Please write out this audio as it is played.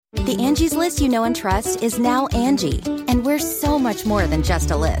The Angie's List you know and trust is now Angie, and we're so much more than just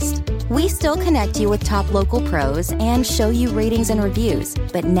a list. We still connect you with top local pros and show you ratings and reviews,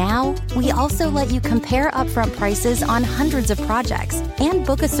 but now we also let you compare upfront prices on hundreds of projects and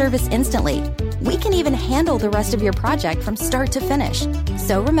book a service instantly. We can even handle the rest of your project from start to finish.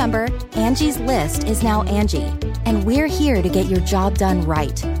 So remember, Angie's List is now Angie, and we're here to get your job done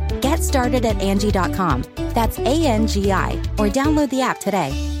right. Get started at Angie.com. That's ANGI, or download the app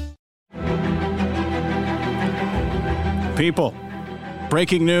today. People,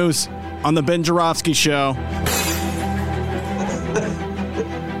 breaking news on the Ben Joravsky Show.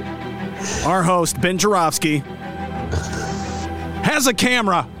 Our host, Ben Joravsky, has a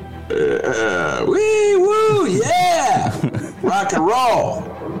camera. Wee woo, yeah! Rock and roll.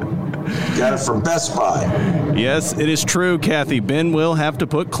 Got it from Best Buy. Yes, it is true, Kathy. Ben will have to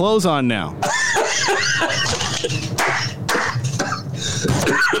put clothes on now.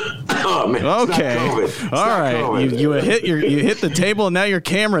 Oh, man, okay. All right. You hit the table and now your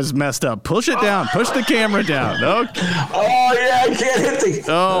camera's messed up. Push it down. Push the camera down. Okay. Oh yeah, I can't hit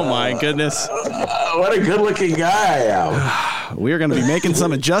the. Oh my goodness. What a good-looking guy I am. We are going to be making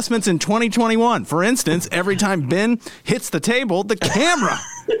some adjustments in 2021. For instance, every time Ben hits the table, the camera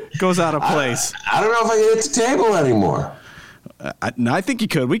goes out of place. I don't know if I can hit the table anymore. I think you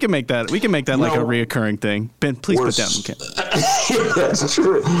could. We can make that. We can make that like a reoccurring thing. Ben, please put down the camera. That's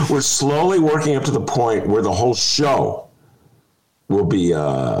true. We're slowly working up to the point where the whole show will be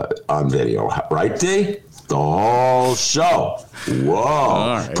on video, right, D? The whole show.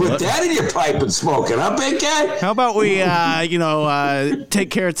 Whoa! Right, put that in your pipe and smoke it, huh, big guy? How about we, take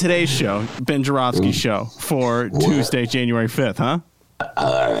care of today's show, Ben Joravsky Show, for Tuesday, January 5th, huh?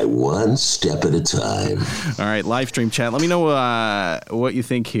 All right, one step at a time. All right, live stream chat. Let me know what you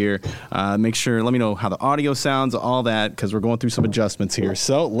think here. Let me know how the audio sounds, all that, because we're going through some adjustments here.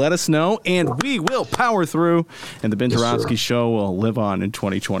 So let us know, and we will power through, and the Ben Joravsky Show will live on in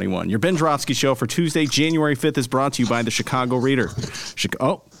 2021. Your Ben Joravsky Show for Tuesday, January 5th is brought to you by the Chicago Reader.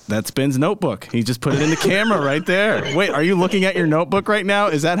 That's Ben's notebook. He just put it in the camera right there. Wait, are you looking at your notebook right now?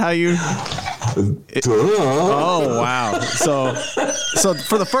 Is that how you... Oh, wow. So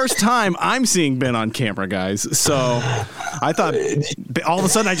for the first time, I'm seeing Ben on camera, guys. So I thought all of a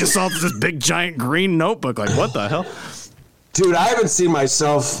sudden I just saw this big, giant green notebook. Like, what the hell? Dude, I haven't seen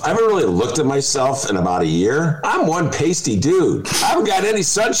myself. I haven't really looked at myself in about a year. I'm one pasty dude. I haven't got any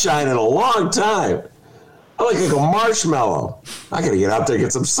sunshine in a long time. I look like a marshmallow. I got to get out there and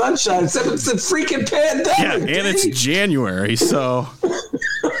get some sunshine. It's the freaking pandemic. Yeah, and it's January, so...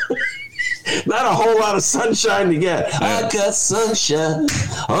 Not a whole lot of sunshine to get. I got sunshine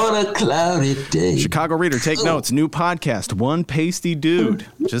on a cloudy day. Chicago Reader, take notes. New podcast, One Pasty Dude.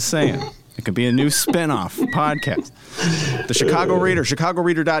 Just saying. It could be a new spinoff podcast. The Chicago Reader,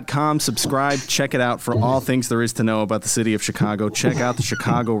 chicagoreader.com. Subscribe. Check it out for all things there is to know about the city of Chicago. Check out the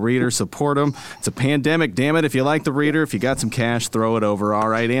Chicago Reader. Support them. It's a pandemic. Damn it. If you like the Reader, if you got some cash, throw it over. All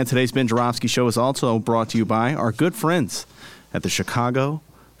right. And today's Ben Joravsky Show is also brought to you by our good friends at the Chicago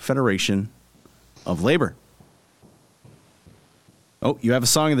Federation of Labor. Oh, you have a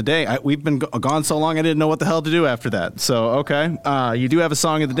song of the day. We've been gone so long I didn't know what the hell to do after that. So, okay. You do have a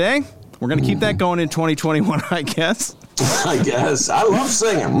song of the day. We're going to keep that going in 2021, I guess. I guess. I love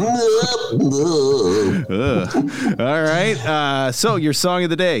singing. All right. So your song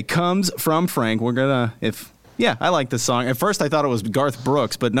of the day comes from Frank. We're going to, I like this song. At first I thought it was Garth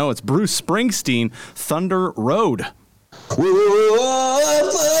Brooks, but no, it's Bruce Springsteen, Thunder Road. Whoa,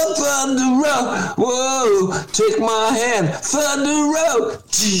 Thunder Road, whoa, take my hand, Thunder Road,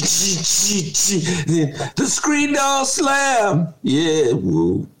 the screen door slam, yeah,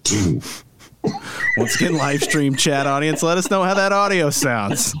 whoa. Once again, live stream chat audience, let us know how that audio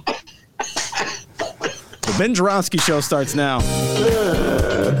sounds. The Ben Joravsky Show starts now.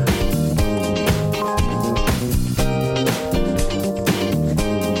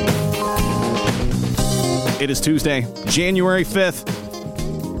 It is Tuesday, January 5th.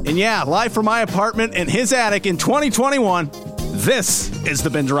 And yeah, live from my apartment in his attic in 2021, this is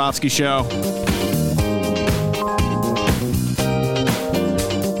the Ben Joravsky Show.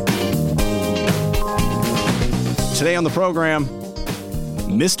 Today on the program,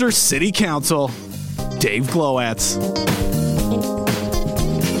 Mr. City Council, Dave Glowacz.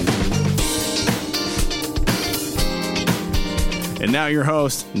 And now your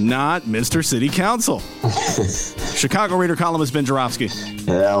host, not Mr. City Council. Chicago Reader columnist Ben Joravsky.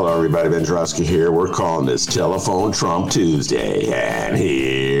 Hello, everybody. Ben Joravsky here. We're calling this Telephone Trump Tuesday, and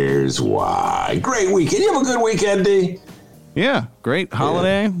here's why. Great weekend. You have a good weekend, D? Yeah, great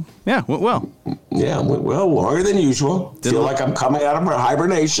holiday. Yeah, went well. Yeah, went well, longer than usual. Feel like I'm coming out of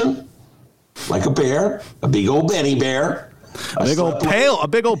hibernation, like a bear, a big old Benny bear. A big old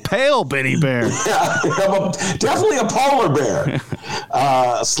pale Benny bear. Yeah, I'm definitely a polar bear.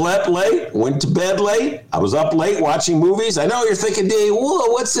 Slept late, went to bed late. I was up late watching movies. I know you're thinking, Dave,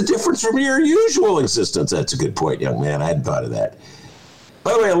 whoa, what's the difference from your usual existence? That's a good point, young man. I hadn't thought of that.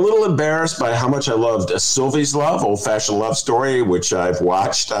 By the way, a little embarrassed by how much I loved Sylvie's Love, old-fashioned love story, which I've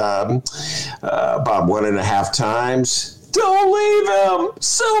watched about 1.5 times. Don't leave him.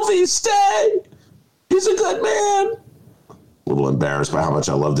 Sylvie, stay. He's a good man. A little embarrassed by how much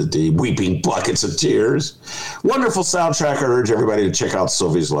I loved it, D. Weeping buckets of tears. Wonderful soundtrack. I urge everybody to check out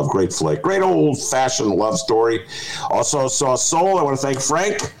Sylvie's Love. Great flick. Great old-fashioned love story. Also saw Soul. I want to thank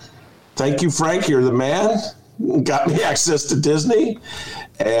Frank. Thank you, Frank. You're the man. Got me access to Disney.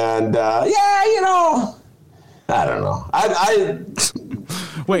 And, I don't know.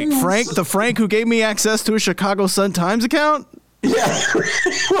 Wait, Frank who gave me access to a Chicago Sun-Times account? Yeah.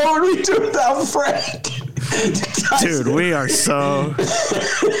 What would we do without Frank? Dude, we are just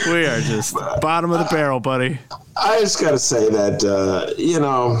bottom of the barrel, buddy. I just got to say that,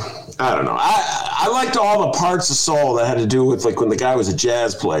 I don't know. I liked all the parts of Soul that had to do with, like, when the guy was a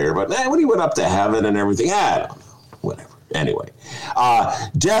jazz player. But when he went up to heaven and everything, I don't know. Whatever. Anyway.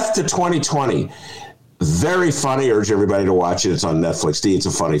 Death to 2020. Very funny. Urge everybody to watch it. It's on Netflix. D, it's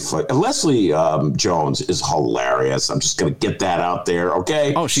a funny flick. Leslie Jones is hilarious. I'm just going to get that out there,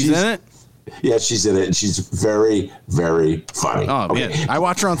 okay? Oh, she's in it? Yeah, she's in it, and she's very, very funny. Oh, okay. Man. I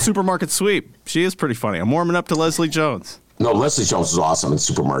watch her on Supermarket Sweep. She is pretty funny. I'm warming up to Leslie Jones. No, Leslie Jones is awesome in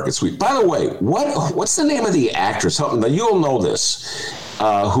Supermarket Sweep. By the way, what's the name of the actress? Now, you'll know this.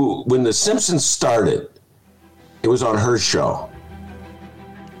 Who, when The Simpsons started, it was on her show.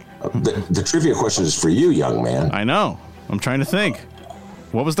 The trivia question is for you, young man. I know. I'm trying to think.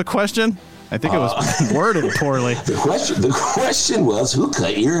 What was the question? I think it was worded poorly. The question was, who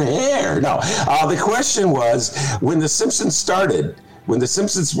cut your hair? No, the question was, when The Simpsons started, when The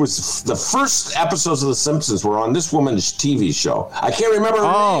Simpsons was, the first episodes of The Simpsons were on this woman's TV show. I can't remember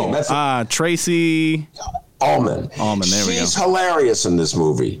her name. That's Tracy Ullman. There we go. She's hilarious in this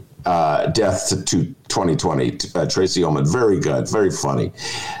movie. Death to 2020. Tracy Ullman, very good, very funny.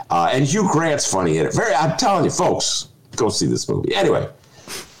 And Hugh Grant's funny in it. I'm telling you, folks, go see this movie. Anyway.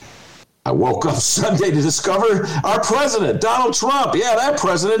 I woke up Sunday to discover our president, Donald Trump. Yeah, that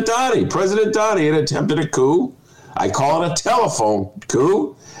President Donnie. President Donnie had attempted a coup. I call it a telephone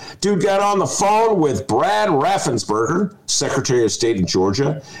coup. Dude got on the phone with Brad Raffensperger, Secretary of State in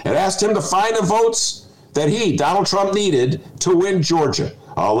Georgia, and asked him to find the votes that Donald Trump, needed to win Georgia.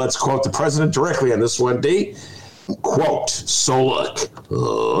 Let's quote the president directly on this one, D. Quote, so look,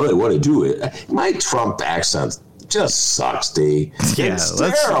 what to do it. My Trump accent just sucks, D. Yeah,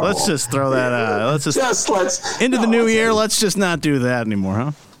 let's just throw that out. Let's into the new year. Let's just not do that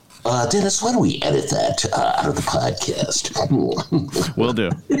anymore, huh? Dennis, why don't we edit that out of the podcast? Will do.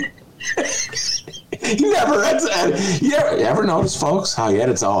 You ever notice, folks, how he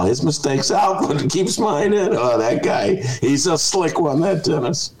edits all his mistakes out, but he keeps mine in? Oh, that guy, he's a slick one, that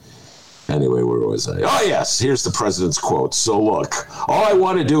Dennis. Anyway, where was I? Oh, yes, here's the president's quote. So look, all I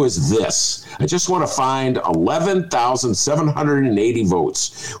want to do is this. I just want to find 11,780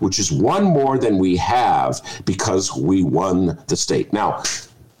 votes, which is one more than we have because we won the state. Now,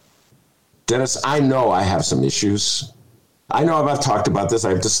 Dennis, I know I have some issues. I know I've talked about this. I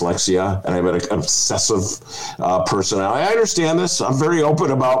have dyslexia, and I'm an obsessive personality. I understand this. I'm very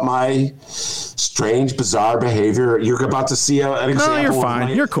open about my strange, bizarre behavior. You're about to see an example. No, you're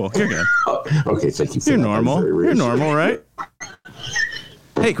fine. You're cool. You're good. Okay, thank you for You're that. normal. You're normal, right?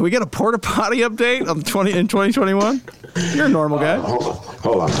 Hey, can we get a porta potty update in 2021? You're a normal guy.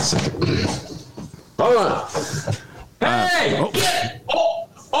 Hold on a second. Hold on. Hey!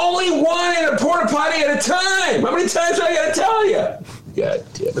 Only one in a porta potty at a time. How many times do I got to tell you? God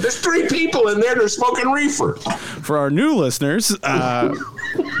damn it. There's 3 people in there. They're smoking reefer. For our new listeners,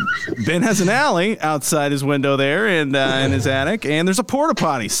 Ben has an alley outside his window there and in his attic, and there's a porta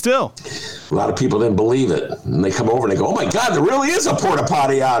potty still. A lot of people didn't believe it. And they come over and they go, oh, my God, there really is a porta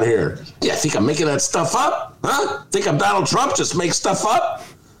potty out here. Yeah, think I'm making that stuff up? Huh? Think I'm Donald Trump? Just make stuff up?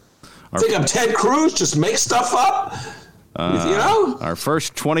 Think I'm Ted Cruz? Just make stuff up? Our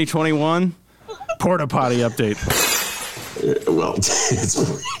first 2021 porta potty update. Well,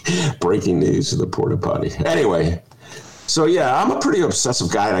 it's breaking news to the porta potty. Anyway, so yeah, I'm a pretty obsessive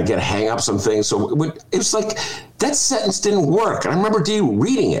guy, and I get hang-ups on things. So it was like that sentence didn't work. And I remember D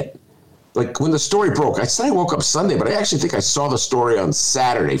reading it. like when the story broke, I said I woke up Sunday, but I actually think I saw the story on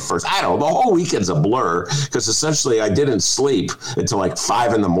Saturday first. I don't know, the whole weekend's a blur because essentially I didn't sleep until like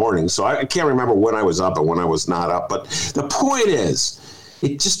 5 a.m. So I can't remember when I was up and when I was not up. But the point is,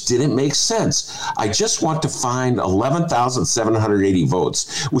 it just didn't make sense. I just want to find 11,780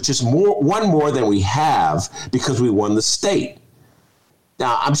 votes, which is one more than we have because we won the state.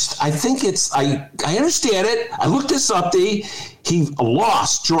 Now, I understand it. I looked this up. He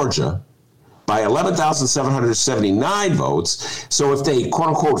lost Georgia by 11,779 votes. So if they, quote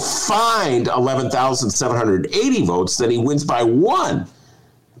unquote, find 11,780 votes, then he wins by 1.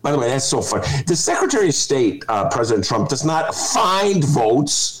 By the way, that's so funny. The Secretary of State, President Trump, does not find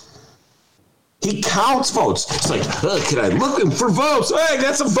votes. He counts votes. It's like, can I look for votes? Hey, I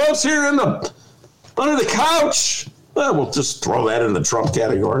got some votes here under the couch. We'll just throw that in the Trump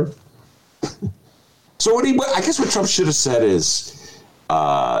category. So I guess what Trump should have said is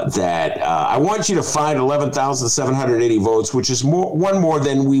that I want you to find 11,780 votes, which is one more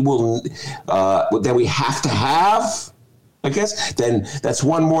than than we have to have. I guess then that's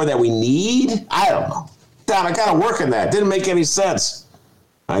one more that we need. I don't know. Don, I got to work on that. Didn't make any sense.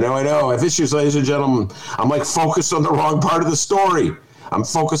 I know. I have issues, ladies and gentlemen. I'm like focused on the wrong part of the story. I'm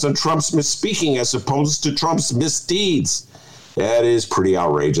focused on Trump's misspeaking as opposed to Trump's misdeeds. That is pretty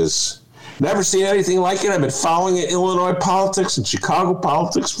outrageous. Never seen anything like it. I've been following Illinois politics and Chicago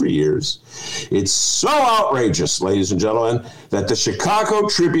politics for years. It's so outrageous, ladies and gentlemen, that the Chicago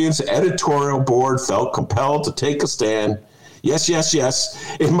Tribune's editorial board felt compelled to take a stand. Yes.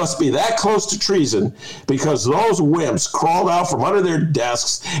 It must be that close to treason because those wimps crawled out from under their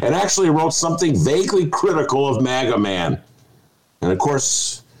desks and actually wrote something vaguely critical of MAGA Man. And of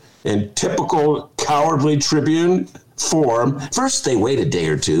course, in typical cowardly Tribune form, first they wait a day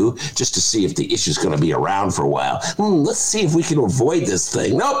or two just to see if the issue's going to be around for a while. Let's see if we can avoid this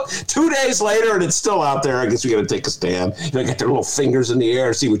thing. Nope. 2 days later, and it's still out there. I guess we got to take a stand. Get their little fingers in the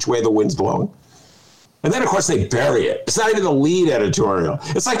air, see which way the wind's blowing. And then, of course, they bury it. It's not even the lead editorial.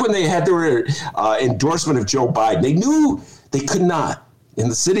 It's like when they had their endorsement of Joe Biden. They knew they could not, in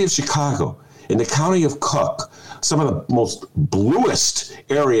the city of Chicago, in the county of Cook, some of the most bluest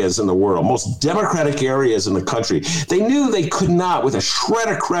areas in the world, most democratic areas in the country, they knew they could not, with a shred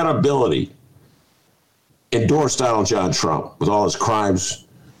of credibility, endorse Donald John Trump with all his crimes,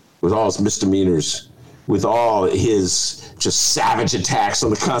 with all his misdemeanors, with all his just savage attacks on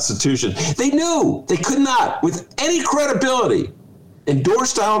the Constitution. They knew they could not, with any credibility,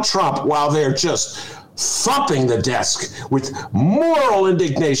 endorse Donald Trump while they're just thumping the desk with moral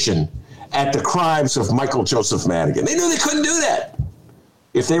indignation at the crimes of Michael Joseph Madigan. They knew they couldn't do that.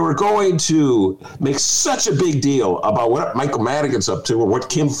 If they were going to make such a big deal about what Michael Madigan's up to or what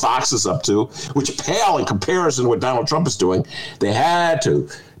Kim Foxx is up to, which pale in comparison to what Donald Trump is doing, they had to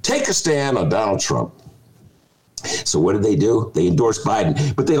take a stand on Donald Trump. So what did they do? They endorsed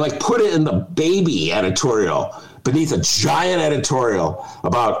Biden, but they put it in the baby editorial beneath a giant editorial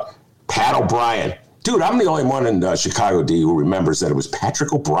about Pat O'Brien. Dude, I'm the only one in Chicago, D, who remembers that it was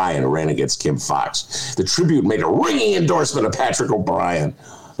Patrick O'Brien who ran against Kim Foxx. The Tribune made a ringing endorsement of Patrick O'Brien.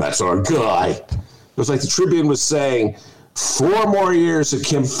 That's our guy. It was like the Tribune was saying, 4 more years of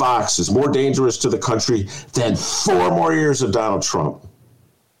Kim Foxx is more dangerous to the country than 4 more years of Donald Trump.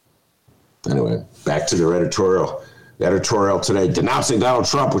 Anyway, back to their editorial today, denouncing Donald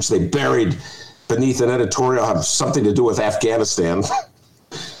Trump, which they buried beneath an editorial have something to do with Afghanistan.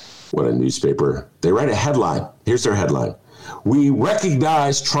 What a newspaper. They write a headline. Here's their headline. We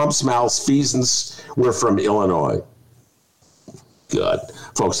recognize Trump's malfeasance. We're from Illinois. Good.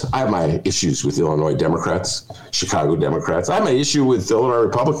 Folks, I have my issues with Illinois Democrats, Chicago Democrats. I have my issue with Illinois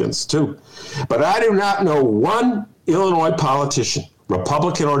Republicans, too. But I do not know one Illinois politician,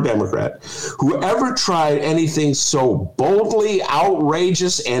 Republican or Democrat, who ever tried anything so boldly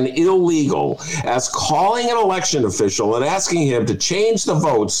outrageous and illegal as calling an election official and asking him to change the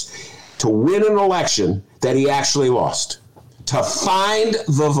votes to win an election that he actually lost, to find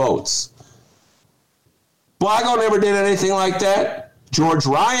the votes. Blago never did anything like that. George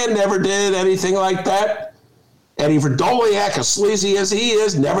Ryan never did anything like that. Eddie Verdoliak, as sleazy as he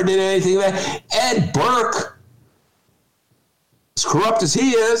is, never did anything like that. Ed Burke, as corrupt as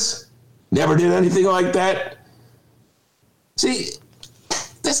he is, never did anything like that. See,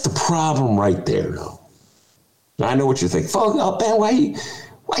 that's the problem right there, though. I know what you think. Oh, Ben,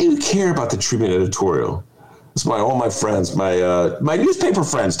 why do you care about the Tribune editorial? It's all my friends, my newspaper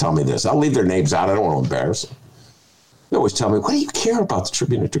friends tell me this. I'll leave their names out. I don't want to embarrass them. They always tell me, why do you care about the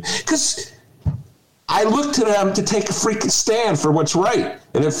Tribune editorial? Because I look to them to take a freaking stand for what's right.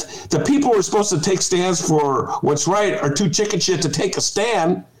 And if the people who are supposed to take stands for what's right are too chicken shit to take a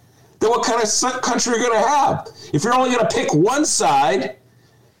stand, then what kind of country are you going to have? If you're only going to pick one side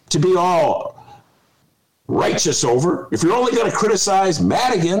to be all righteous over, if you're only going to criticize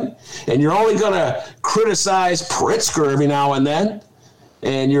Madigan, and you're only going to criticize Pritzker every now and then,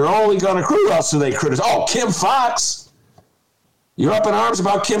 and you're only going to, who else do they criticize? Oh, Kim Foxx. You're up in arms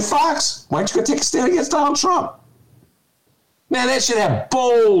about Kim Foxx. Why don't you go take a stand against Donald Trump? Man, that should have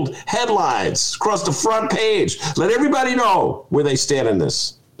bold headlines across the front page. Let everybody know where they stand in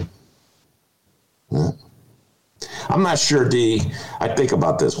this. I'm not sure, D. I think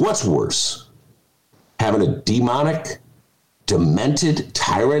about this. What's worse? Having a demonic, demented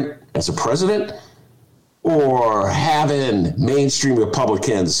tyrant as a president, or having mainstream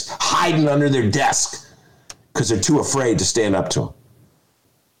Republicans hiding under their desk because they're too afraid to stand up to him?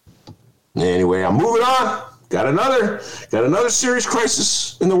 Anyway, I'm moving on. Got another serious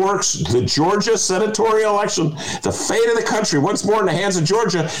crisis in the works. The Georgia senatorial election, the fate of the country, once more in the hands of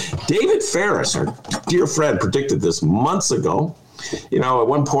Georgia. David Ferris, our dear friend, predicted this months ago. You know, at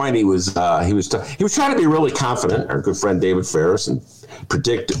one point he was trying to be really confident, our good friend David Ferris, and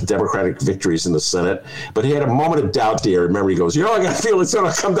predict Democratic victories in the Senate. But he had a moment of doubt there. Remember, he goes, I got a feeling it's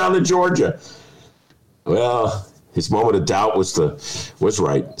going to come down to Georgia. Well, his moment of doubt was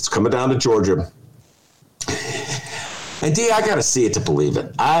right. It's coming down to Georgia. And D, I got to see it to believe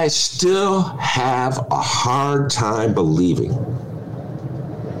it. I still have a hard time believing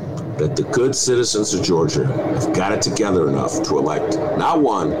that the good citizens of Georgia have got it together enough to elect not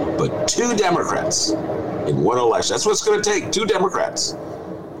one, but two Democrats in one election. That's what it's going to take, two Democrats.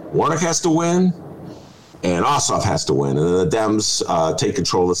 Warnock has to win, and Ossoff has to win, and then the Dems take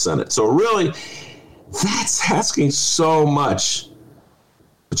control of the Senate. So really, that's asking so much.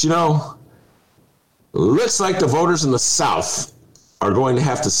 But looks like the voters in the South are going to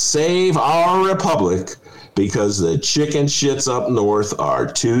have to save our republic because the chicken shits up north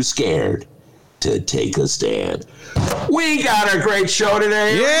are too scared to take a stand. We got a great show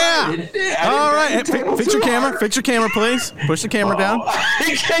today. Yeah. All right. Fix your camera. Fix your camera, please. Push the camera down.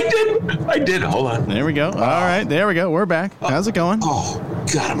 I did. Hold on. There we go. All right. There we go. We're back. How's it going? Oh,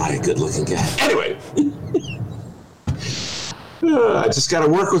 God, am I a good-looking guy. Anyway. I just got to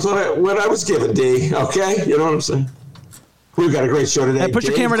work with what I was given, D. Okay? You know what I'm saying? We've got a great show today. Hey, put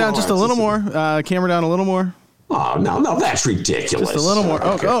your camera down just a little more. Camera down a little more. Oh, no, that's ridiculous. Just a little more.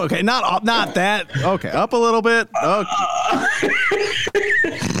 Okay. Oh, okay. Not that. Okay. Up a little bit. Okay.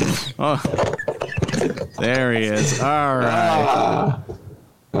 Oh. There he is. All right.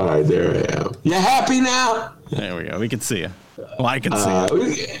 All right, there I am. You happy now? There we go. We can see you. Well, I can see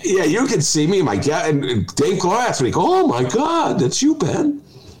you. Yeah, you can see me. My God, and Dave Glowacz. We go, oh my God, that's you, Ben.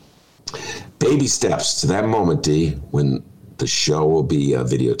 Baby steps to that moment, D, when the show will be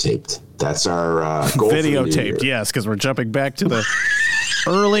videotaped. That's our goal. Videotaped, yes, because we're jumping back to the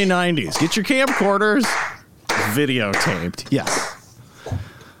early 90s. Get your camcorders. Videotaped, yes.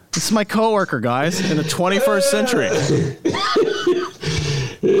 This is my coworker, guys, in the 21st century.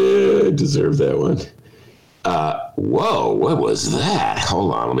 I deserve that one. Whoa, what was that?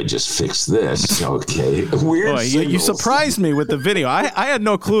 Hold on, let me just fix this. Okay. Weird. Boy, you surprised me with the video. I had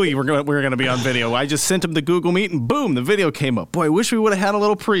no clue we were going to be on video. I just sent him the Google Meet and boom, the video came up. Boy, I wish we would have had a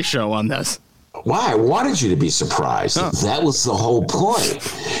little pre-show on this. Why? I wanted you to be surprised. Oh. That was the whole point.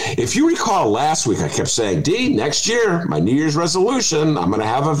 If you recall last week, I kept saying, D, next year, my New Year's resolution, I'm going to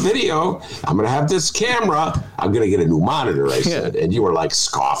have a video. I'm going to have this camera. I'm going to get a new monitor, I said. And you were like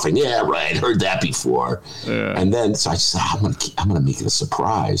scoffing. Yeah, right. Heard that before. Yeah. And then so I said, I'm going to make it a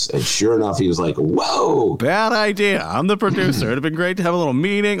surprise. And sure enough, he was like, whoa. Bad idea. I'm the producer. It'd have been great to have a little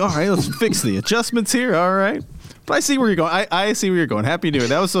meeting. All right, let's fix the adjustments here. All right. But I see where you're going. I see where you're going. Happy New Year.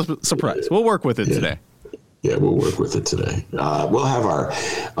 That was a surprise. We'll work with it today. Yeah, we'll work with it today. We'll have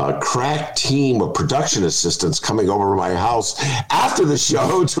our crack team of production assistants coming over to my house after the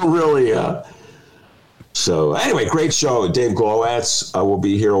show to really... So anyway, great show. Dave Glowacz will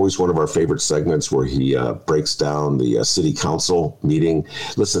be here. Always one of our favorite segments where he breaks down the city council meeting.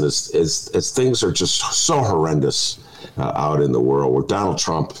 Listen, as things are just so horrendous out in the world, where Donald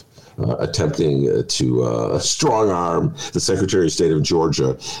Trump... attempting to strong-arm the Secretary of State of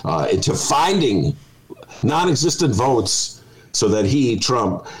Georgia into finding non-existent votes so that he,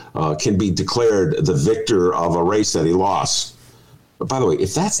 Trump, can be declared the victor of a race that he lost. But by the way,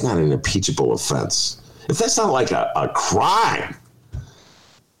 if that's not an impeachable offense, if that's not like a crime,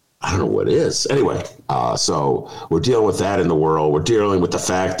 I don't know what is. Anyway, so we're dealing with that in the world. We're dealing with the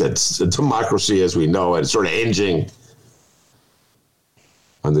fact that democracy as we know it is sort of hinging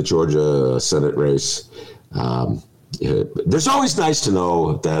on the Georgia Senate race. There's always nice to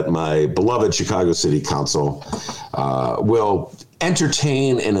know that my beloved Chicago City Council will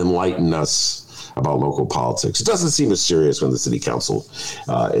entertain and enlighten us about local politics. It doesn't seem as serious when the city council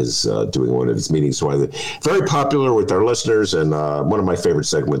is doing one of its meetings. So very popular with our listeners, and one of my favorite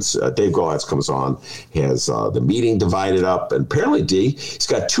segments, Dave Glowacz comes on, has the meeting divided up, and apparently, he's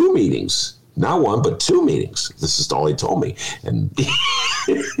got 2 meetings. Not one, but 2 meetings. This is all he told me. And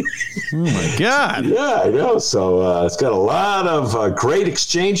oh, my God. Yeah, I know. So it's got a lot of great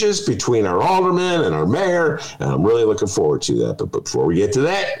exchanges between our alderman and our mayor, and I'm really looking forward to that. But before we get to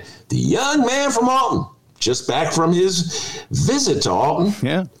that, the young man from Alton, just back from his visit to Alton.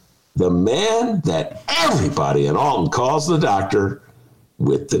 Yeah. The man that everybody in Alton calls the doctor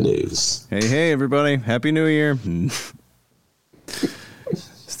with the news. Hey, everybody. Happy New Year.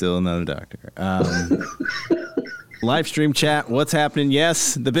 Still another doctor. Live stream chat. What's happening?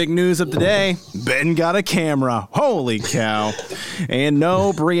 Yes, the big news of the day. Ben got a camera. Holy cow. And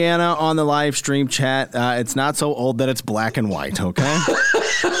no, Brianna on the live stream chat. It's not so old that it's black and white, okay?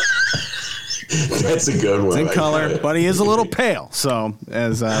 That's a good one. It's in color, but he is a little pale, so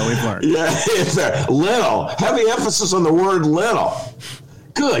as we've learned. Yeah, it's there. Little. Heavy emphasis on the word little.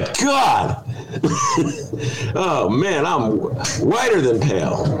 Good God. Oh, man, I'm whiter than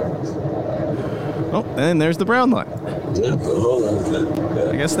pale. Oh, and there's the brown line. Yeah, but hold on.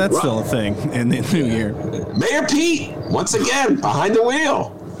 I guess that's still a thing in the new year. Mayor Pete, once again, behind the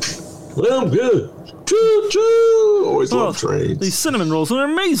wheel. Well, I'm good. Choo-choo. Always love trains. These cinnamon rolls are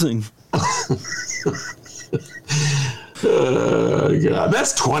amazing. God.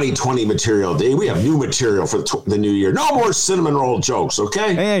 That's 2020 material, D. We have new material for the new year. No more cinnamon roll jokes,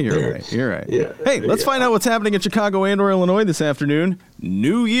 okay? Yeah, you're right. You're right. Yeah, hey, let's find out what's happening in Chicago and/or Illinois this afternoon.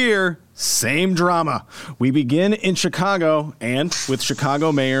 New year, same drama. We begin in Chicago and with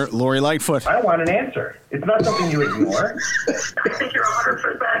Chicago Mayor Lori Lightfoot. I want an answer. It's not something you ignore. I think you're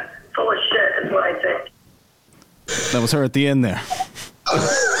 100% full of shit, is what I think. That was her at the end there.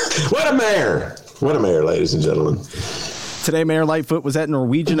 What a mayor. What a mayor, ladies and gentlemen. Today, Mayor Lightfoot was at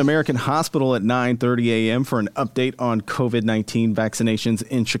Norwegian American Hospital at 9:30 a.m. for an update on COVID-19 vaccinations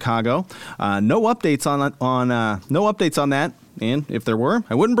in Chicago. No updates on that. And if there were,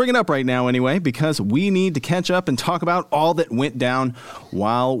 I wouldn't bring it up right now anyway, because we need to catch up and talk about all that went down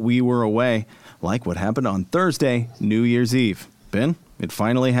while we were away, like what happened on Thursday, New Year's Eve. Ben, it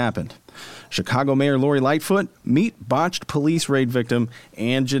finally happened. Chicago Mayor Lori Lightfoot meet botched police raid victim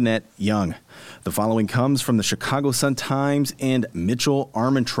AnJeanette Young. The following comes from the Chicago Sun-Times and Mitchell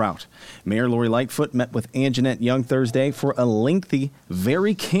Armentrout. Mayor Lori Lightfoot met with AnJeanette Young Thursday for a lengthy,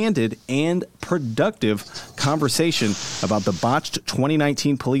 very candid, and productive conversation about the botched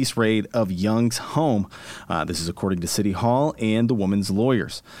 2019 police raid of Young's home. This is according to City Hall and the woman's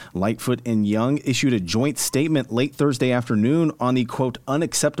lawyers. Lightfoot and Young issued a joint statement late Thursday afternoon on the, quote,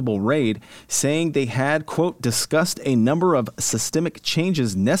 unacceptable raid, saying they had, quote, discussed a number of systemic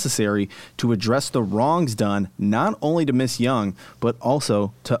changes necessary to address the wrongs done not only to Miss Young, but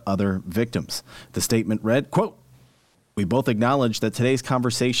also to other victims. The statement read, quote, we both acknowledge that today's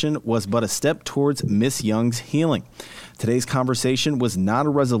conversation was but a step towards Miss Young's healing. Today's conversation was not a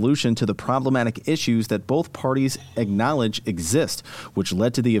resolution to the problematic issues that both parties acknowledge exist, which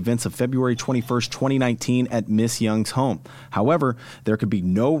led to the events of February 21st, 2019 at Miss Young's home. However, there could be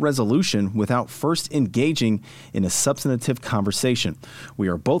no resolution without first engaging in a substantive conversation. We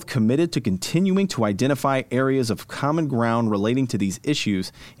are both committed to continuing to identify areas of common ground relating to these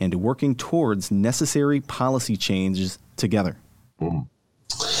issues and to working towards necessary policy changes together.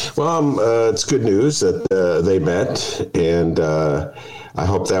 Well, it's good news that they met, and I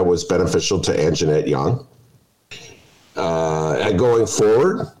hope that was beneficial to AnJeanette Young. And going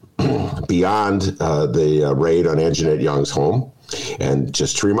forward, beyond the raid on AnJeanette Young's home, and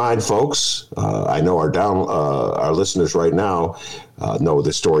just to remind folks, I know our listeners right now know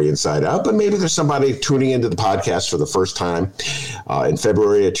the story inside out, but maybe there's somebody tuning into the podcast for the first time. In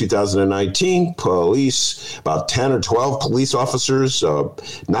February of 2019, police, about 10 or 12 police officers,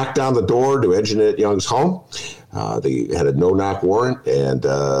 knocked down the door to AnJeanette Young's home. They had a no-knock warrant, and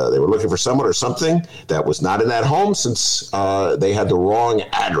they were looking for someone or something that was not in that home, since they had the wrong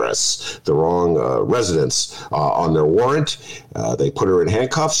address, the wrong residence on their warrant. They put her in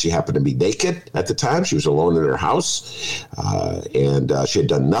handcuffs. She happened to be naked at the time. She was alone in her house, and she had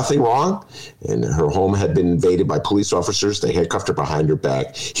done nothing wrong, and her home had been invaded by police officers. They handcuffed her behind her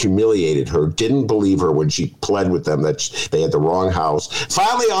back, humiliated her, didn't believe her when she pled with them that they had the wrong house.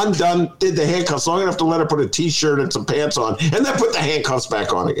 Finally did the handcuffs long enough to let her put a T-shirt and some pants on, and then put the handcuffs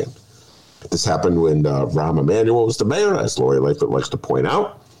back on again. This happened when Rahm Emanuel was the mayor, as Lori Lightfoot likes to point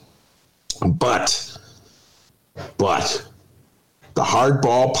out. But the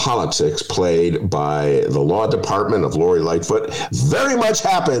hardball politics played by the law department of Lori Lightfoot very much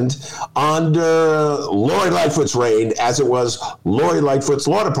happened under Lori Lightfoot's reign, as it was Lori Lightfoot's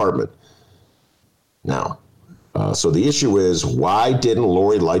law department. Now, so the issue is, why didn't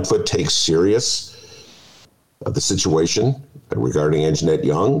Lori Lightfoot take serious the situation regarding AnJeanette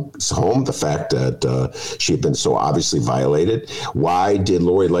Young's home, the fact that she had been so obviously violated? Why did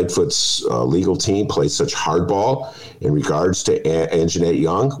Lori Lightfoot's legal team play such hardball in regards to AnJeanette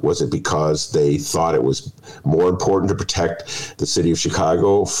Young? Was it because they thought it was more important to protect the city of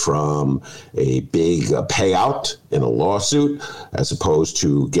Chicago from a big payout in a lawsuit, as opposed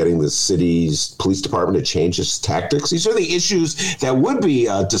to getting the city's police department to change its tactics? These are the issues that would be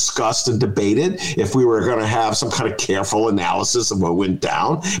discussed and debated if we were going to have some kind of careful analysis of what went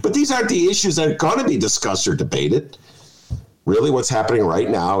down. But these aren't the issues that are going to be discussed or debated. Really, what's happening right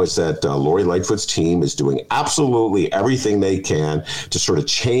now is that Lori Lightfoot's team is doing absolutely everything they can to sort of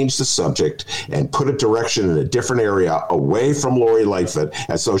change the subject and put a direction in a different area away from Lori Lightfoot,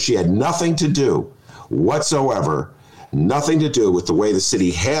 as though she had nothing to do whatsoever, nothing to do with the way the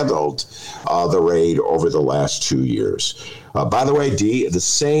city handled the raid over the last 2 years. By the way, Dee, I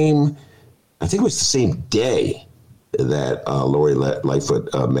think it was the same day that Lori Lightfoot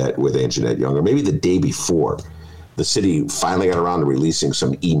met with AnJeanette Young, or maybe the day before, the city finally got around to releasing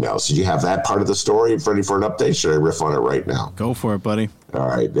some emails. Did you have that part of the story ready for an update? Should I riff on it right now? Go for it, buddy. All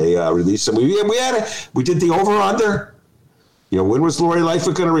right. They released some. We did the over-under. When was Lori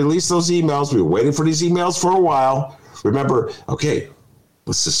Lightfoot going to release those emails? We were waiting for these emails for a while. Remember, okay,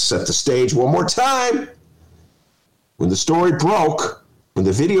 let's just set the stage one more time. When the story broke, when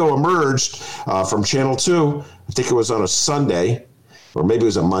the video emerged from Channel 2, I think it was on a Sunday, or maybe it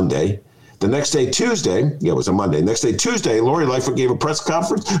was a Monday. The next day, Tuesday, it was a Monday. Next day, Tuesday, Lori Lightfoot gave a press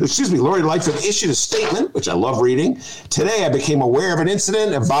conference. Lori Lightfoot issued a statement, which I love reading. Today, I became aware of an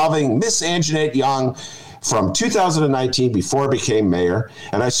incident involving Miss AnJeanette Young from 2019, before I became mayor,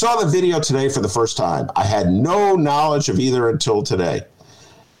 and I saw the video today for the first time. I had no knowledge of either until today.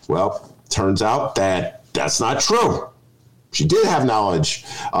 Well, turns out that that's not true. She did have knowledge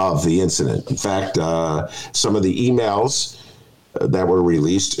of the incident. In fact, some of the emails that were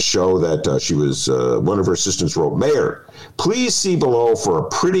released show that she was, one of her assistants wrote, "Mayor, please see below for a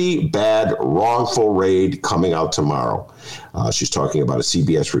pretty bad wrongful raid coming out tomorrow." She's talking about a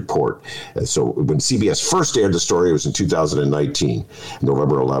CBS report. And so when CBS first aired the story, it was in 2019,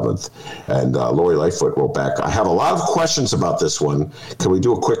 November 11th. And Lori Lightfoot wrote back, "I have a lot of questions about this one. Can we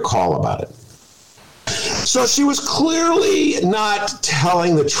do a quick call about it?" So she was clearly not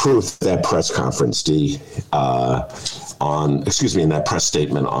telling the truth at that press conference, Dee, in that press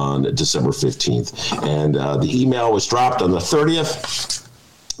statement on December 15th. And the email was dropped on the 30th.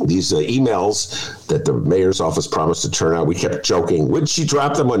 These emails that the mayor's office promised to turn out, we kept joking, would she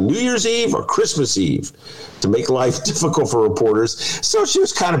drop them on New Year's Eve or Christmas Eve to make life difficult for reporters? So she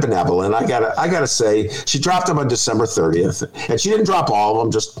was kind of benevolent. I gotta say, she dropped them on December 30th, and she didn't drop all of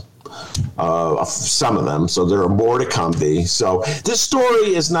them, just some of them. So there are more to come, Dee. So this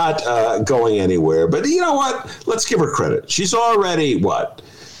story is not going anywhere. But you know what? Let's give her credit. She's already,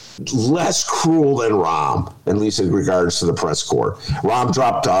 less cruel than Rahm, at least in regards to the press corps. Rahm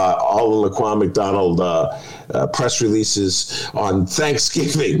dropped all the Laquan McDonald press releases on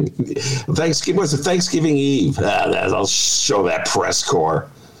Thanksgiving. Thanksgiving Eve? I'll show that press corps.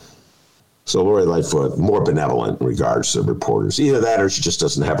 So Lori Lightfoot, more benevolent in regards to reporters. Either that or she just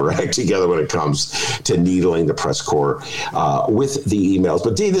doesn't have her act together when it comes to needling the press corps with the emails.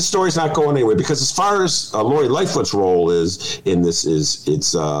 But Dee, this story's not going anywhere, because as far as Lori Lightfoot's role is in this,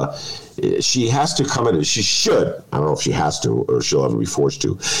 she has to come in, she should, I don't know if she has to or she'll ever be forced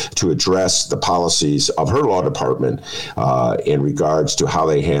to address the policies of her law department in regards to how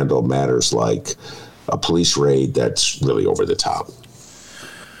they handle matters like a police raid that's really over the top.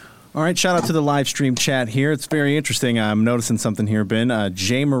 All right, shout out to the live stream chat here. It's very interesting. I'm noticing something here, Ben.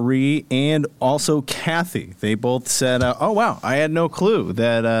 J. Marie and also Kathy, they both said, oh, wow, I had no clue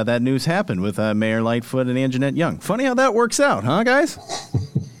that that news happened with Mayor Lightfoot and AnJeanette Young. Funny how that works out, huh, guys?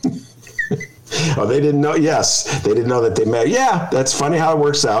 Oh, they didn't know. Yes, they didn't know that they met. Yeah, that's funny how it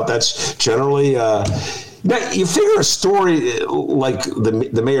works out. That's generally... Now, you figure a story like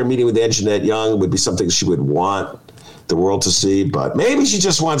the mayor meeting with AnJeanette Young would be something she would want the world to see, but maybe she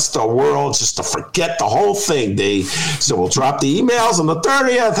just wants the world just to forget the whole thing. So we'll drop the emails on the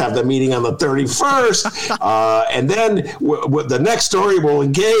 30th, have the meeting on the 31st, and then the next story will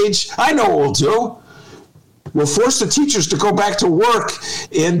engage. I know what we'll do. will force the teachers to go back to work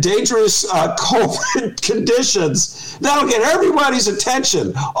in dangerous COVID conditions. That'll get everybody's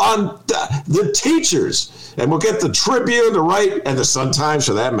attention on the teachers. And we'll get the Tribune to write, and the Sun-Times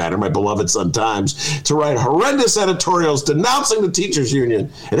for that matter, my beloved Sun-Times, to write horrendous editorials denouncing the teachers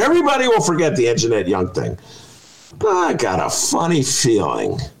union. And everybody will forget the AnJeanette Young thing. But I got a funny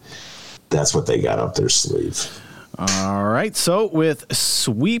feeling that's what they got up their sleeve. All right, so with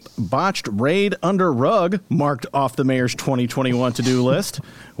sweep, botched, raid, under rug marked off the mayor's 2021 to-do list,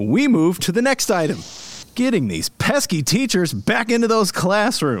 we move to the next item. Getting these pesky teachers back into those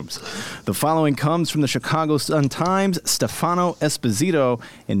classrooms. The following comes from the Chicago Sun-Times, Stefano Esposito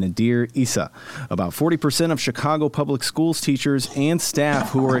and Nadir Issa. About 40% of Chicago public schools teachers and staff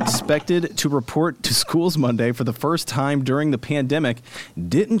who were expected to report to schools Monday for the first time during the pandemic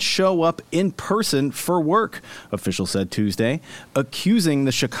didn't show up in person for work, officials said Tuesday, accusing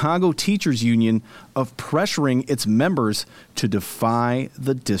the Chicago Teachers Union of pressuring its members to defy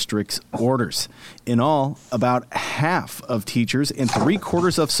the district's orders. In all, about half of teachers and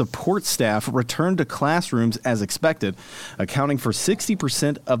 3/4 of support staff returned to classrooms as expected, accounting for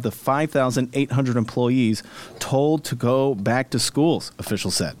 60% of the 5,800 employees told to go back to schools,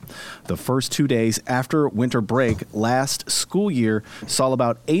 officials said. The first 2 days after winter break last school year saw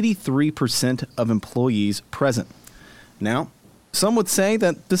about 83% of employees present. Now, some would say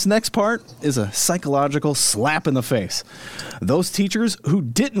that this next part is a psychological slap in the face. Those teachers who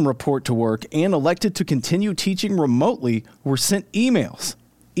didn't report to work and elected to continue teaching remotely were sent emails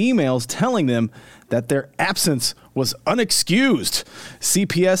telling them that their absence was unexcused.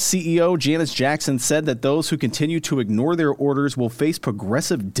 CPS CEO Janice Jackson said that those who continue to ignore their orders will face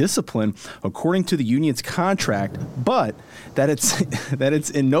progressive discipline according to the union's contract, but that it's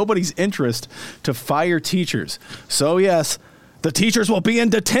in nobody's interest to fire teachers. So yes, the teachers will be in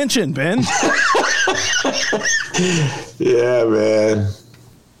detention, Ben. Yeah, man.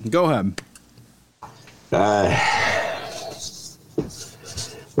 Go ahead.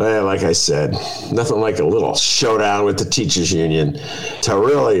 Man, like I said, nothing like a little showdown with the teachers union to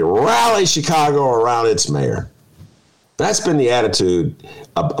really rally Chicago around its mayor. That's been the attitude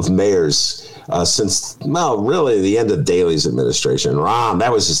of mayors since, well, really the end of Daley's administration. Rahm,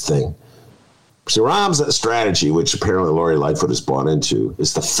 that was his thing. So Rahm's strategy, which apparently Lori Lightfoot has bought into,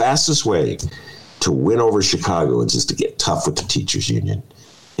 is the fastest way to win over Chicagoans is to get tough with the teachers union.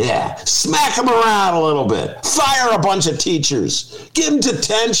 Yeah, smack them around a little bit. Fire a bunch of teachers. Give them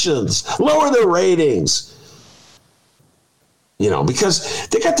detentions. Lower their ratings. You know, because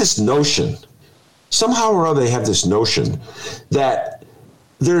they got this notion, somehow or other they have this notion that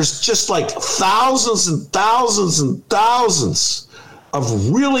there's just like thousands and thousands and thousands of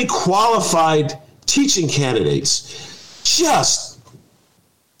really qualified teaching candidates just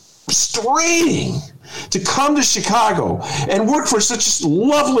straining to come to Chicago and work for such a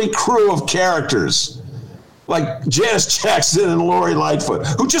lovely crew of characters like Janice Jackson and Lori Lightfoot,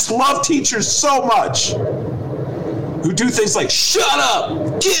 who just love teachers so much, who do things like, shut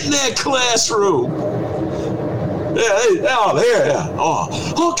up, get in that classroom.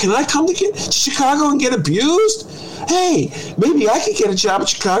 Can I come to Chicago and get abused? Hey, maybe I could get a job in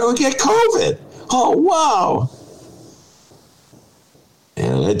Chicago and get COVID. Oh, wow.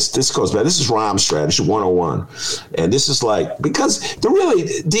 And this goes back. This is Rahm strategy 101. And this is like, because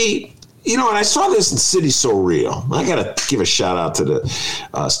and I saw this in City So Real. I got to give a shout out to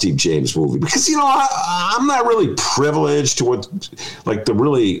the Steve James movie because, I'm not really privileged to what, like the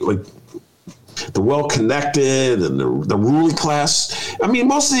really, like, the well-connected and the ruling class. I mean,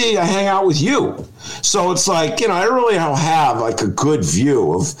 mostly I hang out with you. So it's like, I really don't have like a good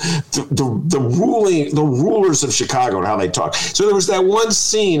view of the rulers of Chicago and how they talk. So there was that one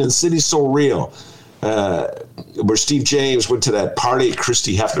scene in City So Real where Steve James went to that party at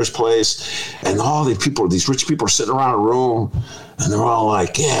Christy Hefner's place, and all these rich people are sitting around a room, and they're all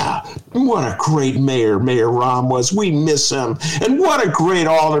like, yeah, what a great mayor Rahm was. We miss him. And what a great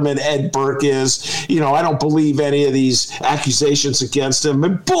alderman Ed Burke is. I don't believe any of these accusations against him.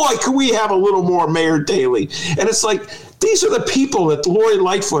 And boy, could we have a little more Mayor Daley. And it's like, these are the people that Lori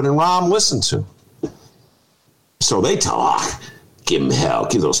Lightfoot and Rahm listen to. So they talk. Give them hell.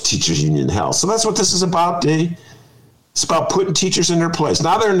 Give those teachers union hell. So that's what this is about, D. It's about putting teachers in their place.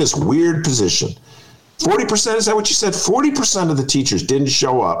 Now they're in this weird position. 40%, is that what you said? 40% of the teachers didn't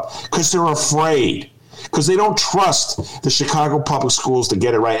show up because they're afraid, because they don't trust the Chicago public schools to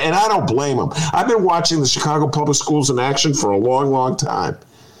get it right. And I don't blame them. I've been watching the Chicago public schools in action for a long, long time.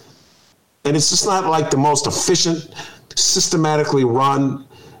 And it's just not like the most efficient, systematically run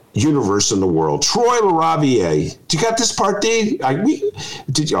universe in the world. Troy LaRaviere. Do you got this part, D?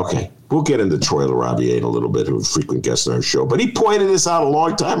 Okay. We'll get into Troy LaRaviere in a little bit, who's a frequent guest on our show. But he pointed this out a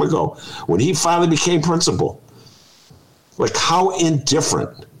long time ago when he finally became principal. Like how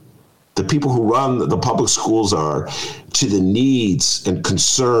indifferent the people who run the public schools are to the needs and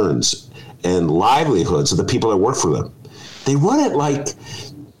concerns and livelihoods of the people that work for them. It's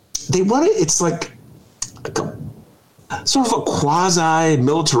like sort of a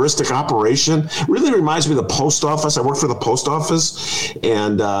quasi-militaristic operation. Really reminds me of the post office. I work for the post office,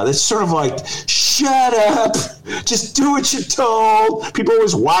 and it's sort of like, shut up, just do what you're told. People are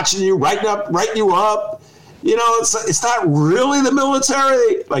always watching you, writing you up. You know, it's not really the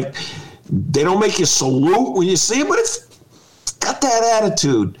military. Like, they don't make you salute when you see it, but it's got that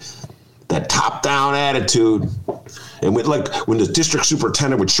attitude, that top-down attitude. And when the district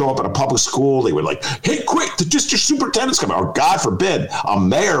superintendent would show up at a public school, they would like, hey, quick, the district superintendent's coming. Or God forbid, a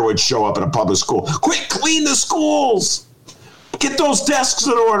mayor would show up at a public school. Quick, clean the schools. Get those desks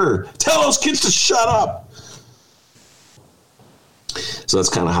in order. Tell those kids to shut up. So that's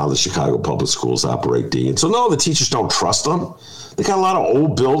kind of how the Chicago public schools operate, D. And so, no, the teachers don't trust them. They got a lot of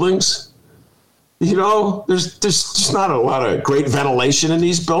old buildings. You know, there's just not a lot of great ventilation in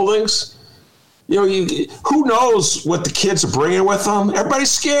these buildings. You know, who knows what the kids are bringing with them?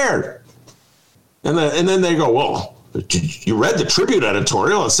 Everybody's scared. And then they go, well, you read the Tribune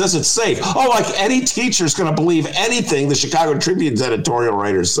editorial. It says it's safe. Oh, like any teacher's going to believe anything the Chicago Tribune's editorial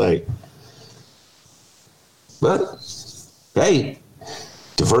writers say. But, hey,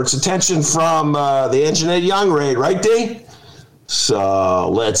 diverts attention from the AnJeanette Young raid, right, D? So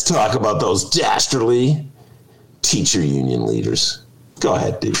let's talk about those dastardly teacher union leaders. Go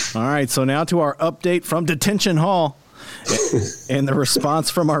ahead, dude. All right, so now to our update from Detention Hall and the response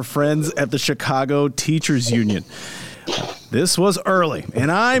from our friends at the Chicago Teachers Union. This was early,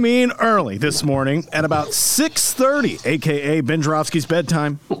 and I mean early this morning at about 6:30, a.k.a. Ben Joravsky's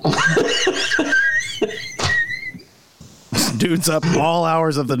bedtime. Dude's up all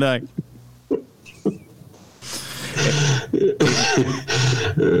hours of the night.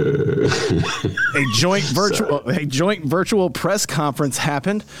 A joint virtual press conference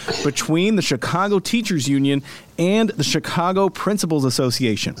happened between the Chicago Teachers Union and the Chicago Principals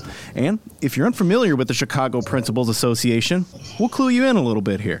Association. And if you're unfamiliar with the Chicago Principals Association, we'll clue you in a little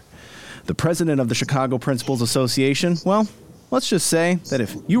bit here. The president of the Chicago Principals Association, well, let's just say that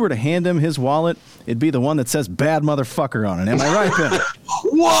if you were to hand him his wallet, it'd be the one that says bad motherfucker on it. Am I right, Ben?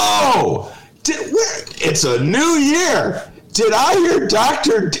 Whoa! It's a new year. Did I hear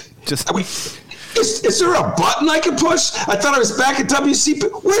Dr. Is there a button I can push? I thought I was back at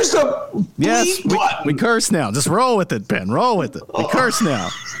WCP. Where's the button? We curse now. Just roll with it, Ben. Roll with it. We curse now.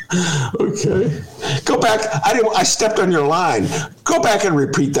 Okay. Go back. I stepped on your line. Go back and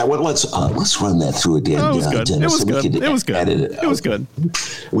repeat that one. Let's run that through again. Oh, it was good. Dennis, It was good. It was good.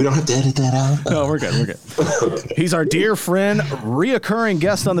 We don't have to edit that out? No, we're good. Okay. He's our dear friend, reoccurring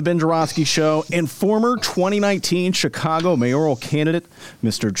guest on the Ben Joravsky Show, and former 2019 Chicago mayoral candidate,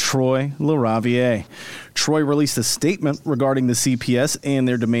 Mr. Troy LaRaviere. Troy released a statement regarding the CPS and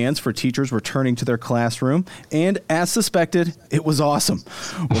their demands for teachers returning to their classroom, and as suspected, it was awesome.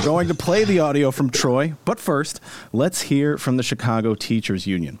 We're going to play the audio from Troy, but first, let's hear from the Chicago Teachers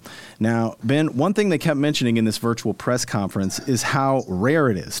Union. Now, Ben, one thing they kept mentioning in this virtual press conference is how rare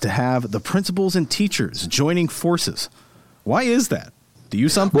it is to have the principals and teachers joining forces. Why is that? Do you know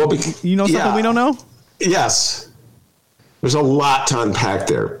something we don't know? Yes. There's a lot to unpack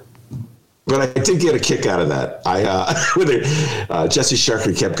there. But I did get a kick out of that. Jesse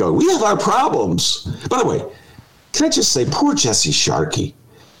Sharkey kept going, we have our problems. By the way, can I just say, poor Jesse Sharkey.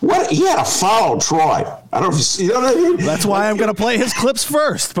 He had to follow Troy. I don't know if you know what I mean? That's why I'm going to play his clips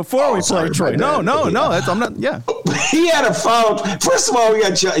first before we play Troy. No. I'm not. Yeah. He had to follow. First of all,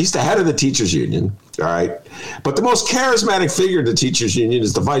 he's the head of the teachers union. All right. But the most charismatic figure in the teachers union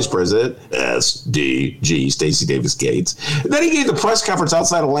is the vice president, SDG, Stacey Davis Gates. And then he gave the press conference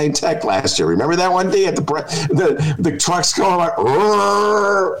outside of Lane Tech last year. Remember that one day at the trucks going like,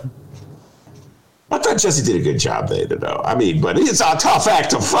 Rrr. I thought Jesse did a good job there, though. I mean, but it's a tough act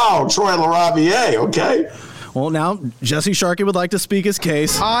to follow, Troy LaRaviere, okay? Well, now, Jesse Sharkey would like to speak his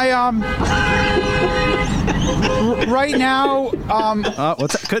case. Right now,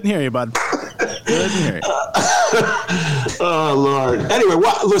 what's that? Couldn't hear you, bud. Couldn't hear you. Oh, Lord. Anyway,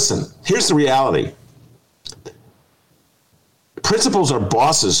 listen, here's the reality. Principals are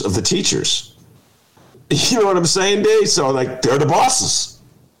bosses of the teachers. You know what I'm saying, Dave? So, like, they're the bosses.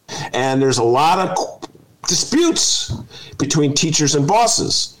 And there's a lot of disputes between teachers and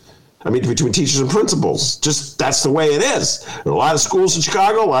bosses. between teachers and principals. Just that's the way it is. There are a lot of schools in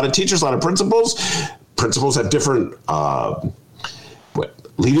Chicago, a lot of teachers, a lot of principals. Principals have different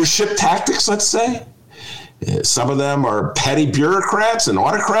leadership tactics, let's say. Some of them are petty bureaucrats and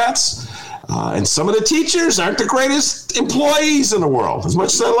autocrats. And some of the teachers aren't the greatest employees in the world. As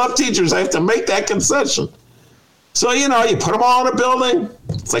much as I love teachers, I have to make that concession. So, you put them all in a building.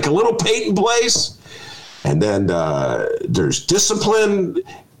 It's like a little Peyton place. And then there's discipline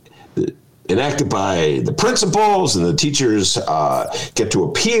enacted by the principals, and the teachers get to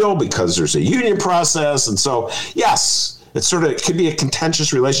appeal because there's a union process. And so, yes, it can be a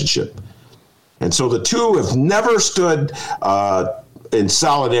contentious relationship. And so the two have never stood in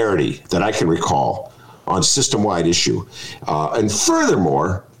solidarity that I can recall on system-wide issue. And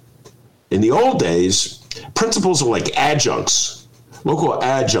furthermore, in the old days, principals were like adjuncts, local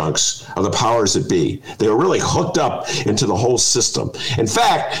adjuncts of the powers that be. They were really hooked up into the whole system. In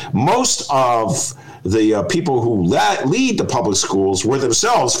fact, most of the people who lead the public schools were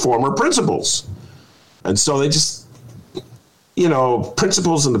themselves former principals. And so they just,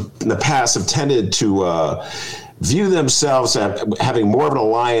 principals in the past have tended to view themselves as having more of an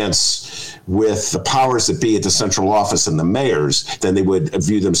alliance with the powers that be at the central office and the mayors than they would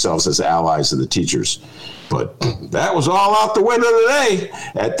view themselves as allies of the teachers. But that was all out the window today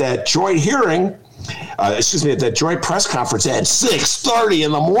at that joint hearing, at that joint press conference at 6:30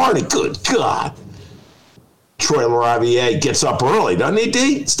 in the morning. Good God. Troy LaRaviere gets up early, doesn't he,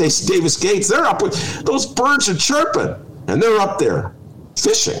 D? Stacey Davis Gates, they're up with, those birds are chirping, and they're up there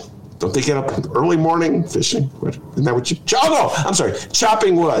fishing. Don't they get up early morning fishing? Isn't that what you? Oh, no, I'm sorry.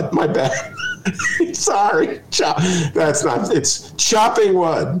 Chopping wood. My bad. Sorry. That's not. It's chopping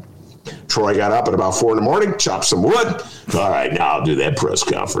wood. Troy got up at about 4 a.m, chopped some wood. All right, now I'll do that press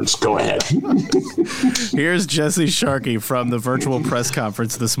conference. Go ahead. Here's Jesse Sharkey from the virtual press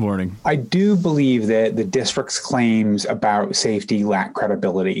conference this morning. I do believe that the district's claims about safety lack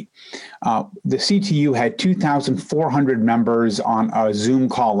credibility. The CTU had 2,400 members on a Zoom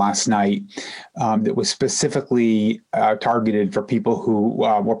call last night that was specifically targeted for people who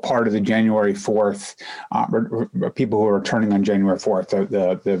were part of the January 4th, people who were returning on January 4th,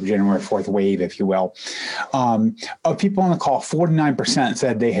 the January 4th wave, if you will. Of people on the call, 49%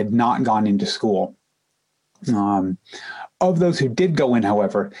 said they had not gone into school. Of those who did go in,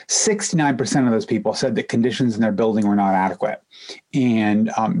 however, 69% of those people said that conditions in their building were not adequate.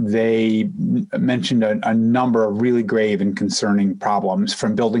 And they mentioned a number of really grave and concerning problems,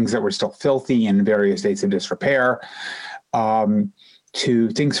 from buildings that were still filthy and in various states of disrepair, to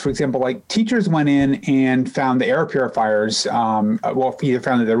things, for example, like teachers went in and found the air purifiers, either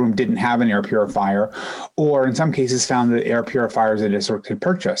found that their room didn't have an air purifier, or in some cases found the air purifiers the district had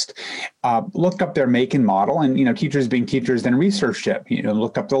purchased, looked up their make and model, and, teachers being teachers then researched it,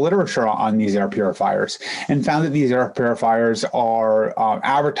 looked up the literature on these air purifiers and found that these air purifiers are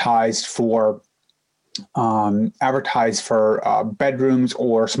advertised for bedrooms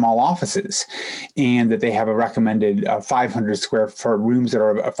or small offices, and that they have a recommended 500 for rooms that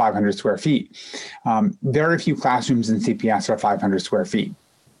are 500 square feet. Very few classrooms in CPS are 500 square feet.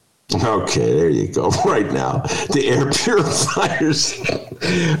 Okay, there you go. Right now, the air purifiers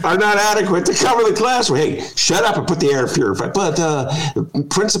are not adequate to cover the classroom. Hey, shut up and put the air purifier. But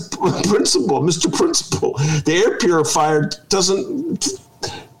principal, Mr. Principal, the air purifier doesn't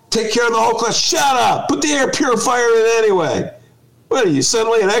take care of the whole class. Shut up. Put the air purifier in anyway. What are you,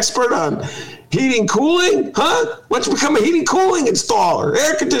 suddenly an expert on heating, cooling? Huh? Why don't you become a heating, cooling installer,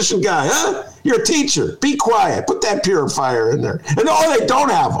 air conditioning guy, huh? You're a teacher. Be quiet. Put that purifier in there. And they don't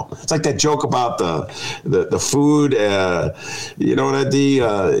have them. It's like that joke about the food. You know what I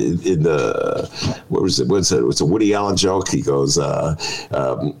did? What was it? It's a Woody Allen joke. He goes, the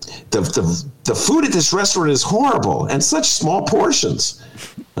food at this restaurant is horrible and such small portions.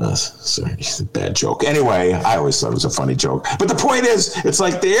 Sorry, it's a bad joke. Anyway, I always thought it was a funny joke. But the point is, it's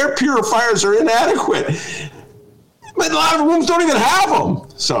like the air purifiers are inadequate. But a lot of rooms don't even have them.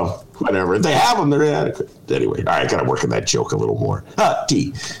 So, whatever. If they have them, they're inadequate. Anyway, all right, I got to work on that joke a little more.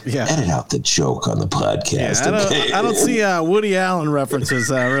 D, edit out the joke on the podcast. Yeah, I don't see Woody Allen references,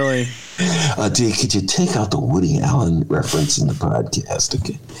 really. D, could you take out the Woody Allen reference in the podcast?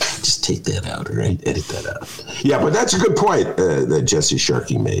 Okay, just take that out, all right? Edit that out. Yeah, but that's a good point that Jesse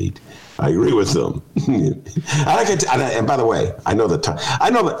Sharkey made. I agree with them. I like it. And by the way, I know that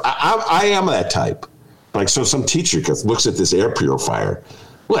I am that type. Like, so some teacher looks at this air purifier.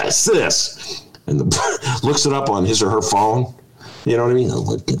 What's this? And looks it up on his or her phone. You know what I mean?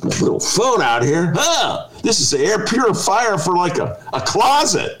 I'll get my little phone out here. This is an air purifier for like a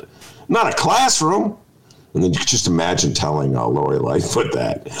closet, not a classroom. And then you just imagine telling Lori Lightfoot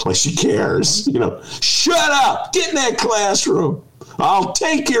that, like she cares, shut up, get in that classroom. I'll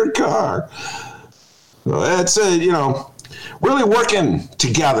take your car. It's really working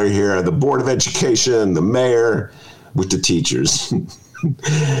together here, the Board of Education, the mayor, with the teachers.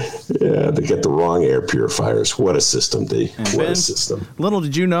 Yeah, they get the wrong air purifiers. What a system, D. What a system. Little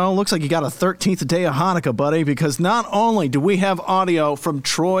did you know, looks like you got a 13th day of Hanukkah, buddy, because not only do we have audio from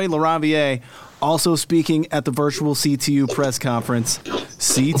Troy LaRaviere, also speaking at the virtual CTU press conference,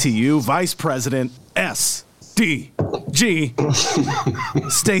 CTU Vice President SDG,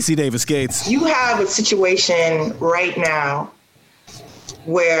 Stacey Davis Gates. You have a situation right now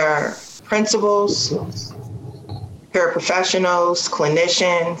where principals, paraprofessionals,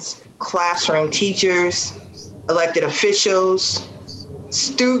 clinicians, classroom teachers, elected officials,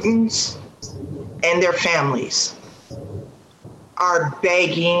 students, and their families are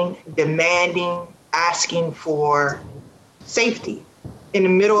begging, demanding, asking for safety in the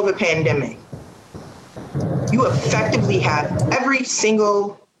middle of a pandemic. You effectively have every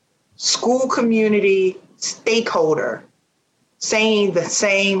single school community stakeholder saying the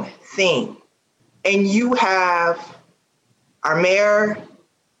same thing. And you have our mayor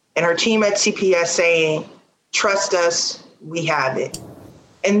and her team at CPS saying, trust us, we have it.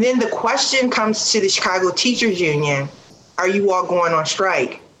 And then the question comes to the Chicago Teachers Union, are you all going on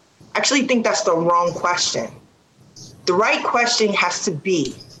strike? I actually think that's the wrong question. The right question has to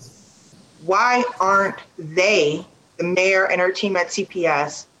be, why aren't they, the mayor and her team at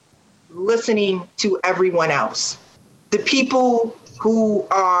CPS, listening to everyone else? The people who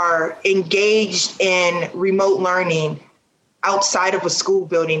are engaged in remote learning outside of a school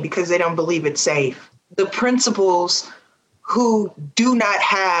building because they don't believe it's safe. The principals who do not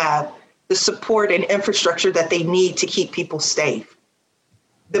have the support and infrastructure that they need to keep people safe.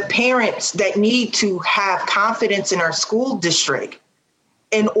 The parents that need to have confidence in our school district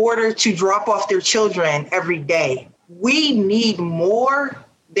in order to drop off their children every day. We need more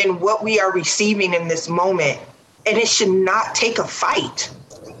than what we are receiving in this moment. And it should not take a fight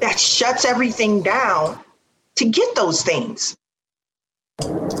that shuts everything down to get those things.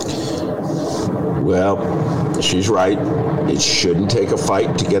 Well, she's right. It shouldn't take a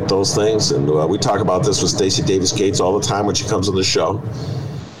fight to get those things. And we talk about this with Stacey Davis Gates all the time when she comes on the show.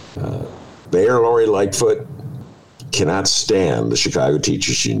 Mayor Lori Lightfoot cannot stand the Chicago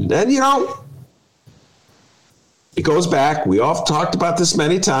Teachers Union. And, it goes back. We all talked about this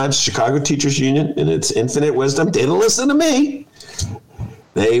many times. Chicago Teachers Union, in its infinite wisdom, didn't listen to me.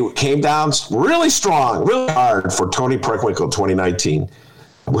 They came down really strong, really hard for Tony Preckwinkle in 2019.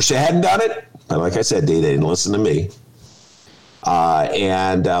 I wish they hadn't done it. But like I said, they didn't listen to me.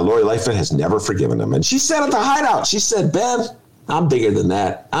 And Lori Lightfoot has never forgiven them. And she said at the Hideout, she said, Ben, I'm bigger than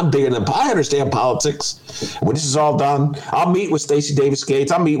that. I understand politics. When this is all done, I'll meet with Stacey Davis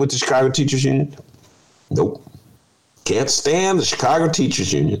Gates. I'll meet with the Chicago Teachers Union. Nope. Can't stand the Chicago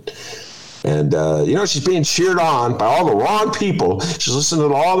Teachers Union. And, she's being cheered on by all the wrong people. She's listening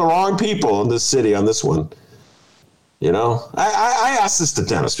to all the wrong people in this city on this one. I asked this to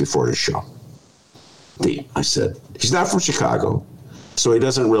Dennis before the show. I said, he's not from Chicago, so he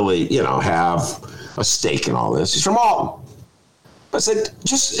doesn't really, have a stake in all this. He's from Alton. I said,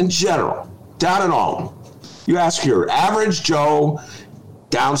 just in general, down in Alton, you ask your average Joe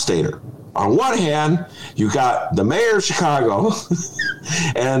downstater. On one hand, you got the mayor of Chicago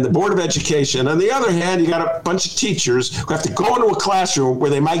and the Board of Education. On the other hand, you got a bunch of teachers who have to go into a classroom where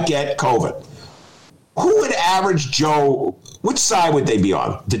they might get COVID. Who would average Joe, which side would they be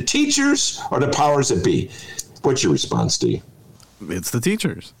on? The teachers or the powers that be? What's your response, Steve? It's the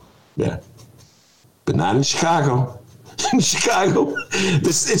teachers. Yeah. But not in Chicago. In Chicago,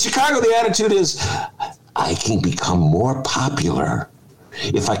 the attitude is, I can become more popular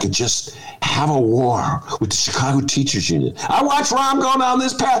if I could just have a war with the Chicago Teachers Union. I watched Rahm go down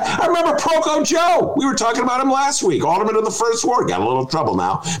this path. I remember Proco Joe. We were talking about him last week. Alderman of the First Ward. Got a little trouble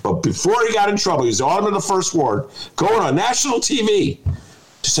now. But before he got in trouble, he was the Alderman of the First Ward, going on national TV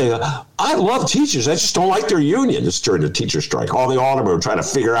to say, I love teachers. I just don't like their union. This during the teacher strike. All the aldermen were trying to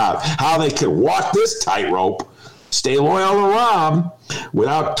figure out how they could walk this tightrope, stay loyal to Rahm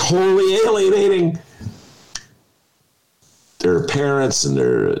without totally alienating their parents and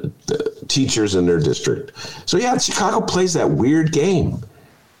their teachers in their district. So yeah, Chicago plays that weird game.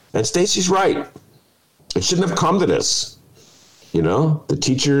 And Stacey's right. It shouldn't have come to this. The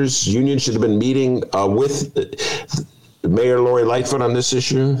teachers union should have been meeting with Mayor Lori Lightfoot on this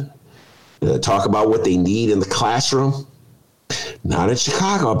issue. Talk about what they need in the classroom. Not in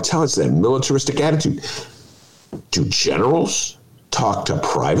Chicago. I'm telling you, it's that militaristic attitude. Do generals talk to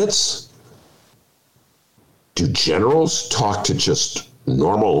privates? Do generals talk to just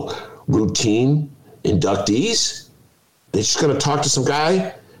normal, routine inductees? They're just going to talk to some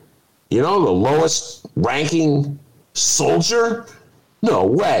guy, the lowest ranking soldier? No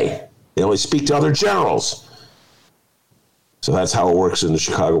way. They only speak to other generals. So that's how it works in the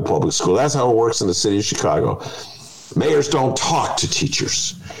Chicago public school. That's how it works in the city of Chicago. Mayors don't talk to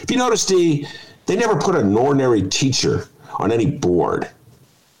teachers. If you notice, they never put an ordinary teacher on any board.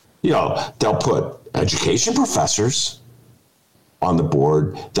 They'll put education professors on the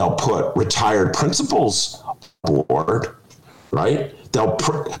board. They'll put retired principals on board, right? They'll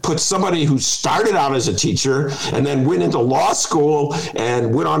put somebody who started out as a teacher and then went into law school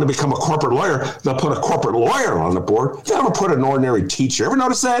and went on to become a corporate lawyer. They'll put a corporate lawyer on the board. They never put an ordinary teacher. Ever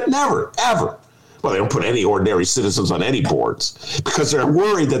notice that? Never, ever. Well, they don't put any ordinary citizens on any boards because they're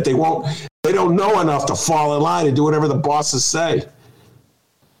worried that they don't know enough to fall in line and do whatever the bosses say,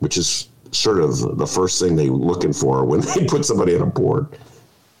 which is sort of the first thing they're looking for when they put somebody on a board.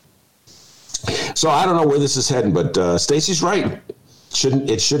 So I don't know where this is heading, but Stacy's right.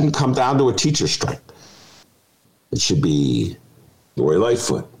 It shouldn't come down to a teacher strike. It should be Lori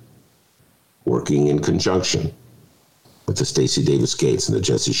Lightfoot working in conjunction with the Stacey Davis Gates and the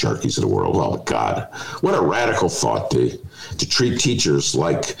Jesse Sharkeys of the world. Oh, my God. What a radical thought to treat teachers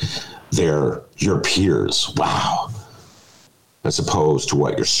like they're your peers. Wow. As opposed to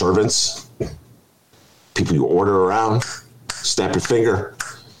what? Your servants? People you order around? Snap your finger?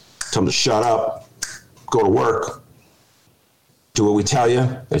 Tell them to shut up? Go to work? Do what we tell you?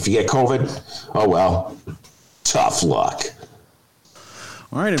 And if you get COVID, oh, well, tough luck.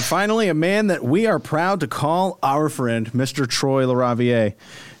 All right, and finally, a man that we are proud to call our friend, Mr. Troy LaRaviere.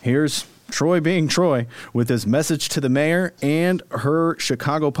 Here's Troy being Troy with his message to the mayor and her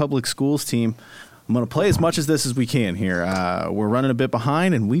Chicago Public Schools team. I'm going to play as much of this as we can here. We're running a bit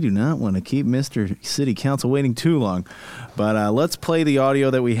behind, and we do not want to keep Mr. City Council waiting too long. But let's play the audio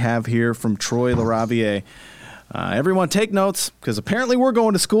that we have here from Troy LaRaviere. Everyone take notes, because apparently we're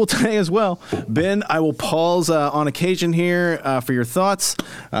going to school today as well. Ben, I will pause on occasion here for your thoughts.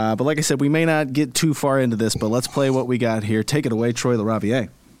 But like I said, we may not get too far into this, but let's play what we got here. Take it away, Troy LaRaviere.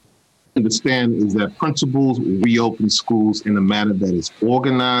 Understand is that principals reopen schools in a manner that is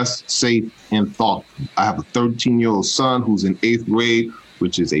organized, safe, and thoughtful. I have a 13-year-old son who's in 8th grade,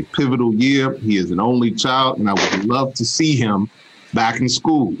 which is a pivotal year. He is an only child, and I would love to see him back in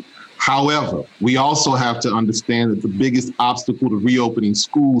school. However, we also have to understand that the biggest obstacle to reopening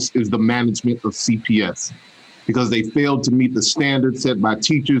schools is the management of CPS, because they failed to meet the standards set by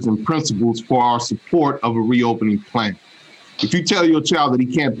teachers and principals for our support of a reopening plan. If you tell your child that he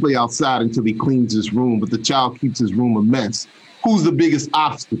can't play outside until he cleans his room, but the child keeps his room a mess, who's the biggest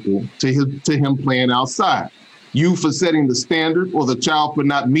obstacle to him playing outside? You for setting the standard, or the child for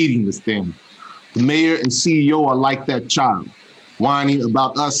not meeting the standard? The mayor and CEO are like that child, whining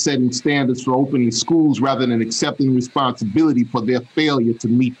about us setting standards for opening schools rather than accepting responsibility for their failure to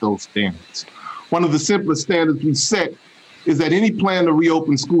meet those standards. One of the simplest standards we set is that any plan to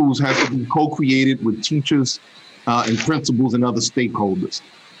reopen schools has to be co-created with teachers and principals and other stakeholders.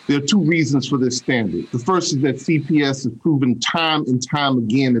 There are two reasons for this standard. The first is that CPS has proven time and time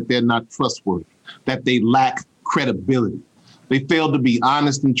again that they're not trustworthy, that they lack credibility. They failed to be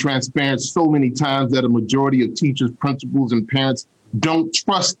honest and transparent so many times that a majority of teachers, principals, and parents don't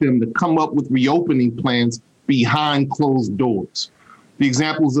trust them to come up with reopening plans behind closed doors. The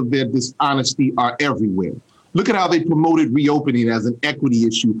examples of their dishonesty are everywhere. Look at how they promoted reopening as an equity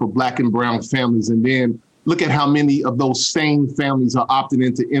issue for Black and brown families, and then look at how many of those same families are opting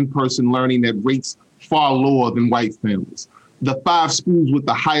into in-person learning at rates far lower than white families. The 5 schools with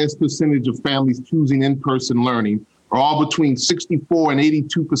the highest percentage of families choosing in-person learning are all between 64 and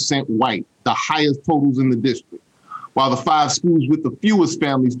 82% white, the highest totals in the district, while the 5 schools with the fewest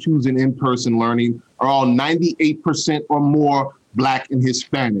families choosing in-person learning are all 98% or more Black and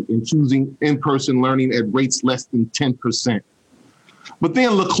Hispanic and choosing in-person learning at rates less than 10%. But then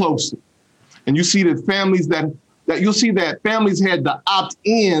look closer, and you see that families families had to opt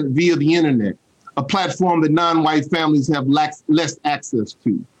in via the internet, a platform that non-white families have less access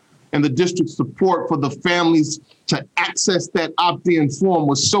to. And the district's support for the families to access that opt-in form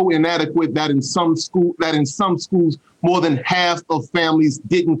was so inadequate that in some schools, more than half of families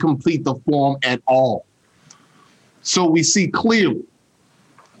didn't complete the form at all. So we see clearly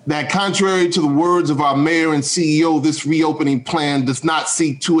that contrary to the words of our mayor and CEO, this reopening plan does not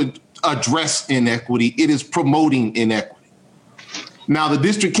seek to address inequity. It is promoting inequity. Now, the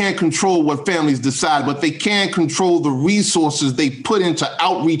district can't control what families decide, but they can control the resources they put into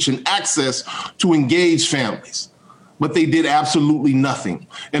outreach and access to engage families. But they did absolutely nothing.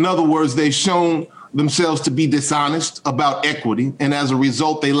 In other words, they've shown themselves to be dishonest about equity, and as a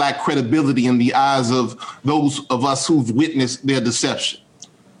result, they lack credibility in the eyes of those of us who've witnessed their deception.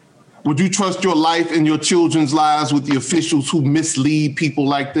 Would you trust your life and your children's lives with the officials who mislead people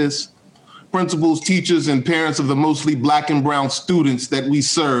like this? Principals, teachers, and parents of the mostly Black and brown students that we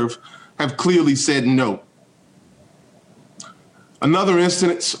serve have clearly said no. Another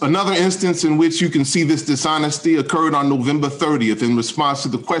instance in which you can see this dishonesty occurred on November 30th in response to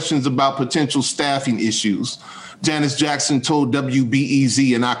the questions about potential staffing issues. Janice Jackson told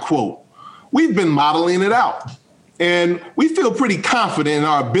WBEZ, and I quote, "We've been modeling it out, and we feel pretty confident in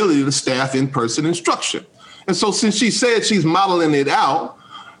our ability to staff in-person instruction." And so since she said she's modeling it out,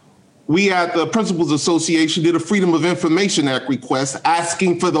 we at the Principals Association did a Freedom of Information Act request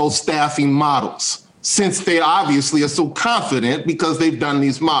asking for those staffing models, since they obviously are so confident because they've done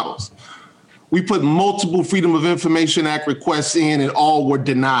these models. We put multiple Freedom of Information Act requests in and all were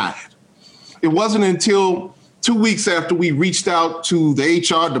denied. It wasn't until 2 weeks after we reached out to the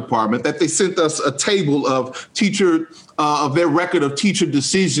HR department that they sent us a table of their record of teacher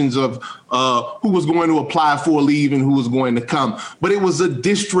decisions of who was going to apply for leave and who was going to come. But it was a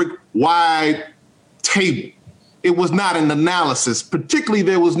district-wide table. It was not an analysis. Particularly,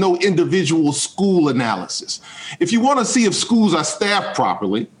 there was no individual school analysis. If you want to see if schools are staffed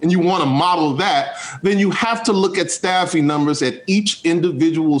properly and you want to model that, then you have to look at staffing numbers at each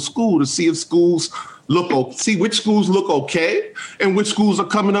individual school to see if see which schools look okay and which schools are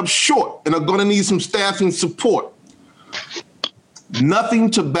coming up short and are going to need some staffing support. Nothing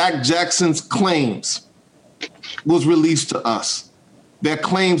to back Jackson's claims was released to us. Their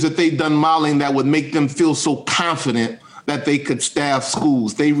claims that they'd done modeling that would make them feel so confident that they could staff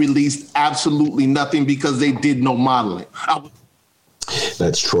schools. They released absolutely nothing because they did no modeling.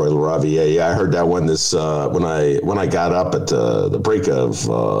 That's Troy LaRaviere. Yeah, I heard that one when I got up at the break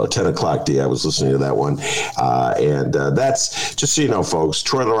of 10 o'clock. I was listening to that one. And that's, just so you know, folks,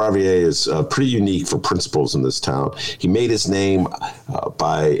 Troy LaRaviere is pretty unique for principals in this town. He made his name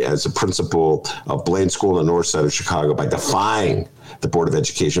as a principal of Blaine School in the north side of Chicago by defying the Board of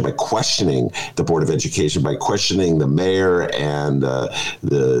Education, by questioning the Board of Education, by questioning the mayor and the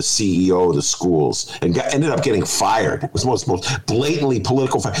CEO of the schools, and ended up getting fired. It was most blatantly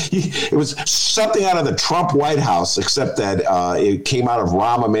political fire. It was something out of the Trump White House, except that it came out of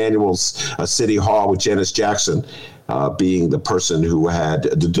Rahm Emanuel's City Hall with Janice Jackson being the person who had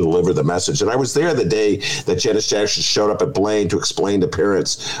to deliver the message. And I was there the day that Janice Jackson showed up at Blaine to explain to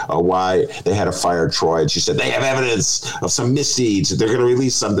parents why they had to fire Troy. And she said, they have evidence of some misdeeds that they're going to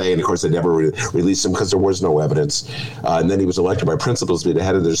release someday. And of course, they never released him because there was no evidence. And then he was elected by principals to be the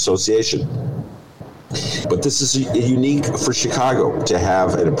head of the association. But this is unique for Chicago to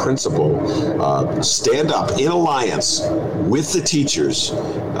have a principal stand up in alliance with the teachers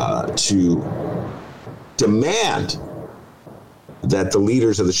to demand that the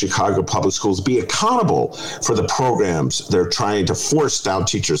leaders of the Chicago public schools be accountable for the programs they're trying to force down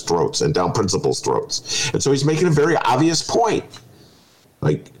teachers' throats and down principals' throats. And so he's making a very obvious point.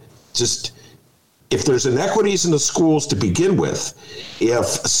 Like, just if there's inequities in the schools to begin with, if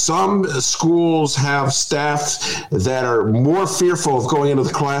some schools have staff that are more fearful of going into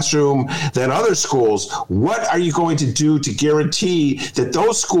the classroom than other schools, what are you going to do to guarantee that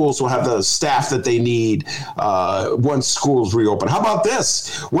those schools will have the staff that they need once schools reopen? How about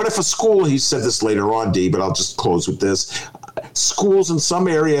this? What if a school, he said this later on, Dee, but I'll just close with this. Schools in some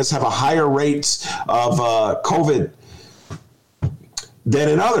areas have a higher rate of COVID than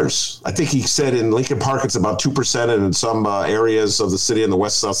in others. I think he said in Lincoln Park it's about 2%, and in some areas of the city on the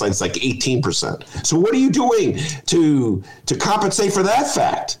west south side it's like 18%. So what are you doing to compensate for that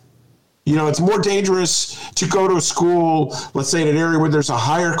fact? You know, it's more dangerous to go to a school, let's say in an area where there's a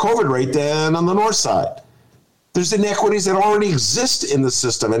higher COVID rate than on the north side. There's inequities that already exist in the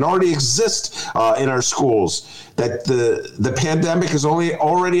system and already exist in our schools that the pandemic is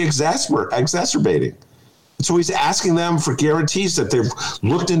already exacerbating. So he's asking them for guarantees that they've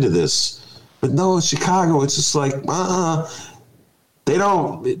looked into this. But no, Chicago, it's just like, they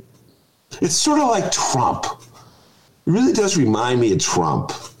don't. It's sort of like Trump. It really does remind me of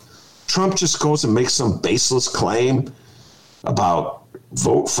Trump. Trump just goes and makes some baseless claim about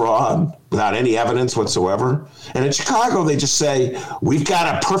vote fraud without any evidence whatsoever. And in Chicago, they just say, we've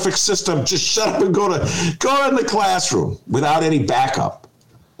got a perfect system. Just shut up and go in the classroom without any backup.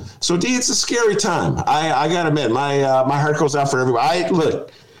 So, Dee, it's a scary time. I got to admit, my heart goes out for everybody.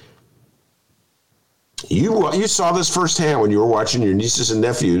 Look, you saw this firsthand when you were watching your nieces and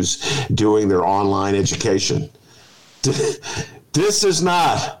nephews doing their online education. This is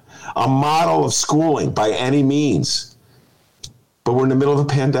not a model of schooling by any means. But we're in the middle of a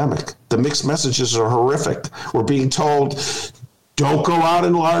pandemic. The mixed messages are horrific. We're being told, don't go out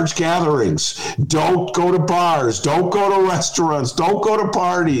in large gatherings. Don't go to bars. Don't go to restaurants. Don't go to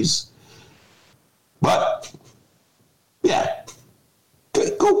parties. But, yeah,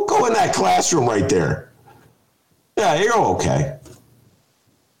 go in that classroom right there. Yeah, you're okay.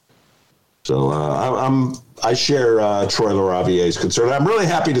 So I share Troy LaRaviere's concern. I'm really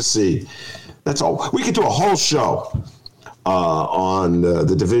happy to see. That's all. We could do a whole show on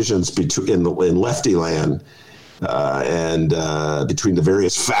the divisions in lefty land and between the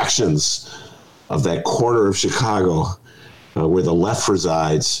various factions of that corner of Chicago where the left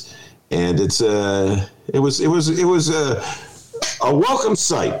resides, and it was a welcome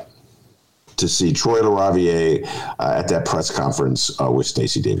sight to see Troy LaRaviere at that press conference with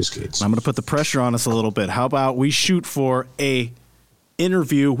Stacey Davis Gates. I'm going to put the pressure on us a little bit. How about we shoot for a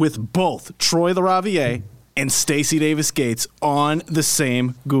interview with both Troy LaRaviere and Stacey Davis Gates on the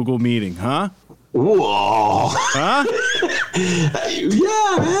same Google meeting, huh? Whoa. Huh?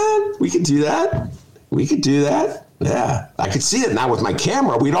 Yeah, man. We could do that. Yeah. I could see it now with my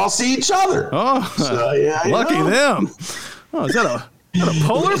camera. We'd all see each other. Oh, so, yeah, lucky them. Oh, is that a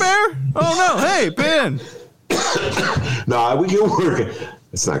polar bear? Oh, no. Hey, Ben. No, we can work.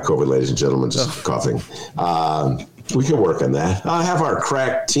 It's not COVID, ladies and gentlemen, just coughing. We can work on that. I have our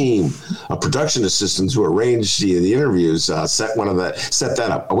crack team of production assistants who arrange the interviews set that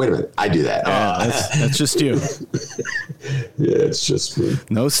up. Oh, wait a minute. I do that. That's just you. Yeah, it's just me.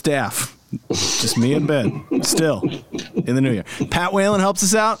 No staff. Just me and Ben. Still in the new year. Pat Whalen helps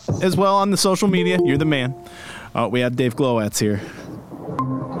us out as well on the social media. You're the man. We have Dave Glowacz here.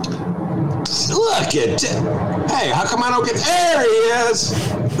 Look at Hey, how come I don't get... There he is.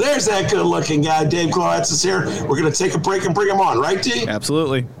 There's that good-looking guy. Dave Glowacz is here. We're going to take a break and bring him on, right, D?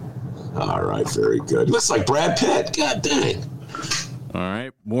 Absolutely. All right, very good. Looks like Brad Pitt. God dang. All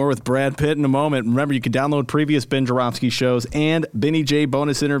right, more with Brad Pitt in a moment. Remember, you can download previous Ben Joravsky shows and Benny J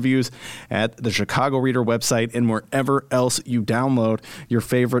bonus interviews at the Chicago Reader website and wherever else you download your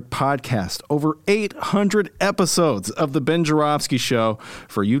favorite podcast. Over 800 episodes of the Ben Joravsky Show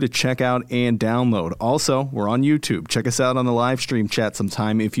for you to check out and download. Also, we're on YouTube. Check us out on the live stream chat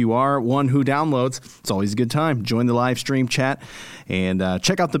sometime. If you are one who downloads, it's always a good time. Join the live stream chat and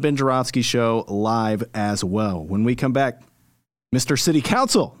check out the Ben Joravsky Show live as well. When we come back, Mr. City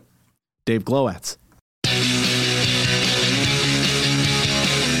Council, Dave Glowacz.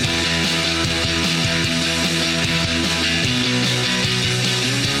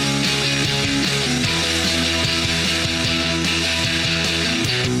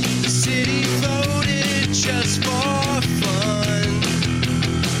 The city voted just for fun.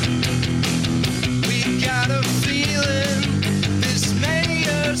 We got a feeling this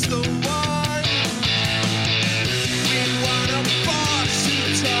mayor's the one.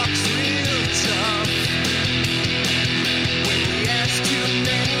 Talks real tough. When we ask too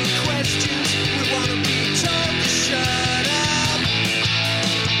many questions, we want to be told to shut up.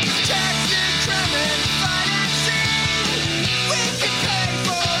 Tax and crime and financing. We can pay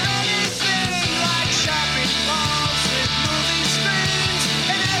for anything, like shopping malls with movie screens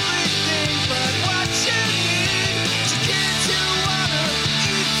and everything but what you need to kids who want to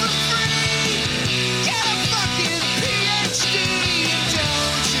eat for free. Get a fucking PhD.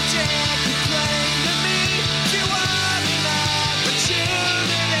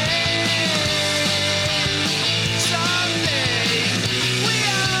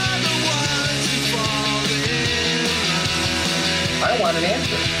 I want an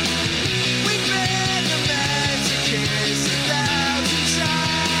answer. We've been the masochists 1,000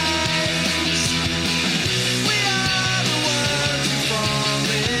 times. We are the ones who fall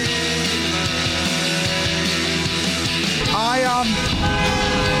in line.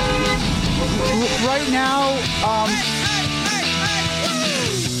 Right now,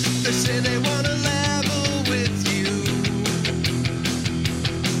 They say they want to level with you,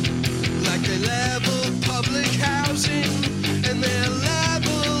 like they level public housing. And they're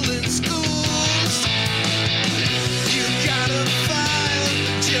level in schools. You gotta file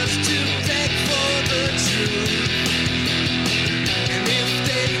just to beg for the truth. And if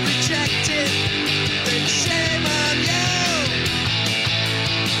they reject it, then shame on you.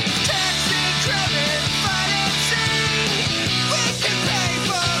 Tax and credit financing. We can pay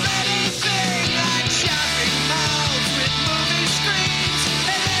for anything,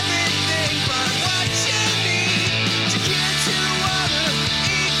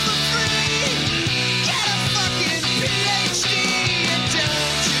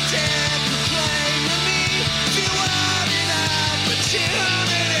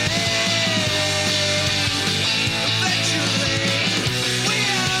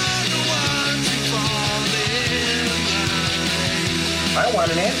 I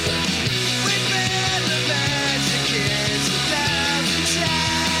want an answer.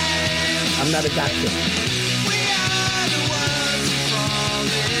 I'm not a doctor.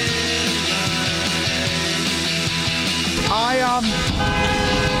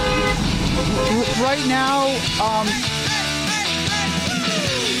 Right now,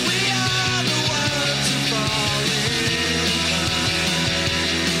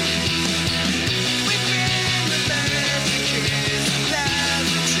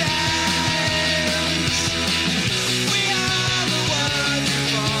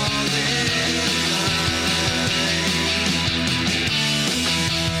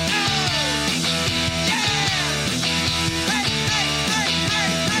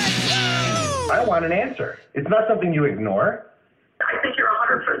 I want an answer. It's not something you ignore. I think you're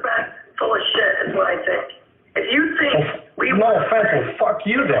 100% full of shit, is what I think. If you think we No offense, well, fuck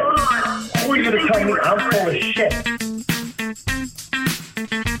you then. Hold on. Who are you to tell me I'm full of shit?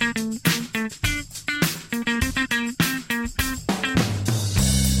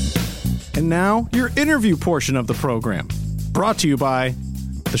 And now, your interview portion of the program, brought to you by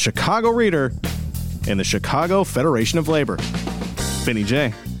the Chicago Reader and the Chicago Federation of Labor. Vinny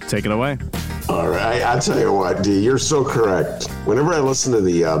J, take it away. All right, I'll tell you what, D, you're so correct. Whenever I listen to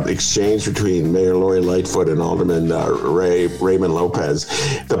the exchange between Mayor Lori Lightfoot and Alderman Raymond Lopez,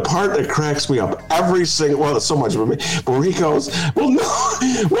 the part that cracks me up every single, well, it's so much of me, but where he goes, well, no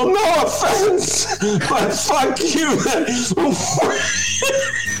offense, but fuck you.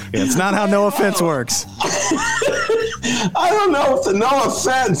 Yeah, it's not how no offense works. I don't know if the no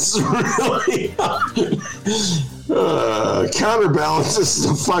offense really counterbalances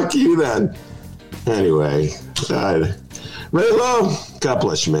the fuck you then. Anyway, Ray Lowe, God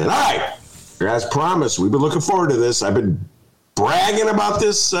bless you, man. All right, as promised, we've been looking forward to this. I've been bragging about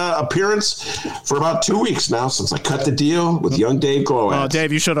this appearance for about 2 weeks now since I cut the deal with young Dave Glowacz. Oh,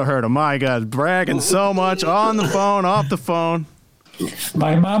 Dave, you should have heard him. My God, bragging so much on the phone, off the phone.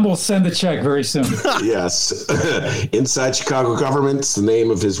 My mom will send the check very soon. Yes. Inside Chicago Government's the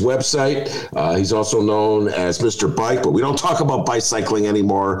name of his website. He's also known as Mr. Bike, but we don't talk about bicycling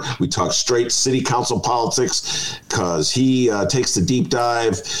anymore. We talk straight city council politics because he takes the deep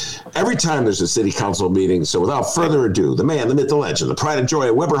dive every time there's a city council meeting. So without further ado, the man, the myth, the legend, the pride and joy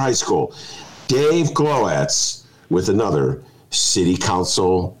at Weber High School, Dave Glowacz, with another city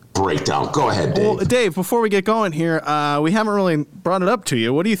council breakdown. Go ahead, Dave. Well, Dave, before we get going here, we haven't really brought it up to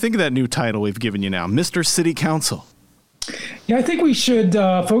you. What do you think of that new title we've given you now, Mr. City Council? Yeah, I think we should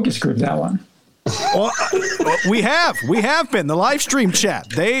focus group that one. Well, we have been the live stream chat.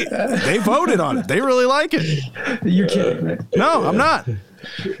 They voted on it. They really like it. You're kidding, right? No, I'm not.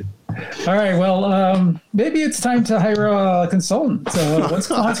 All right, well, maybe it's time to hire a consultant. What's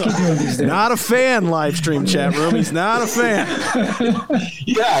Klonsky doing these days? Not a fan, live stream chat room. He's not a fan.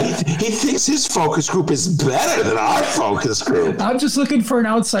 Yeah, he thinks his focus group is better than our focus group. I'm just looking for an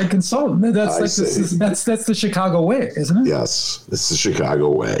outside consultant. That's the Chicago way, isn't it? Yes, it's the Chicago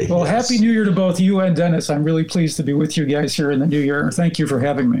way. Well, yes. Happy New Year to both you and Dennis. I'm really pleased to be with you guys here in the new year. Thank you for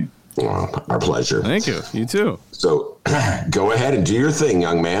having me. Well, our pleasure. Thank you. You too. So go ahead and do your thing,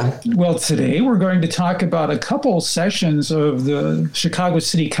 young man. Well, today we're going to talk about a couple sessions of the Chicago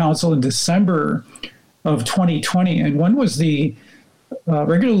City Council in December of 2020. And one was the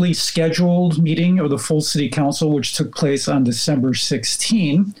regularly scheduled meeting of the full City Council, which took place on December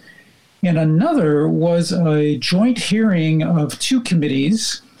 16. And another was a joint hearing of two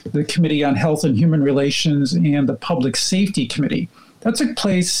committees, the Committee on Health and Human Relations and the Public Safety Committee. That took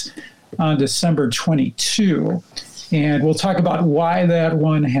place on December 22, and we'll talk about why that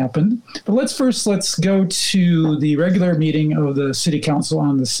one happened. But let's go to the regular meeting of the City Council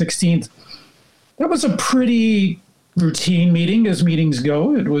on the 16th. That was a pretty routine meeting, as meetings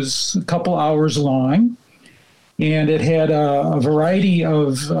go. It was a couple hours long, and it had a variety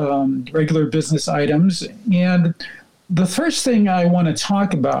of regular business items. And the first thing I want to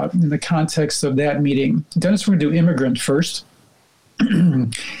talk about in the context of that meeting, Dennis, we're going to do immigrant first. Let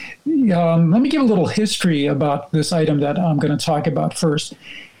me give a little history about this item that I'm going to talk about first.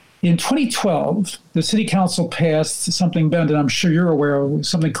 In 2012, the City Council passed something, Ben, that I'm sure you're aware of,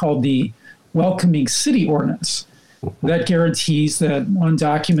 something called the Welcoming City Ordinance. That guarantees that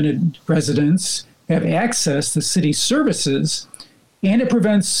undocumented residents have access to city services, and it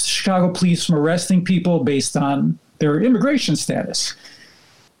prevents Chicago police from arresting people based on their immigration status.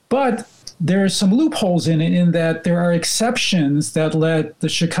 But there are some loopholes in it, in that there are exceptions that let the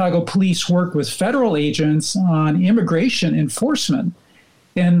Chicago police work with federal agents on immigration enforcement.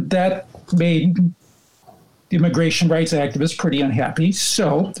 And that made the immigration rights activists pretty unhappy.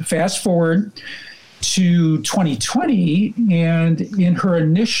 So fast forward to 2020, and in her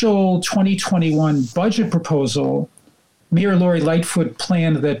initial 2021 budget proposal, Mayor Lori Lightfoot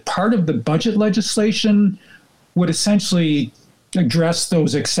planned that part of the budget legislation would essentially address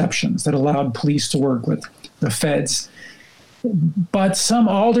those exceptions that allowed police to work with the feds. But some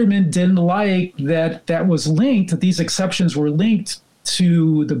aldermen didn't like that these exceptions were linked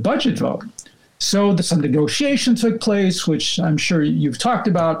to the budget vote. So some negotiation took place, which I'm sure you've talked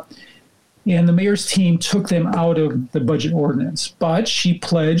about, and the mayor's team took them out of the budget ordinance. But she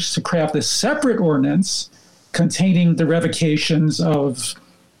pledged to craft a separate ordinance containing the revocations of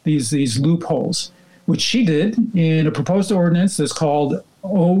these loopholes, which she did in a proposed ordinance that's called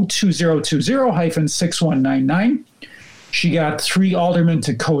O2020-6199. She got 3 aldermen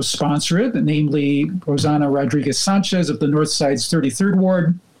to co-sponsor it, namely Rosanna Rodriguez Sanchez of the North Side's 33rd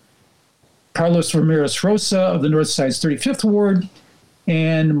Ward, Carlos Ramirez Rosa of the North Side's 35th Ward,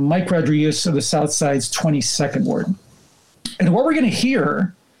 and Mike Rodriguez of the South Side's 22nd Ward. And what we're going to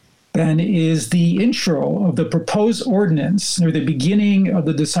hear then is the intro of the proposed ordinance, or the beginning of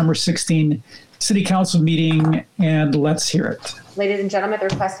the December 16 City Council meeting, and let's hear it. Ladies and gentlemen, at the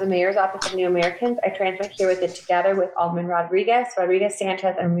request of the Mayor's Office of New Americans, I transmit herewith it together with Alderman Rodriguez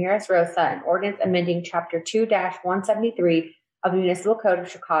Sanchez, and Ramirez Rosa, an ordinance amending Chapter 2-173 of the Municipal Code of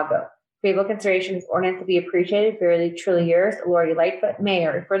Chicago. Favorable consideration of this ordinance to be appreciated. Very truly yours, Lori Lightfoot,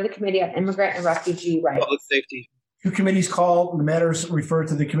 Mayor. Refer to the Committee on Immigrant and Refugee Rights. Public Safety. 2 committees called. The matters referred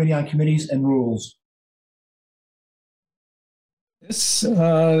to the Committee on Committees and Rules. This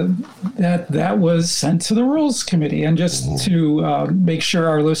that was sent to the Rules Committee, and just to make sure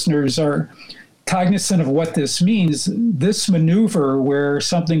our listeners are cognizant of what this means, this maneuver where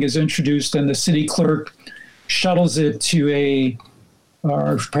something is introduced and the city clerk shuttles it to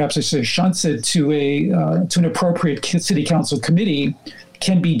or perhaps I say shunts it to an appropriate city council committee,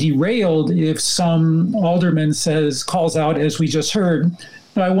 can be derailed if some alderman calls out, as we just heard,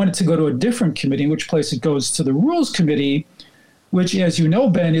 I want it to go to a different committee, in which place it goes to the Rules Committee, which, as you know,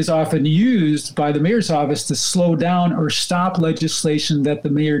 Ben, is often used by the mayor's office to slow down or stop legislation that the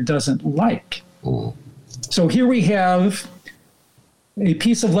mayor doesn't like. So here we have a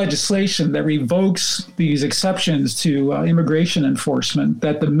piece of legislation that revokes these exceptions to immigration enforcement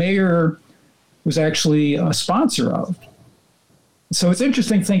that the mayor was actually a sponsor of. So it's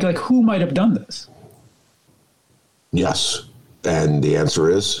interesting to think, who might have done this? Yes. And the answer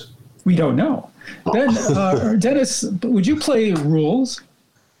is? We don't know. Then, Dennis, would you play Rules?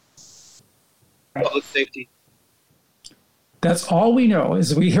 Public Safety. That's all we know,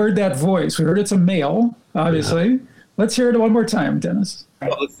 is we heard that voice. We heard it's a male, obviously. Yeah. Let's hear it one more time, Dennis.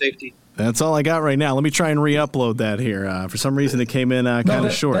 Public Safety. That's all I got right now. Let me try and re-upload that here. For some reason, it came in kind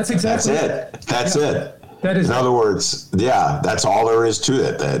of short. That's it. That's it. That is. In other words, that's all there is to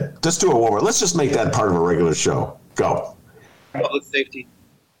it. Just do it one more. Let's just make that part of a regular show. Go. Public Safety.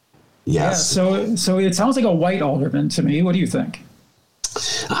 Yes. Yeah, so it sounds like a white alderman to me. What do you think?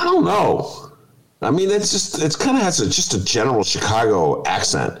 I don't know. I mean, it kind of has just a general Chicago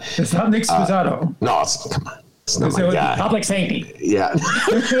accent. It's not Nick Spizzato. No, come on. It's not my guy. Public Safety. Yeah.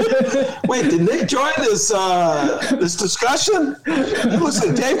 Wait, did Nick join this discussion? It was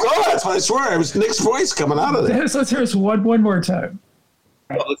Dave Glowacz, I swear. It was Nick's voice coming out of there. Dennis, let's hear this one more time.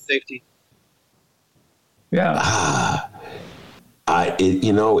 Public Safety. Yeah.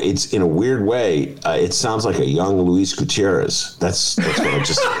 It's in a weird way. It sounds like a young Luis Gutierrez. That's what I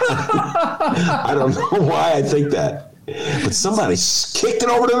just. I don't know why I think that, but somebody kicked it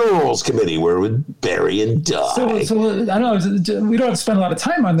over to the Rules Committee where it would bury and die. So I don't know. We don't have to spend a lot of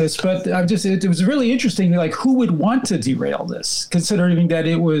time on this, but it was really interesting. Who would want to derail this, considering that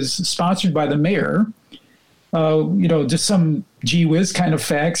it was sponsored by the mayor? Just some gee whiz kind of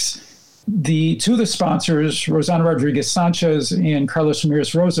facts. Two of the sponsors, Rosanna Rodriguez Sanchez and Carlos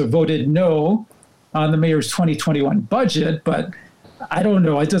Ramirez Rosa, voted no on the mayor's 2021 budget, but I don't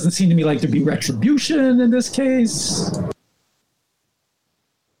know. It doesn't seem to me like there'd be retribution in this case.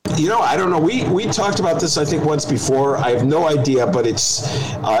 I don't know. We talked about this, I think, once before. I have no idea, but it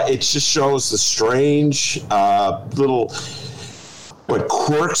just shows the strange little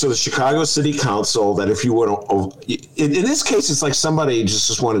quirks of the Chicago City Council that if you want to, in this case, it's like somebody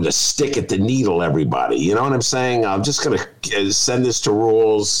just wanted to stick at the needle everybody. You know what I'm saying? I'm just going to send this to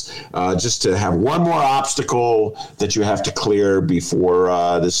Rules just to have one more obstacle that you have to clear before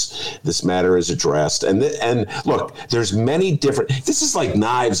this matter is addressed. And look, there's many different, this is like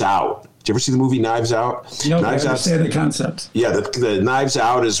Knives Out. Did you ever see the movie Knives Out? No, Knives I Out. understand the concept. Yeah, the Knives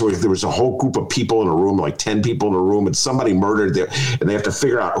Out is where there was a whole group of people in a room, like 10 people in a room, and somebody murdered there, and they have to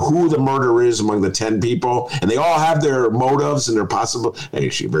figure out who the murderer is among the 10 people, and they all have their motives and their possible.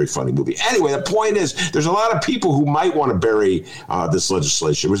 Actually, a very funny movie. Anyway, the point is, there's a lot of people who might want to bury this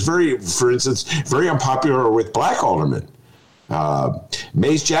legislation. It was for instance, very unpopular with black aldermen.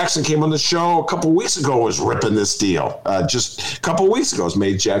 Mays Jackson came on the show a couple of weeks ago and was ripping this deal. Just a couple of weeks ago was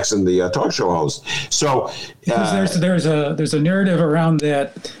Mays Jackson, the talk show host. So there's a narrative around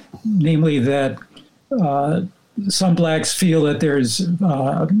that, namely that some blacks feel that there's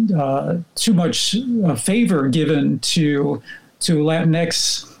too much favor given to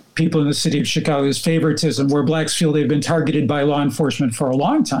Latinx people in the city of Chicago's favoritism, where blacks feel they've been targeted by law enforcement for a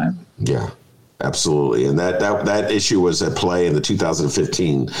long time. Yeah. Absolutely, and that issue was at play in the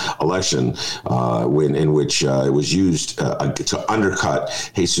 2015 election, in which it was used to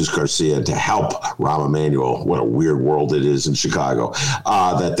undercut Jesus Garcia to help Rahm Emanuel. What a weird world it is in Chicago.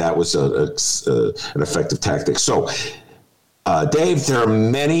 That was an effective tactic. So, Dave, there are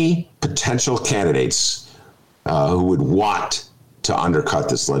many potential candidates who would want to undercut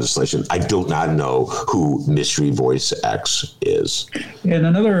this legislation. I do not know who Mystery Voice X is. And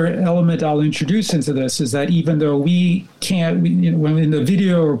another element I'll introduce into this is that even though we can't, when in the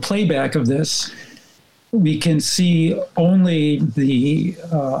video or playback of this, we can see only the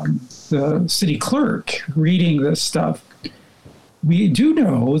city clerk reading this stuff. We do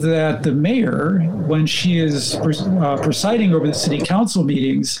know that the mayor, when she is presiding over the city council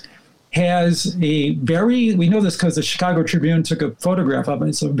meetings, has we know this because the Chicago Tribune took a photograph of it.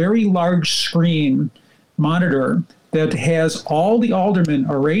 It's a very large screen monitor that has all the aldermen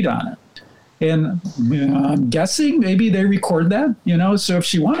arrayed on it. And I'm guessing maybe they record that, so if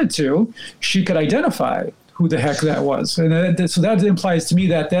she wanted to, she could identify who the heck that was. And so that implies to me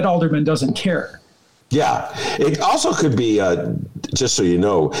that alderman doesn't care. Yeah, it also could be, just so you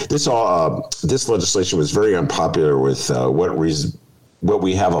know, this legislation was very unpopular with what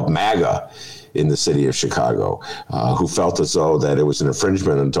we have of MAGA in the city of Chicago, who felt as though that it was an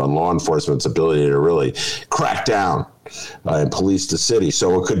infringement on law enforcement's ability to really crack down and police the city.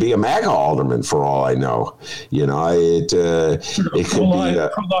 So it could be a MAGA alderman for all I know. It could be pro-law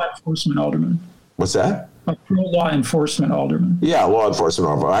enforcement alderman. What's that? A pro-law enforcement alderman. Yeah, law enforcement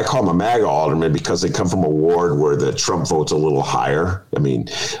alderman. I call them a MAGA alderman because they come from a ward where the Trump vote's a little higher. I mean,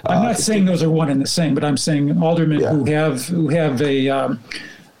 I'm not saying those are one and the same, but I'm saying aldermen who have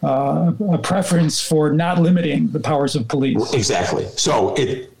a preference for not limiting the powers of police. Exactly. So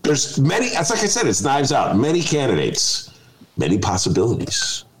there's many. It's like I said, it's Knives Out. Many candidates, many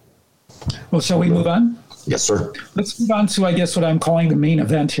possibilities. Well, shall we move on? Yes, sir. Let's move on to, I guess, what I'm calling the main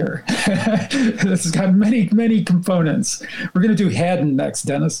event here. This has got many, many components. We're going to do Haddon next,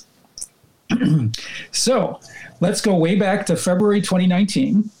 Dennis. So let's go way back to February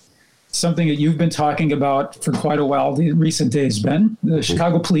 2019, something that you've been talking about for quite a while, the recent days, Ben. The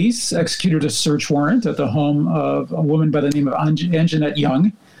Chicago police executed a search warrant at the home of a woman by the name of AnJeanette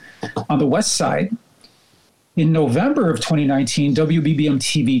Young on the West Side. In November of 2019, WBBM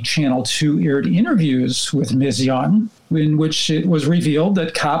TV Channel 2 aired interviews with Ms. Young, in which it was revealed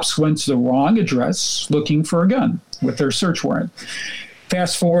that cops went to the wrong address looking for a gun with their search warrant.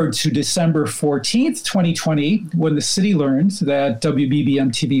 Fast forward to December 14th, 2020, when the city learned that WBBM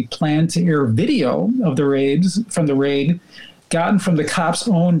TV planned to air video of the raid gotten from the cops'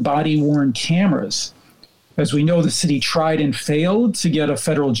 own body-worn cameras. As we know, the city tried and failed to get a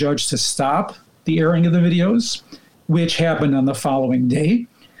federal judge to stop the airing of the videos, which happened on the following day.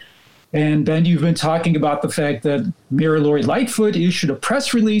 And Ben, you've been talking about the fact that Mayor Lori Lightfoot issued a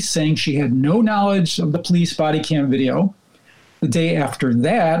press release saying she had no knowledge of the police body cam video. The day after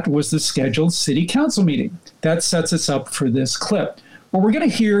that was the scheduled city council meeting. That sets us up for this clip. What we're going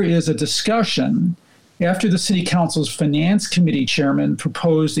to hear is a discussion after the city council's finance committee chairman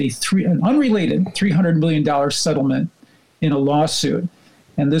proposed an unrelated $300 million settlement in a lawsuit.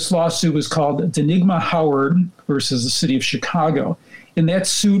 And this lawsuit was called Denigma Howard versus the city of Chicago. In that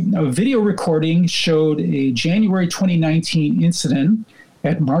suit, a video recording showed a January 2019 incident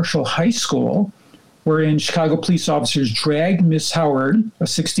at Marshall High School, wherein Chicago police officers dragged Miss Howard, a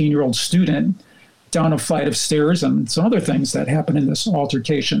 16-year-old student, down a flight of stairs and some other things that happened in this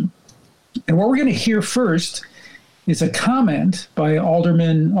altercation. And what we're going to hear first is a comment by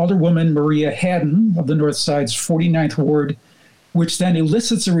Alderwoman Maria Haddon of the North Side's 49th Ward, which then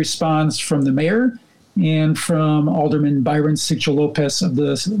elicits a response from the mayor and from Alderman Byron Sigcho Lopez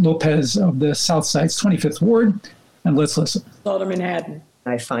of the South Side's 25th Ward. And let's listen. Alderman Haddon.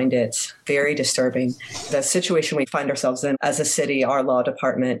 I find it very disturbing. The situation we find ourselves in as a city, our law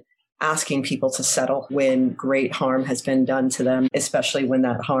department asking people to settle when great harm has been done to them, especially when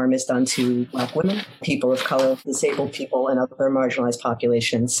that harm is done to Black women, people of color, disabled people, and other marginalized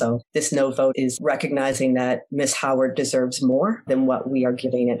populations. So this no vote is recognizing that Ms. Howard deserves more than what we are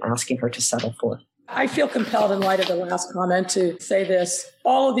giving and asking her to settle for. I feel compelled in light of the last comment to say this.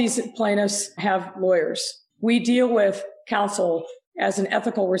 All of these plaintiffs have lawyers. We deal with counsel as an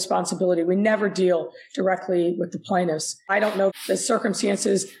ethical responsibility. We never deal directly with the plaintiffs. I don't know the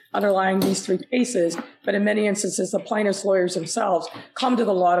circumstances underlying these three cases, but in many instances, the plaintiffs' lawyers themselves come to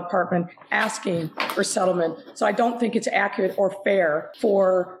the law department asking for settlement. So I don't think it's accurate or fair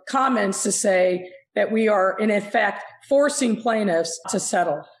for comments to say that we are, in effect, forcing plaintiffs to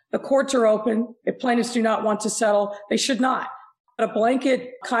settle. The courts are open. If plaintiffs do not want to settle, they should not. But a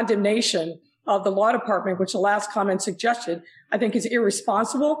blanket condemnation of the law department, which the last comment suggested, I think is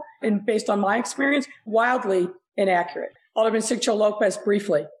irresponsible and, based on my experience, wildly inaccurate. Alderman Sigcho Lopez,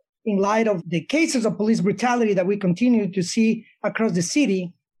 briefly. In light of the cases of police brutality that we continue to see across the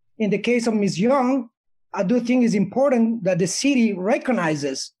city, in the case of Ms. Young, I do think it's important that the city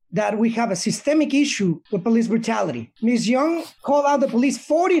recognizes that we have a systemic issue with police brutality. Ms. Young called out the police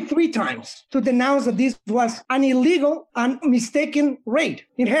 43 times to denounce that this was an illegal and mistaken raid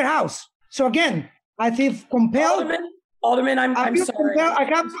in her house. So again, I feel compelled. Alderman, I'm sorry. I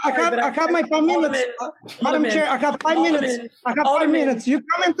have my 5 minutes. Madam Chair, I have 5 minutes. I have 5 minutes. You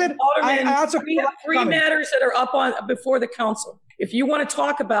commented. Alderman, I also we have three matters that are up on before the council. If you want to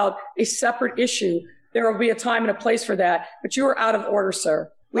talk about a separate issue, there will be a time and a place for that. But you are out of order,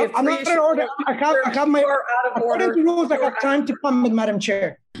 sir. We have I'm not out of order. I have my, according to rules, I have time to comment, Madam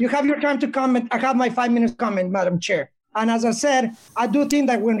Chair. You have your time to comment. I have my 5 minutes comment, Madam Chair. And as I said, I do think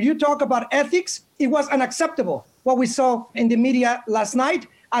that when you talk about ethics, it was unacceptable what we saw in the media last night.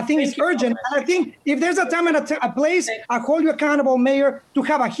 I think it's urgent. And I think if there's a time and a place, I hold you accountable, Mayor, to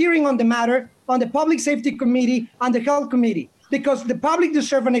have a hearing on the matter on the Public Safety Committee and the Health Committee, because the public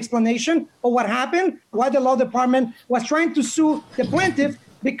deserves an explanation of what happened, why the law department was trying to sue the plaintiff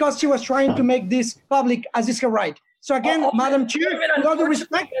because she was trying to make this public as is her right. So again, Madam Chair, with all due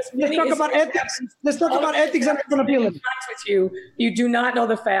respect, let's talk about ethics. Let's talk about ethics and accountability. You do not know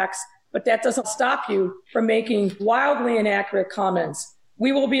the facts, but that doesn't stop you from making wildly inaccurate comments.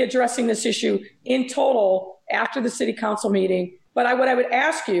 We will be addressing this issue in total after the city council meeting. But what I would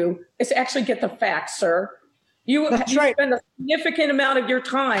ask you is to actually get the facts, sir. You spend a significant amount of your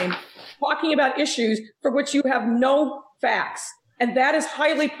time talking about issues for which you have no facts. And that is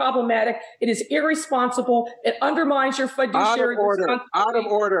highly problematic. It is irresponsible. It undermines your fiduciary responsibility. Out of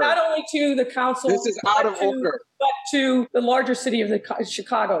order. Not only to the council, this is out of order, but to the larger city of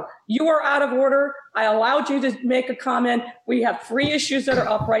Chicago. You are out of order. I allowed you to make a comment. We have three issues that are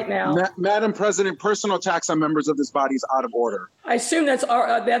up right now. Madam President, personal attacks on members of this body is out of order. I assume that's all,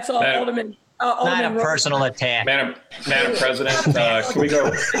 Alderman. Not a personal attack. Madam President, can we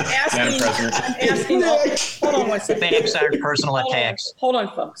go? Madam President. Hold on one second. Facts are personal attacks. Hold on,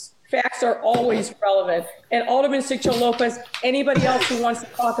 folks. Facts are always relevant. And Alderman Sigcho Lopez, anybody else who wants to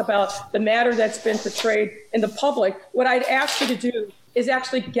talk about the matter that's been portrayed in the public, what I'd ask you to do is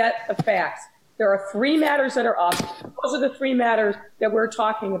actually get the facts. There are three matters that are up. Those are the three matters that we're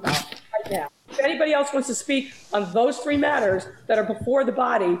talking about right now. If anybody else wants to speak on those three matters that are before the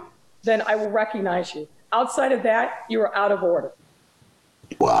body, then I will recognize you. Outside of that, you are out of order.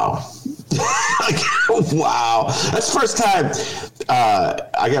 Wow. Wow. That's the first time,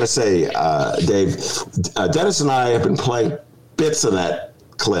 I got to say, Dave, Dennis and I have been playing bits of that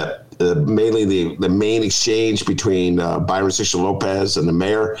clip, mainly the main exchange between Byron Sigcho Lopez and the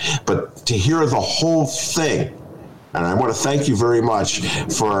mayor. But to hear the whole thing, and I want to thank you very much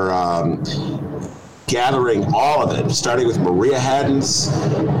for gathering all of it, starting with Maria Haddon's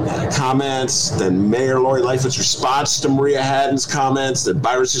comments, then Mayor Lori Lightfoot's response to Maria Haddon's comments, then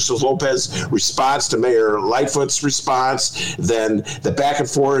Byron Sigcho Lopez's response to Mayor Lightfoot's response, then the back and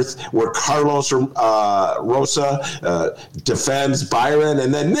forth where Carlos Rosa defends Byron,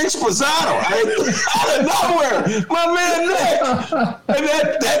 and then Nick Sposato out of nowhere, my man Nick, and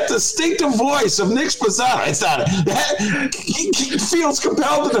that distinctive voice of Nick Sposato, it's not he feels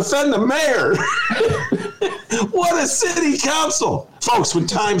compelled to defend the mayor. What a city council. Folks, when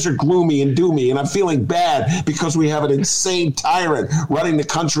times are gloomy and doomy, and I'm feeling bad because we have an insane tyrant running the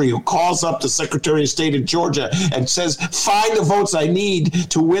country who calls up the Secretary of State of Georgia and says, find the votes I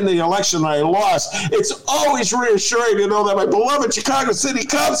need to win the election I lost, it's always reassuring to know that my beloved Chicago City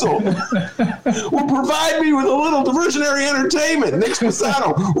Council will provide me with a little diversionary entertainment. Nick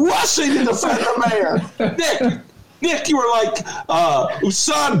Sposato rushing to defend the mayor. Nick, you were like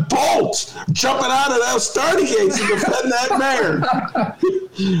Usain Bolt jumping out of those starting gates to defend that mayor.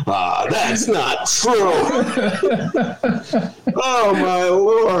 That's not true. Oh, my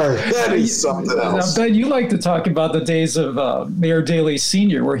Lord. That is something else. Ben, you like to talk about the days of Mayor Daley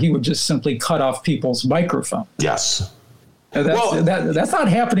Sr., where he would just simply cut off people's microphone. Yes. That's not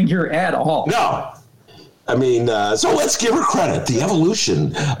happening here at all. No. I mean, so let's give her credit. The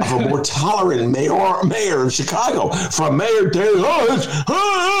evolution of a more tolerant mayor of Chicago from Mayor Daley.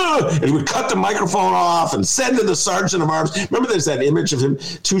 And he would cut the microphone off and send in the sergeant of arms. Remember, there's that image of him,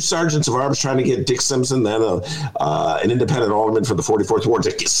 2 sergeants of arms trying to get Dick Simpson, then an independent alderman for the 44th Ward,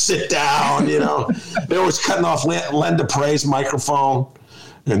 to sit down. You know, they were always cutting off Len DePray's microphone.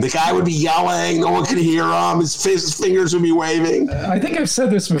 And the guy would be yelling. No one could hear him. His fingers would be waving. I think I've said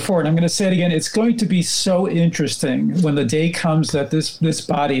this before, and I'm going to say it again. It's going to be so interesting when the day comes that this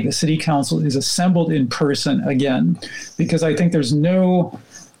body, the city council, is assembled in person again, because I think there's no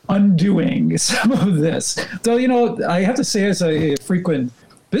undoing some of this. So, you know, I have to say, as a frequent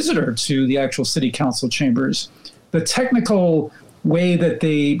visitor to the actual city council chambers, the technical way that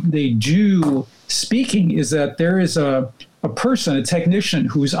they do speaking is that there is a person, a technician,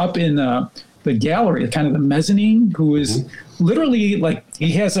 who's up in the gallery, kind of the mezzanine, who is literally like,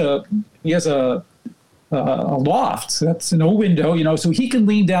 he has a loft. So that's no window, you know, so he can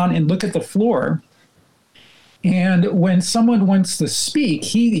lean down and look at the floor. And when someone wants to speak,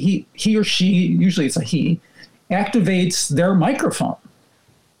 he or she, usually it's a he, activates their microphone.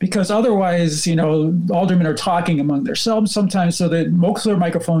 Because otherwise, you know, aldermen are talking among themselves sometimes, so that most of their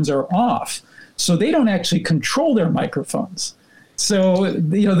microphones are off. So they don't actually control their microphones. So,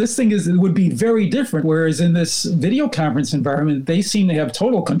 you know, this thing would be very different. Whereas in this video conference environment, they seem to have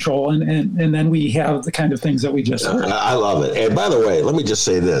total control. And then we have the kind of things that we just heard. I love it. And by the way, let me just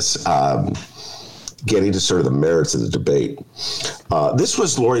say this, getting to sort of the merits of the debate. This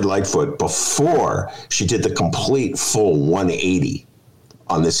was Lori Lightfoot before she did the complete full 180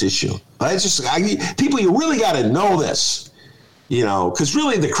 on this issue. People, you really got to know this. You know, because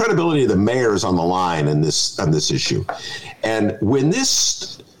really the credibility of the mayor is on the line on this issue. And when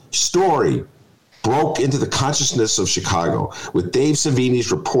this story broke into the consciousness of Chicago with Dave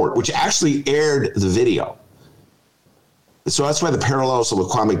Savini's report, which actually aired the video. So that's why the parallels to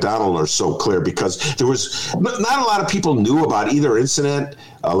LaQuan McDonald are so clear, because there was not a lot of people knew about either incident,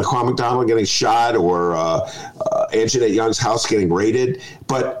 LaQuan McDonald getting shot or AnJeanette Young's house getting raided.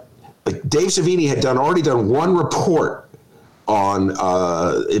 But Dave Savini had already done one report on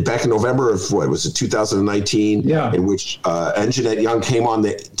back in November of 2019, in which AnJeanette Young came on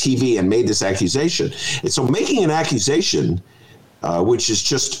the TV and made this accusation. And so making an accusation, which is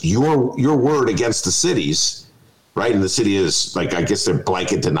just your word against the city's, right? And the city is, like, I guess they're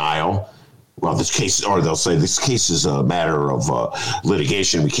blanket denial. Well, this case, or they'll say this case is a matter of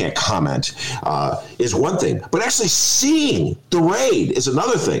litigation, we can't comment, is one thing. But actually seeing the raid is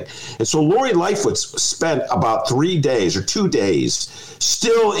another thing. And so Lori Lightfoot spent about 3 days or 2 days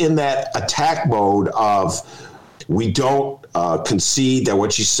still in that attack mode of, we don't concede that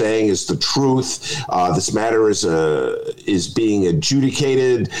what she's saying is the truth. This matter is being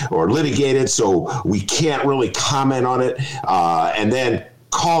adjudicated or litigated, so we can't really comment on it. And then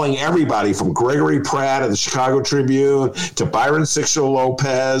calling everybody from Gregory Pratt of the Chicago Tribune to Byron Sixto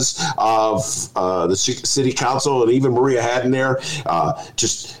Lopez of the City Council, and even Maria Haddon there,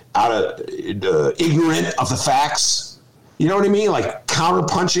 just out of ignorant of the facts. You know what I mean? Like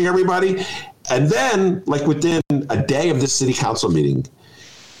counter-punching everybody. And then, like within a day of this City Council meeting,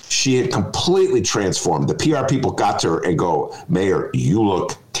 she had completely transformed. The PR people got to her and go, Mayor, you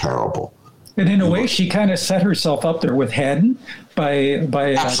look terrible. And in a way, she kind of set herself up there with Haddon by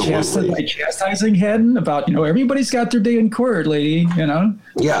chastising Haddon about, you know, everybody's got their day in court, lady, you know?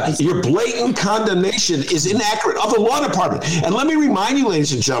 Yeah, your blatant condemnation is inaccurate of the law department. And let me remind you,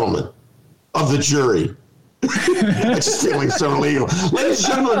 ladies and gentlemen, of the jury. It's just feeling so illegal. Ladies and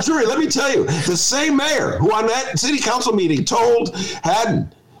gentlemen of the jury, let me tell you, the same mayor who on that city council meeting told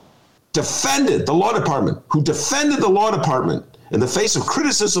Haddon, defended the law department, in the face of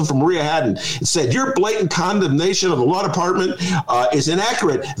criticism from Maria Haddon, and said, your blatant condemnation of the law department is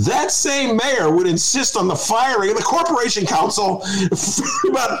inaccurate. That same mayor would insist on the firing of the corporation counsel for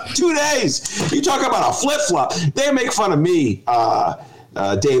about 2 days. You talk about a flip-flop. They make fun of me,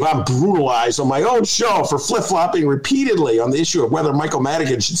 Dave. I'm brutalized on my own show for flip-flopping repeatedly on the issue of whether Michael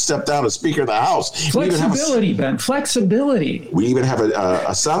Madigan should step down as Speaker of the House. Flexibility, Ben. Flexibility. We even have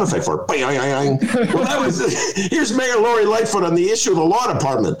a sound effect for it. Well, here's Mayor Lori Lightfoot on the issue of the law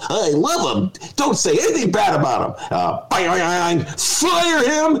department. I love him. Don't say anything bad about him. Fire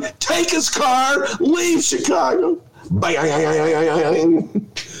him. Take his car. Leave Chicago.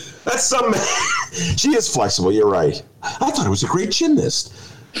 That's some. She is flexible. You're right. I thought it was a great gymnast.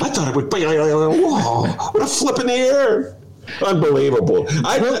 I thought it would. Whoa! What a flip in the air! Unbelievable.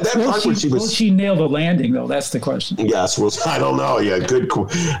 Will she nail the landing, though? That's the question. Yes. Well, I don't know. Yeah, good.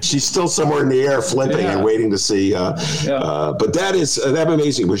 She's still somewhere in the air flipping and waiting to see. But that'd be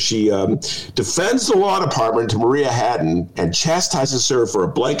amazing. Where she defends the law department to Maria Hatton and chastises her for a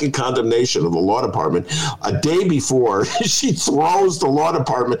blanket condemnation of the law department a day before she throws the law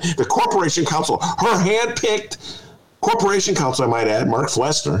department, the corporation counsel, her hand-picked corporation counsel, I might add, Mark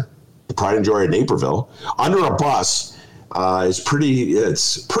Flessner, the pride and joy of Naperville, under a bus. It's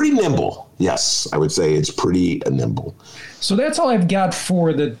pretty nimble. Yes, I would say it's pretty nimble. So that's all I've got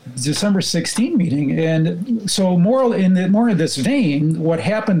for the December 16 meeting. And so more in this vein, what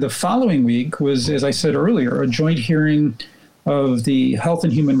happened the following week was, as I said earlier, a joint hearing of the Health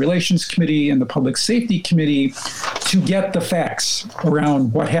and Human Relations Committee and the Public Safety Committee to get the facts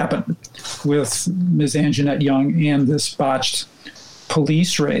around what happened with Ms. AnJeanette Young and this botched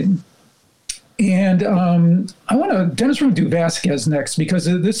police raid. And I want to, Dennis, we're going to do Vasquez next, because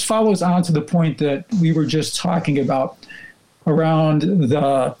this follows on to the point that we were just talking about around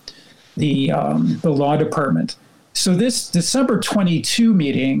the law department. So this December 22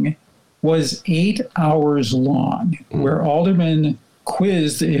 meeting was 8 hours long, where aldermen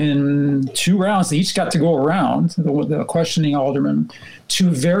quizzed in 2 rounds. They each got to go around, the questioning aldermen,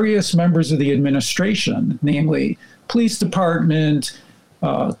 to various members of the administration, namely police department,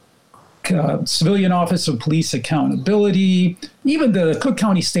 Civilian Office of Police Accountability, even the Cook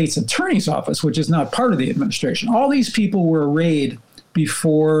County State's Attorney's Office, which is not part of the administration. All these people were arraigned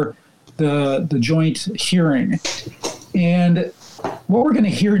before the joint hearing. And what we're going to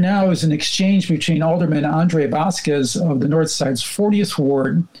hear now is an exchange between Alderman Andre Vasquez of the North Side's 40th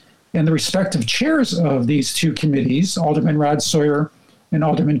Ward and the respective chairs of these two committees, Alderman Rod Sawyer and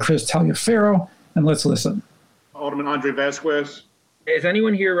Alderman Chris Taliaferro. And let's listen. Alderman Andre Vasquez. Is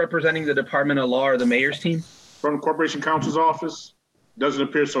anyone here representing the Department of Law or the mayor's team? From the Corporation Counsel's office? Doesn't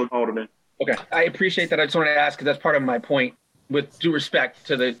appear so, Alderman. Okay. I appreciate that. I just wanted to ask, because that's part of my point, with due respect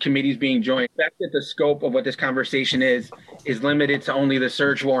to the committees being joined. The fact that the scope of what this conversation is limited to only the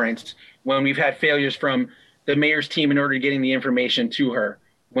search warrants, when we've had failures from the mayor's team in order to getting the information to her,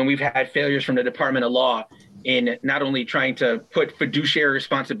 when we've had failures from the Department of Law in not only trying to put fiduciary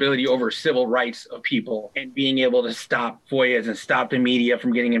responsibility over civil rights of people and being able to stop FOIAs and stop the media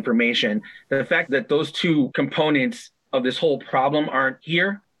from getting information. The fact that those two components of this whole problem aren't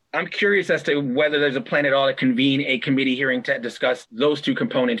here, I'm curious as to whether there's a plan at all to convene a committee hearing to discuss those two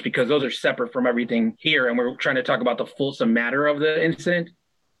components, because those are separate from everything here. And we're trying to talk about the fulsome matter of the incident.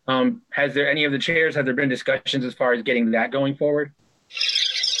 Has there been discussions as far as getting that going forward?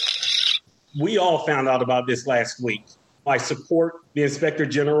 We all found out about this last week. I support the Inspector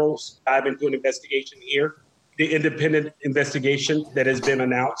General's dive into an investigation here, the independent investigation that has been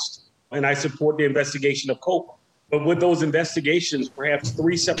announced, and I support the investigation of COPA. But with those investigations, perhaps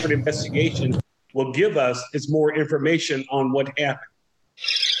 3 separate investigations will give us more information on what happened.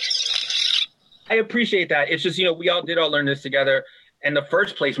 I appreciate that. It's just, we all learn this together. And the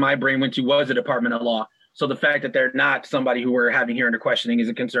first place my brain went to was the Department of Law. So the fact that they're not somebody who we're having here under questioning is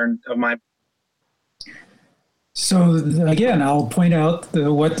a concern of mine. So again, I'll point out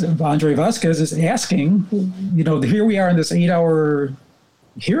what Andre Vasquez is asking. Here we are in this 8-hour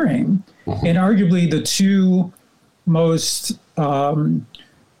hearing, and arguably the two most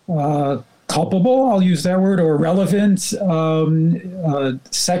culpable, I'll use that word, or relevant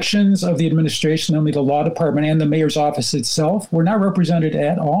sections of the administration, namely the law department and the mayor's office itself, were not represented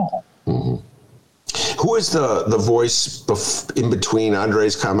at all. Mm-hmm. Who is the voice in between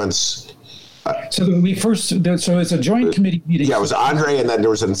Andre's comments? So it's a joint committee meeting. Yeah, it was Andre, and then there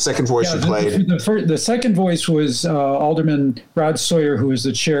was a second voice you played. The second voice was Alderman Rod Sawyer, who was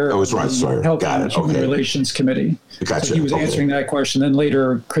the chair of the Health and Human Relations Committee. Gotcha. So he was answering that question. Then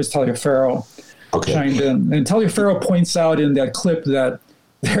later, Chris Taliaferro chimed in. And Taliaferro points out in that clip that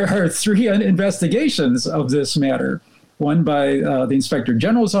there are 3 investigations of this matter, one by the Inspector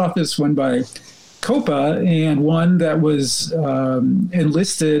General's office, one by COPA, and one that was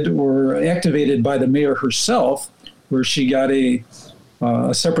enlisted or activated by the mayor herself, where she got a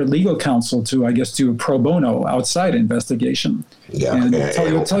separate legal counsel to, I guess, do a pro bono outside investigation. Yeah. And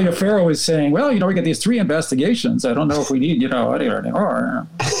Taliaferro is saying, well, we got these 3 investigations. I don't know if we need, anymore.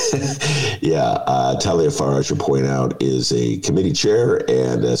 Yeah. Taliaferro, I should point out, is a committee chair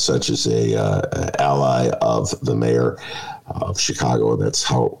and as such is a ally of the mayor of Chicago. That's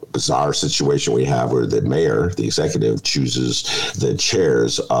how bizarre situation we have where the mayor, the executive, chooses the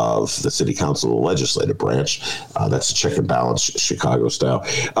chairs of the city council, the legislative branch. That's a check and balance Chicago style.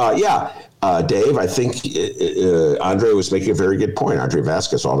 Dave, I think Andre was making a very good point. Andre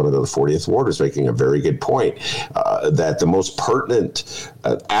Vasquez, Alderman of the 40th Ward, is making a very good point that the most pertinent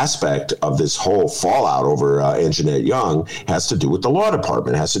aspect of this whole fallout over AnJeanette Young has to do with the law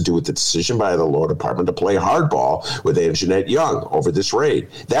department, has to do with the decision by the law department to play hardball with AnJeanette Young over this raid.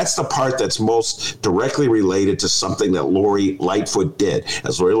 That's the part that's most directly related to something that Lori Lightfoot did.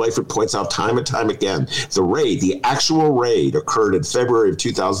 As Lori Lightfoot points out time and time again, the actual raid occurred in February of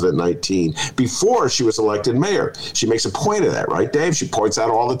 2019 before she was elected mayor. She makes a point of that, right, Dave? She points out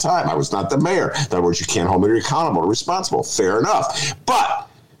all the time, I was not the mayor. In other words, you can't hold me accountable or responsible. Fair enough. But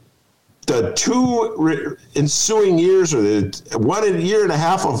the two ensuing years, or the 1 year and a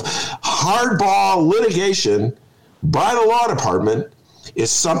half of hardball litigation by the law department,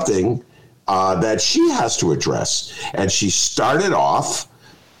 is something that she has to address. And she started off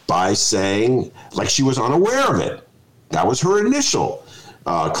by saying, like, she was unaware of it. That was her initial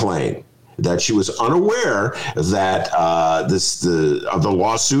claim, that she was unaware that of the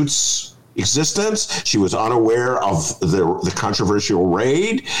lawsuit's existence. She was unaware of the controversial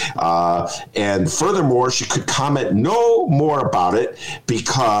raid. And furthermore, she could comment no more about it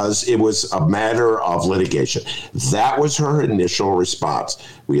because it was a matter of litigation. That was her initial response.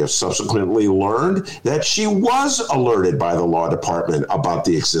 We have subsequently learned that she was alerted by the law department about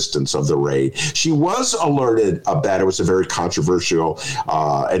the existence of the raid. She was alerted that it was a very controversial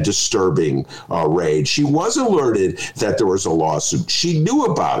and disturbing raid. She was alerted that there was a lawsuit. She knew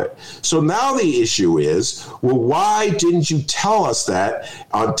about it. So now the issue is, well, why didn't you tell us that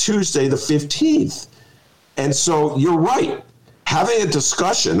on Tuesday the 15th? And so you're right. Having a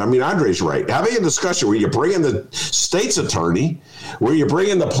discussion, I mean, Andre's right. Having a discussion where you bring in the state's attorney, where you bring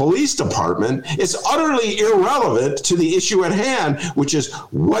in the police department, is utterly irrelevant to the issue at hand, which is,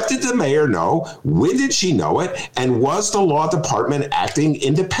 what did the mayor know? When did she know it? And was the law department acting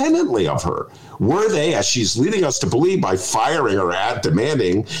independently of her? Were they, as she's leading us to believe by firing her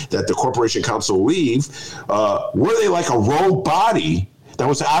demanding that the corporation council leave, were they like a rogue body that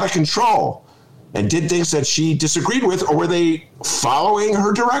was out of control and did things that she disagreed with, or were they following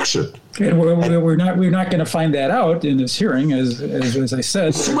her direction? And we're not going to find that out in this hearing, as I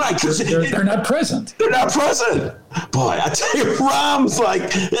said. Right, because they're not present. They're not present. Boy, I tell you, Rom's like,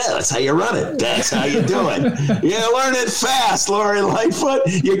 yeah, that's how you run it. That's how you do it. You learn it fast, Lori Lightfoot.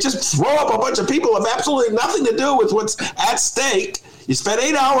 You just throw up a bunch of people who have absolutely nothing to do with what's at stake. You spend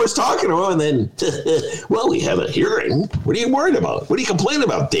 8 hours talking to them, and then, well, we have a hearing. What are you worried about? What are you complaining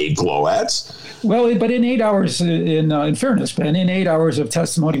about, Dave Glowacz? Well, but in 8 hours, in fairness, Ben, in 8 hours of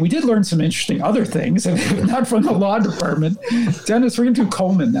testimony, we did learn some interesting other things, not from the law department. Dennis, we're going to do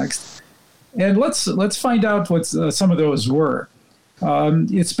Coleman next. And let's find out what some of those were.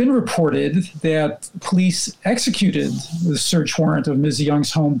 It's been reported that police executed the search warrant of Ms.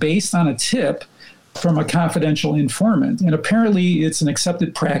 Young's home based on a tip from a confidential informant. And apparently it's an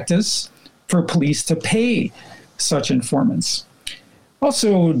accepted practice for police to pay such informants.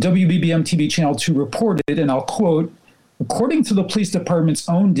 Also, WBBM TV Channel 2 reported, and I'll quote, according to the police department's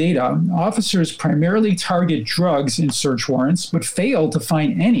own data, officers primarily target drugs in search warrants, but fail to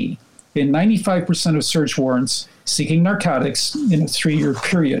find any in 95% of search warrants seeking narcotics in a 3-year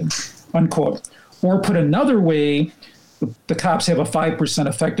period, unquote. Or put another way, the cops have a 5%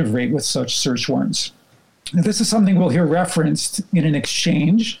 effective rate with such search warrants. Now, this is something we'll hear referenced in an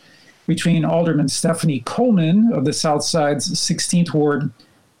exchange between Alderman Stephanie Coleman of the South Side's 16th Ward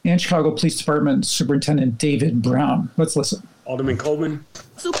and Chicago Police Department Superintendent David Brown. Let's listen. Alderman Coleman.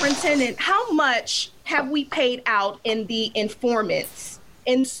 Superintendent, how much have we paid out in the informants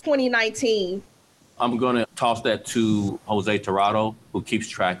in 2019? I'm going to toss that to Jose Tirado, who keeps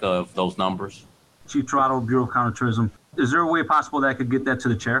track of those numbers. Chief Tirado, Bureau of Counterterrorism. Is there a way possible that I could get that to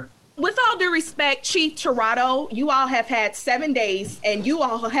the chair? With all due respect, Chief Tirado, you all have had 7 days and you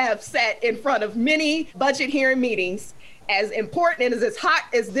all have sat in front of many budget hearing meetings. As important and as hot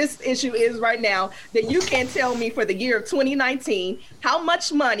as this issue is right now, that you can tell me for the year of 2019, how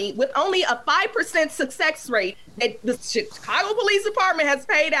much money with only a 5% success rate that the Chicago Police Department has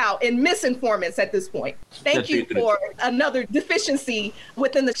paid out in misinformants at this point. Thank you for another deficiency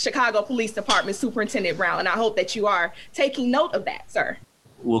within the Chicago Police Department, Superintendent Brown, and I hope that you are taking note of that, sir.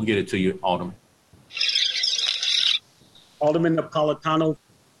 We'll get it to you, Alderman. Alderman Napolitano.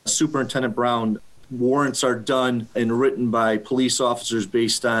 Superintendent Brown, warrants are done and written by police officers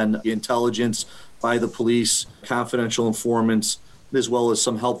based on intelligence by the police, confidential informants, as well as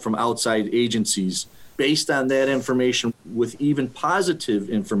some help from outside agencies. Based on that information, with even positive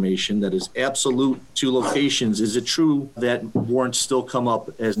information that is absolute to locations, is it true that warrants still come up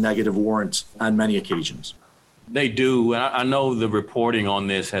as negative warrants on many occasions? They do. And I know the reporting on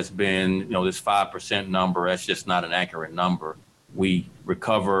this has been, this 5% number, that's just not an accurate number. We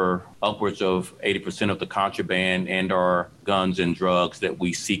recover upwards of 80% of the contraband and our guns and drugs that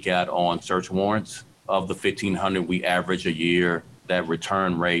we seek out on search warrants. Of the 1,500 we average a year, that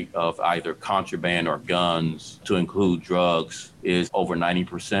return rate of either contraband or guns, to include drugs, is over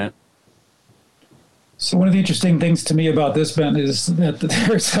 90%. So one of the interesting things to me about this, Ben, is that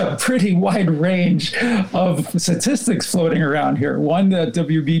there's a pretty wide range of statistics floating around here. One that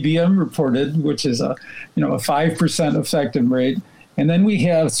WBBM reported, which is a 5% effective rate. And then we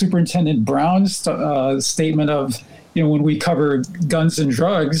have Superintendent Brown's statement of, when we cover guns and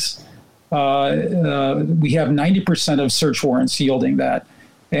drugs, we have 90% of search warrants yielding that.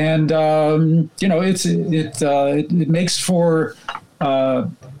 And, it makes for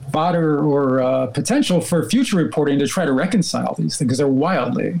fodder or potential for future reporting to try to reconcile these things, because they're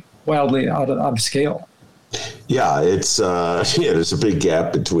wildly out of scale. Yeah, there's a big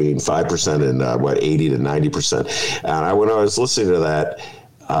gap between 5% and 80 to 90%. And when I was listening to that,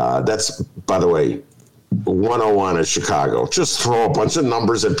 that's, by the way, 101 in Chicago. Just throw a bunch of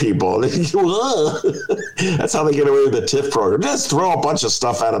numbers at people. That's how they get away with the TIF program. Just throw a bunch of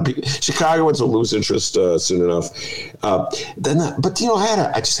stuff at them. Chicagoans will lose interest soon enough.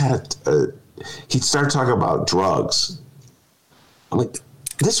 He started talking about drugs. I'm like,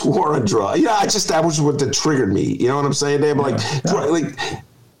 this war on drugs. That was what triggered me. You know what I'm saying, Dave? Like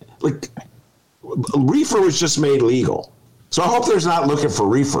reefer was just made legal. So I hope there's not looking for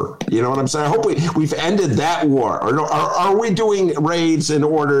reefer. You know what I'm saying? I hope we've ended that war. Or are we doing raids in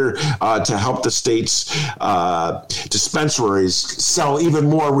order to help the state's dispensaries sell even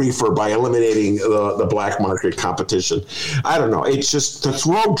more reefer by eliminating the black market competition? I don't know. It's just to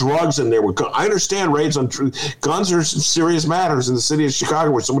throw drugs in there. I understand raids on guns are serious matters in the city of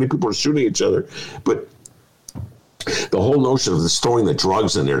Chicago where so many people are shooting each other. But the whole notion of throwing the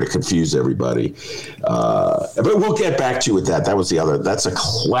drugs in there to confuse everybody. But we'll get back to you with that. That's a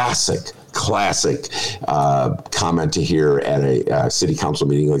classic comment to hear at a city council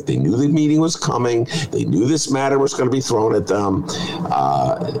meeting. Like, they knew the meeting was coming. They knew this matter was going to be thrown at them.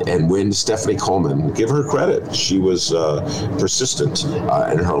 And when Stephanie Coleman, give her credit, she was persistent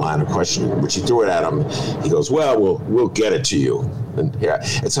in her line of questioning. When she threw it at him, he goes, well, we'll get it to you. And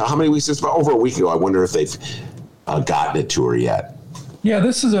it's how many weeks? It's about over a week ago. I wonder if they've gotten it to her yet. Yeah,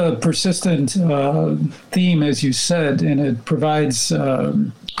 this is a persistent theme, as you said, and it provides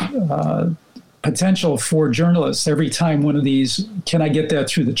potential for journalists every time one of these, can I get that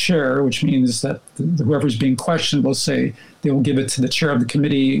through the chair, which means that whoever's being questioned will say they will give it to the chair of the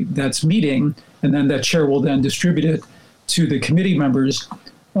committee that's meeting, and then that chair will then distribute it to the committee members.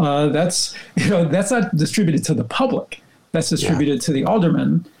 That's not distributed to the public. That's distributed to the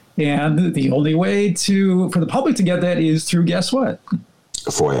aldermen. And the only way for the public to get that is through, guess what?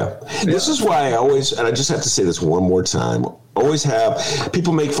 FOIA. This is why I always, and I just have to say this one more time, always have,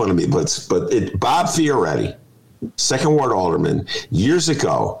 people make fun of me, but Bob Fioretti, second ward alderman, years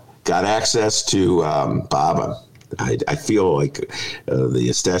ago, got access to Bob. I feel like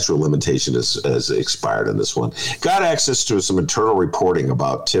the statute of limitation has expired on this one. Got access to some internal reporting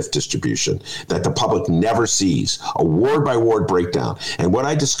about TIF distribution that the public never sees, a ward by ward breakdown. And what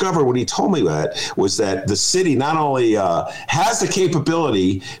I discovered when he told me that was that the city not only has the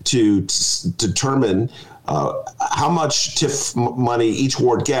capability to determine how much TIF money each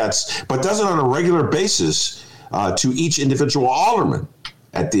ward gets, but does it on a regular basis to each individual alderman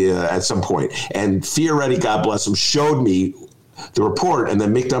at some point. And Fioretti, God bless him, showed me the report, and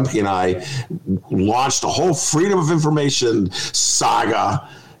then Mick Dumpke and I launched a whole freedom of information saga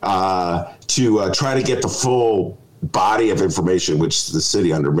to try to get the full body of information, which the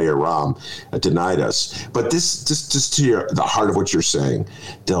city under Mayor Rahm denied us. But this just to the heart of what you're saying,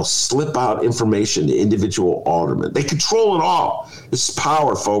 they'll slip out information to individual aldermen. They control it all. This is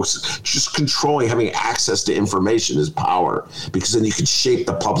power, folks. Just controlling, having access to information is power, because then you can shape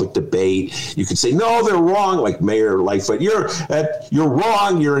the public debate. You can say, no, they're wrong, like Mayor Lightfoot. You're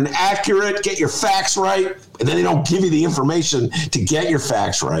wrong. You're inaccurate. Get your facts right. And then they don't give you the information to get your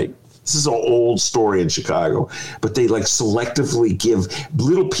facts right. This is an old story in Chicago, but they selectively give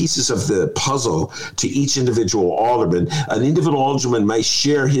little pieces of the puzzle to each individual alderman. An individual alderman might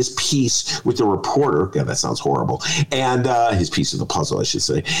share his piece with the reporter. God, that sounds horrible. And his piece of the puzzle, I should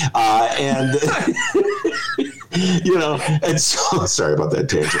say. And so, sorry about that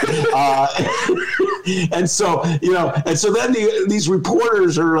tangent. And so then these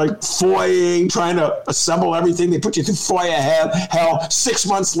reporters are FOIAing, trying to assemble everything. They put you through FOIA hell. 6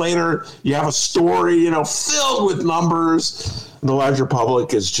 months later, you have a story, filled with numbers. The larger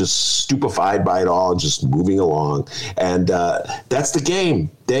public is just stupefied by it all, just moving along. And that's the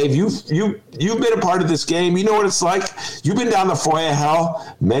game. Dave, you've been a part of this game. You know what it's like. You've been down the foyer of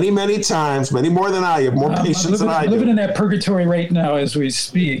hell many, many times, many more than I. You have more patience than I do. I'm living in that purgatory right now as we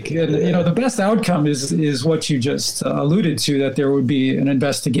speak. And, the best outcome is what you just alluded to, that there would be an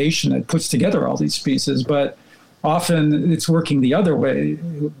investigation that puts together all these pieces. But often it's working the other way.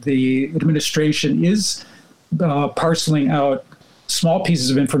 The administration is parceling out small pieces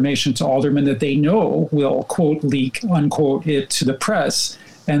of information to aldermen that they know will, quote, leak, unquote, it to the press.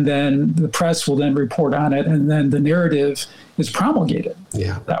 And then the press will then report on it. And then the narrative is promulgated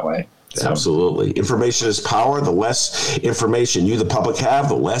that way. So. Absolutely. Information is power. The less information you, the public, have,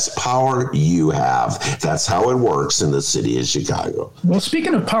 the less power you have. That's how it works in the city of Chicago. Well,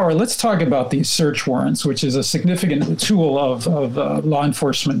 speaking of power, let's talk about these search warrants, which is a significant tool of law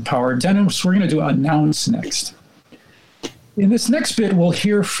enforcement power. Dennis, we're going to do announce next. In this next bit, we'll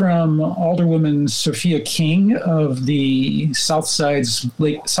hear from Alderwoman Sophia King of the Southside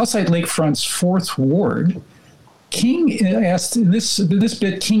Lakefront's 4th Ward. King asked, in this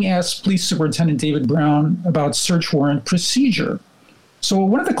bit, King asked Police Superintendent David Brown about search warrant procedure. So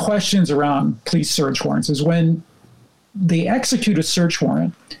one of the questions around police search warrants is when they execute a search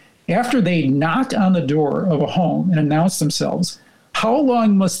warrant, after they knock on the door of a home and announce themselves, how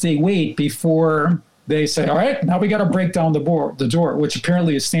long must they wait before they say, all right, now we got to break down the door, which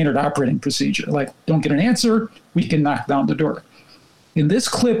apparently is standard operating procedure. Like, don't get an answer, we can knock down the door. In this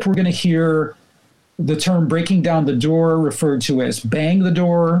clip, we're going to hear the term breaking down the door referred to as bang the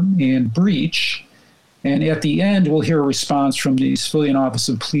door and breach. And at the end, we'll hear a response from the Civilian Office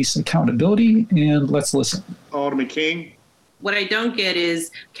of Police Accountability. And let's listen. Alderman King. What I don't get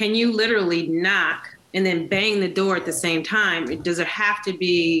is, can you literally knock and then bang the door at the same time? Does it have to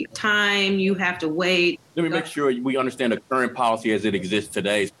be time? You have to wait? Let me make sure we understand the current policy as it exists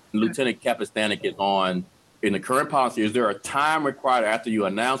today. Lieutenant Kapistanik is on. In the current policy, is there a time required after you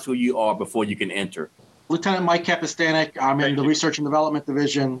announce who you are before you can enter? Lieutenant Mike Kapistanik, I'm in the Research and Development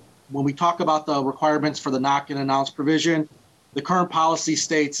Division. When we talk about the requirements for the knock and announce provision, the current policy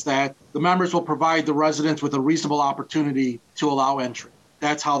states that the members will provide the residents with a reasonable opportunity to allow entry.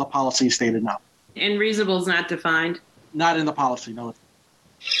 That's how the policy is stated now. And reasonable is not defined? Not in the policy, no.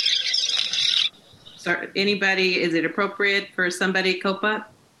 So anybody, is it appropriate for somebody, Copa?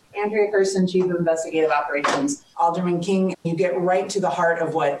 Andrea Gerson, Chief of Investigative Operations. Alderman King, you get right to the heart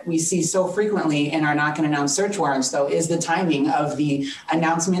of what we see so frequently in our knock and announce search warrants, though, is the timing of the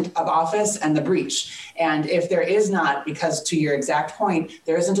announcement of office and the breach. And if there is not, because to your exact point,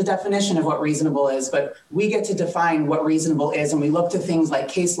 there isn't a definition of what reasonable is, but we get to define what reasonable is, and we look to things like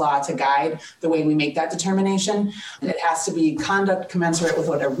case law to guide the way we make that determination. And it has to be conduct commensurate with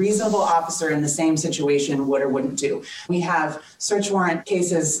what a reasonable officer in the same situation would or wouldn't do. We have search warrant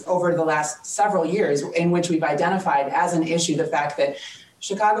cases over the last several years in which we've identified as an issue the fact that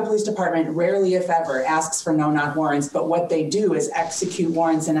Chicago Police Department rarely, if ever, asks for no-knock warrants, but what they do is execute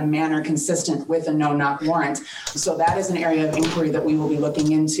warrants in a manner consistent with a no-knock warrant. So that is an area of inquiry that we will be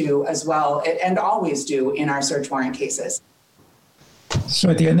looking into as well, and always do in our search warrant cases. So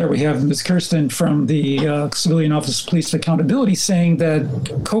at the end there, we have Ms. Kirsten from the Civilian Office of Police Accountability saying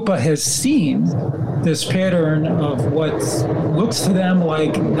that COPA has seen this pattern of what looks to them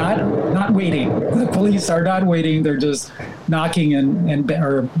like not waiting. The police are not waiting. They're just knocking and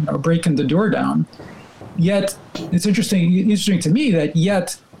or breaking the door down. Yet it's interesting to me that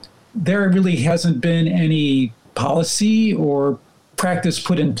yet there really hasn't been any policy or practice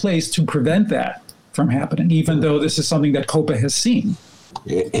put in place to prevent that from happening, even though this is something that COPA has seen.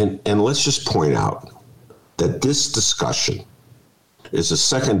 And let's just point out that this discussion is a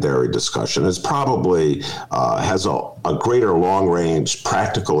secondary discussion. It's probably has a greater long-range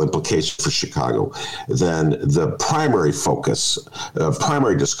practical implication for Chicago than the primary focus,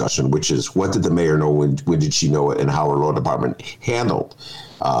 primary discussion, which is what did the mayor know, when did she know it, and how her law department handled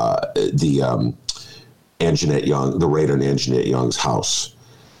the AnJeanette Young, the raid on AnJeanette Young's house.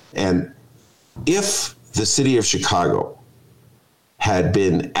 And if the city of Chicago had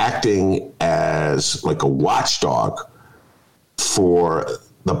been acting as like a watchdog for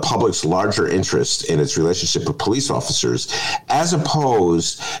the public's larger interest in its relationship with police officers, as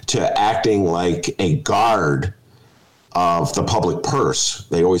opposed to acting like a guard of the public purse.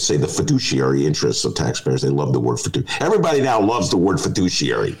 They always say the fiduciary interests of taxpayers. They love the word fiduciary. Everybody now loves the word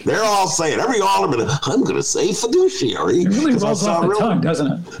fiduciary. They're all saying, every alderman, I'm going to say fiduciary. It really rolls off the tongue,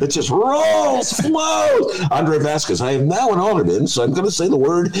 doesn't it? It just rolls, flows. Andre Vasquez, I am now an alderman, so I'm going to say the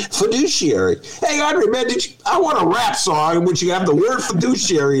word fiduciary. Hey, Andre, man, I want a rap song in which you have the word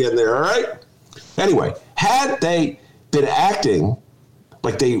fiduciary in there, all right? Anyway, had they been acting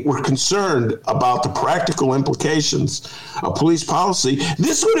like they were concerned about the practical implications of police policy,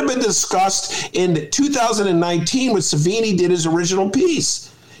 this would have been discussed in 2019 when Savini did his original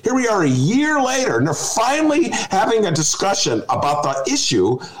piece. Here we are a year later, and they're finally having a discussion about the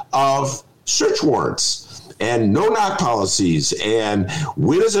issue of search warrants and no-knock policies, and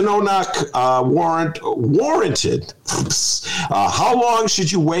when is a no-knock warrant warranted? How long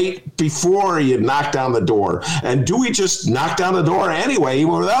should you wait before you knock down the door? And do we just knock down the door anyway,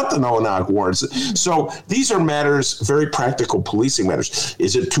 even without the no-knock warrants? So these are matters, very practical policing matters.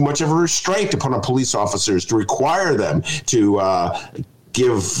 Is it too much of a restraint to put on police officers to require them to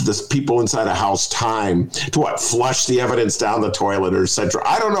give the people inside a house time to flush the evidence down the toilet or et cetera?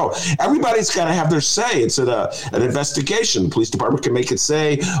 I don't know. Everybody's got to have their say. It's an investigation. The police department can make it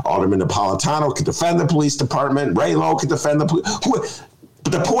say. Alderman Napolitano can defend the police department. Ray Lowe can defend the police.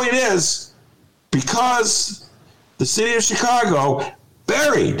 But the point is, because the city of Chicago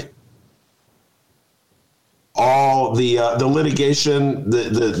buried all the litigation,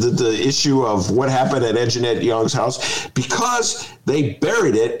 the issue of what happened at AnJeanette Young's house, because they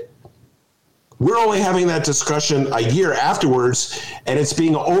buried it, we're only having that discussion a year afterwards, and it's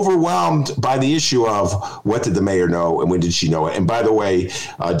being overwhelmed by the issue of what did the mayor know and when did she know it? And by the way,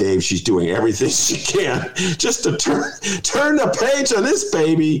 Dave, she's doing everything she can just to turn the page on this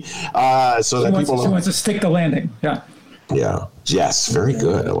baby, so that people. She wants to stick the landing. Yeah. Yeah. Yes. Very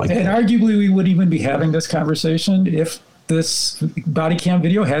good. I like that. And arguably, we would even be having this conversation if this body cam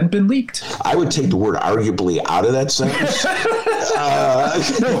video hadn't been leaked. I would take the word "arguably" out of that sentence.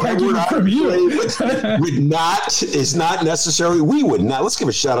 Is not necessary. We would not. Let's give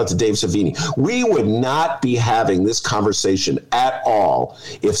a shout out to Dave Savini. We would not be having this conversation at all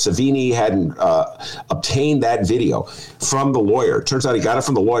if Savini hadn't obtained that video from the lawyer. Turns out he got it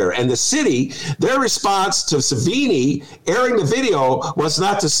from the lawyer. And the city, their response to Savini airing the video was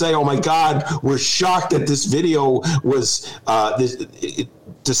not to say, "Oh my God, we're shocked that this video was it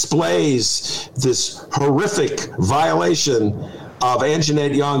displays this horrific violation of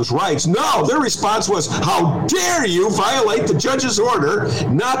AnJeanette Young's rights." No, their response was, "How dare you violate the judge's order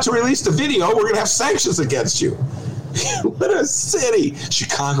not to release the video? We're going to have sanctions against you." What a city.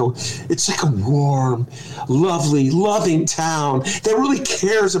 Chicago, it's like a warm, lovely, loving town that really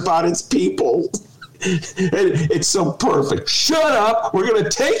cares about its people. And it's so perfect. Shut up. We're going to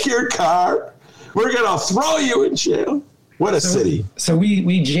take your car. We're going to throw you in jail. What a city. So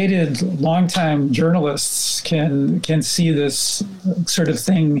we jaded longtime journalists can see this sort of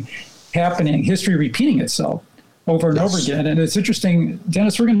thing happening, history repeating itself over and over again. And it's interesting,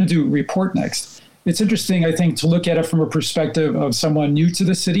 Dennis, we're going to do a report next. It's interesting, I think, to look at it from a perspective of someone new to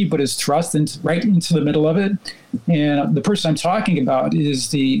the city, but is thrust right into the middle of it. And the person I'm talking about is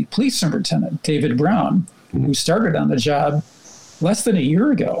the police superintendent, David Brown, who started on the job less than a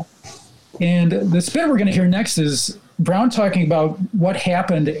year ago. And the spin we're going to hear next is Brown talking about what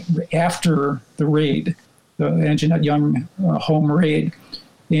happened after the raid, the AnJeanette Young home raid.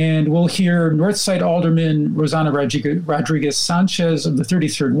 And we'll hear Northside Alderman Rosanna Rodriguez Sanchez of the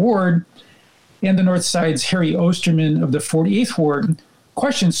 33rd Ward and the Northside's Harry Osterman of the 48th Ward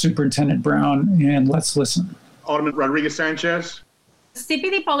question Superintendent Brown, and let's listen. Alderman Rodriguez Sanchez.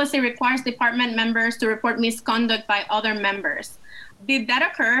 CPD policy requires department members to report misconduct by other members. Did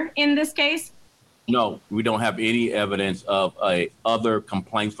that occur in this case? No, we don't have any evidence of other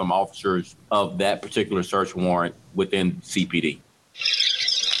complaints from officers of that particular search warrant within CPD.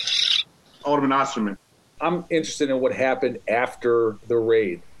 Alderman Osterman. I'm interested in what happened after the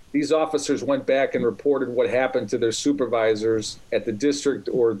raid. These officers went back and reported what happened to their supervisors at the district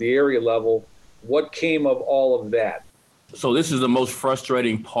or the area level. What came of all of that? So this is the most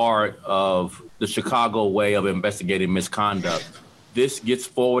frustrating part of the Chicago way of investigating misconduct. This gets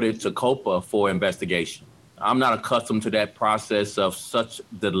forwarded to COPA for investigation. I'm not accustomed to that process of such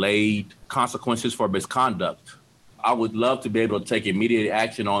delayed consequences for misconduct. I would love to be able to take immediate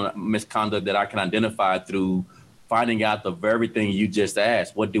action on misconduct that I can identify through finding out the very thing you just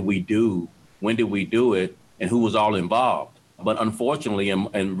asked. What did we do? When did we do it? And who was all involved? But unfortunately,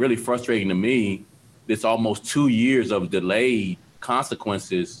 and really frustrating to me, it's almost 2 years of delayed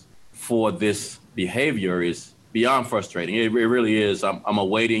consequences for this behavior is beyond frustrating. It really is. I'm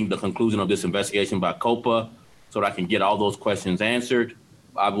awaiting the conclusion of this investigation by COPA so that I can get all those questions answered.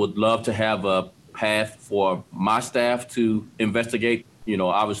 I would love to have a path for my staff to investigate. You know,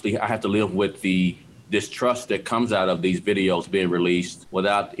 obviously I have to live with the distrust that comes out of these videos being released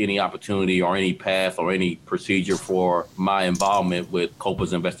without any opportunity or any path or any procedure for my involvement with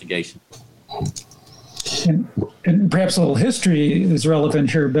COPA's investigation. And perhaps a little history is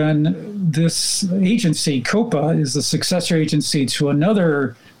relevant here, Ben. This agency, COPA, is the successor agency to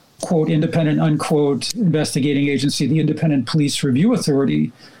another, quote, independent, unquote, investigating agency, the Independent Police Review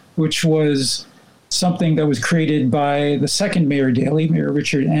Authority, which was something that was created by the second Mayor Daley, Mayor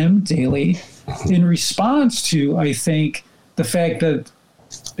Richard M. Daley, in response to, I think, the fact that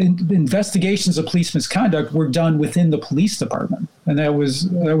investigations of police misconduct were done within the police department, and that was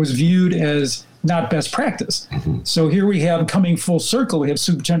viewed as not best practice. So here we have, coming full circle, we have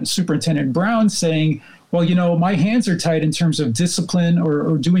Superintendent Brown saying, well, you know, my hands are tied in terms of discipline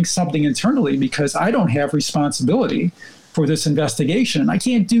or doing something internally because I don't have responsibility for this investigation. I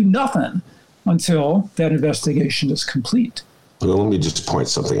can't do nothing until that investigation is complete. Well, let me just point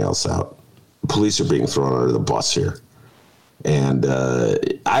something else out. Police are being thrown under the bus here. And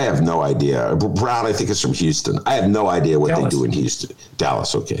I have no idea. Brown, I think, is from Houston. I have no idea what they do in Houston.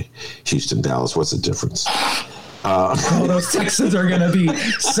 Dallas, okay. Houston, Dallas, what's the difference? Those Texans are going to be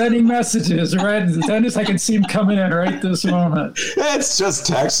sending messages, right? Dennis, I can see him coming in right this moment. It's just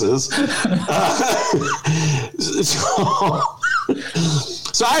Texas.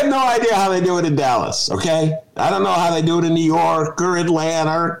 So I have no idea how they do it in Dallas, okay? I don't know how they do it in New York or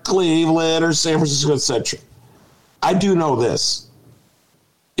Atlanta or Cleveland or San Francisco, etc. I do know this.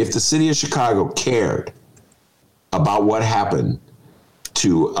 If the city of Chicago cared about what happened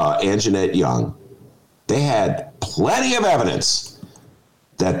to AnJeanette Young, they had plenty of evidence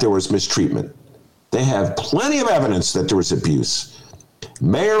that there was mistreatment. They have plenty of evidence that there was abuse.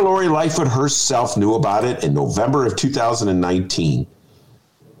 Mayor Lori Lightfoot herself knew about it in November of 2019.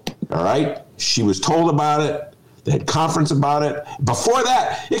 All right? She was told about it. They had conference about it. Before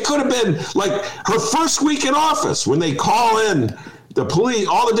that, it could have been like her first week in office when they call in the police,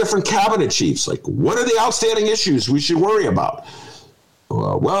 all the different cabinet chiefs. Like, what are the outstanding issues we should worry about?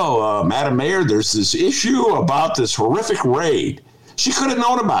 Madam Mayor, there's this issue about this horrific raid. She could have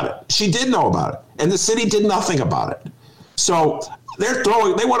known about it. She did know about it. And the city did nothing about it. So they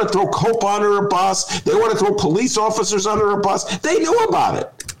want to throw COPA under a bus. They want to throw police officers under a bus. They knew about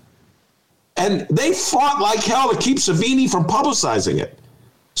it. And they fought like hell to keep Savini from publicizing it.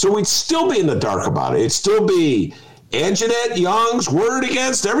 So we'd still be in the dark about it. It'd still be AnJeanette Young's word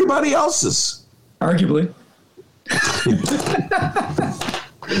against everybody else's. Arguably.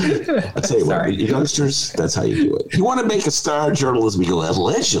 I tell you what, youngsters, that's how you do it. You want to make a star of journalism, you go,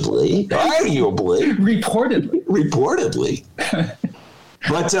 allegedly, arguably. Reportedly.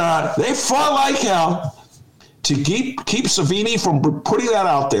 But they fought like hell to keep Savini from putting that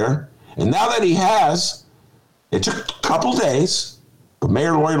out there. And now that he has, it took a couple days, but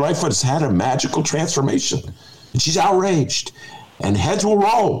Mayor Lori Lightfoot has had a magical transformation. And she's outraged. And heads will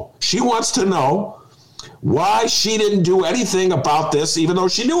roll. She wants to know why she didn't do anything about this, even though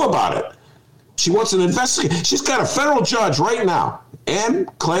she knew about it. She wants an investigation. She's got a federal judge right now, Ann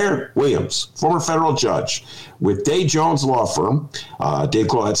Claire Williams, former federal judge with Day Jones Law Firm. Dave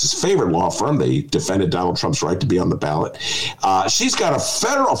Glowacz's favorite law firm. They defended Donald Trump's right to be on the ballot. She's got a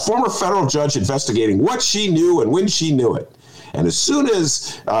former federal judge investigating what she knew and when she knew it. And as soon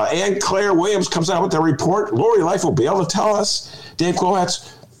as Ann Claire Williams comes out with that report, Lori Lightfoot will be able to tell us, Dave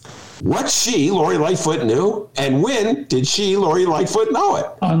Glowacz, what she, Lori Lightfoot, knew, and when did she, Lori Lightfoot, know it?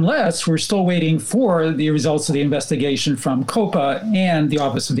 Unless we're still waiting for the results of the investigation from COPA and the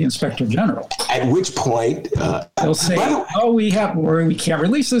Office of the Inspector General. At which point... they'll say, we can't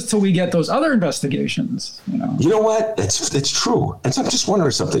release this till we get those other investigations. You know what? That's true. And so I'm just wondering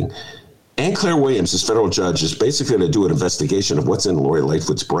something. Ann Claire Williams, this federal judge, is basically going to do an investigation of what's in Lori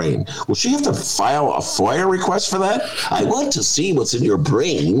Lightfoot's brain. Will she have to file a FOIA request for that? I want to see what's in your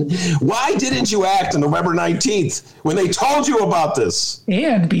brain. Why didn't you act on November 19th when they told you about this?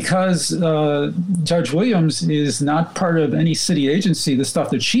 And because Judge Williams is not part of any city agency, the stuff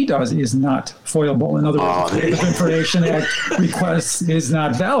that she does is not FOIAble. In other words, the Freedom of Information Act request is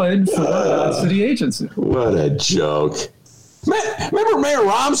not valid for a city agency. What a joke. Remember Mayor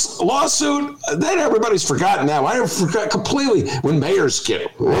Rahm's lawsuit? Then everybody's forgotten that. I forgot completely when mayors get,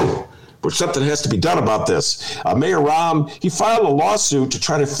 but something has to be done about this. Mayor Rahm, he filed a lawsuit to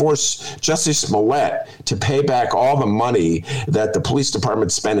try to force Justice Smollett to pay back all the money that the police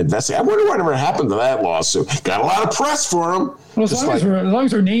department spent investigating. I wonder whatever happened to that lawsuit. Got a lot of press for him. Well, as long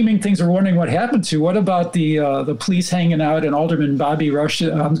as we're naming things we're wondering what happened to, what about the police hanging out in Congressman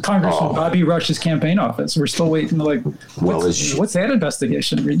Bobby Rush's campaign office? We're still waiting. What's that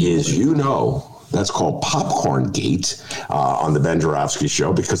investigation? As you know, That's called Popcorn Gate on the Ben Joravsky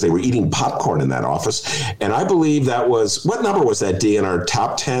Show, because they were eating popcorn in that office. And I believe that was, what number was that, D, in our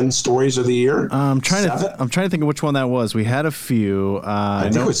top 10 stories of the year? I'm trying to think of which one that was. We had a few. I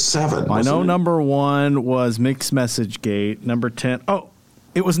think it was 7. I know number 1 was Mixed Message Gate. Number 10. Oh,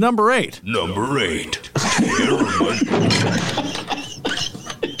 it was number 8. Number 8.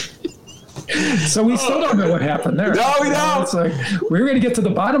 So we still don't know what happened there. No, we don't. It's like, we're going to get to the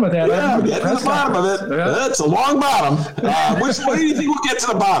bottom of that. Yeah, get to the bottom of it. Yeah. That's a long bottom. What do you think we'll get to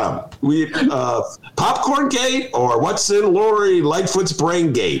the bottom? Popcorn Gate, or what's in Lori Lightfoot's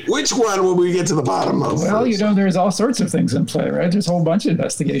Brain Gate? Which one will we get to the bottom of? Well, there's all sorts of things in play, right? There's a whole bunch of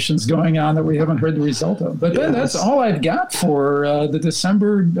investigations going on that we haven't heard the result of. But then that's all I've got for the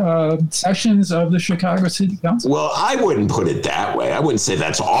December sessions of the Chicago City Council. Well, I wouldn't put it that way. I wouldn't say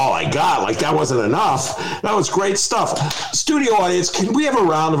that's all I got. Like, that wasn't enough. That was great stuff. Studio audience, can we have a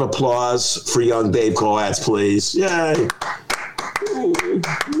round of applause for young Dave Glowacz, please? Yay.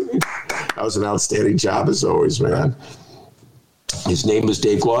 That was an outstanding job, as always, man. His name is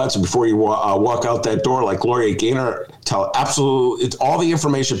Dave Glowacz, and before you walk out that door, like Gloria Gaynor, it's all the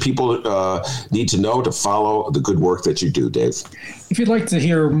information people need to know to follow the good work that you do, Dave. If you'd like to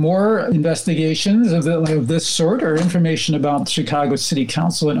hear more investigations of this sort, or information about the Chicago City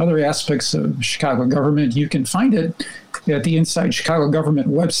Council and other aspects of Chicago government, you can find it at the Inside Chicago Government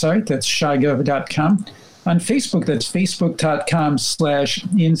website. That's chigov.com. On Facebook, that's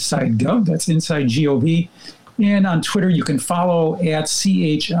facebook.com/InsideGov. That's Inside GOV. And on Twitter, you can follow at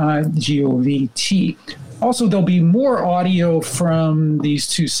CHIGOVT. Also, there'll be more audio from these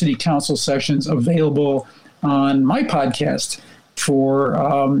 2 city council sessions available on my podcast for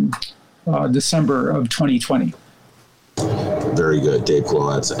December of 2020. Very good, Dave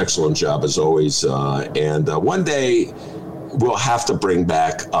Glowacz. Excellent job, as always. And one day, we'll have to bring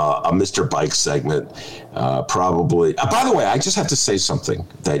back a Mr. Bike segment, probably. By the way, I just have to say something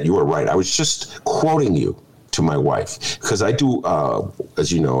that you were right. I was just quoting you to my wife, because I do,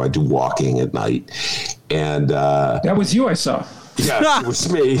 as you know, I do walking at night. And that was you I saw. Yeah, it was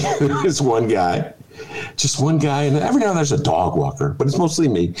me. It's one guy. Just one guy. And every now and then there's a dog walker, but it's mostly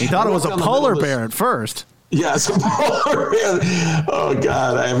me. He thought it was a polar bear at first. Yes, a polar bear. Oh,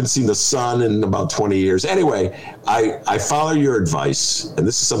 God, I haven't seen the sun in about 20 years. Anyway, I follow your advice, and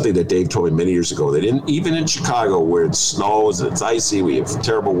this is something that Dave told me many years ago, that even in Chicago, where it snows and it's icy, we have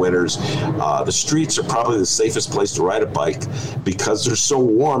terrible winters, the streets are probably the safest place to ride a bike, because they're so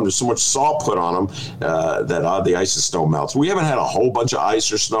warm, there's so much salt put on them that the ice and snow melts. We haven't had a whole bunch of ice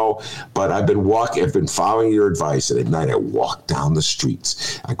or snow, but I've been following your advice, and at night I walk down the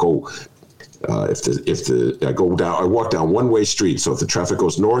streets. I go... I walk down one-way street. So if the traffic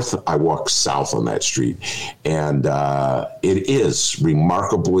goes north, I walk south on that street, and it is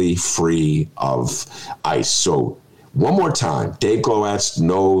remarkably free of ice. So one more time, Dave Glowacz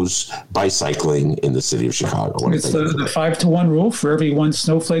knows bicycling in the city of Chicago. It's the 5-to-1 rule. For every 1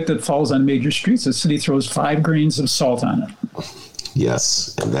 snowflake that falls on major streets, the city throws 5 grains of salt on it.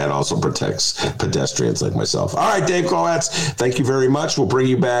 Yes, and that also protects pedestrians like myself. All right, Dave Glowacz, thank you very much. We'll bring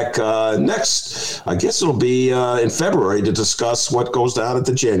you back next, I guess it'll be in February, to discuss what goes down at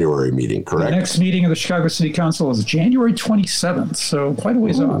the January meeting, correct? The next meeting of the Chicago City Council is January 27th, so quite a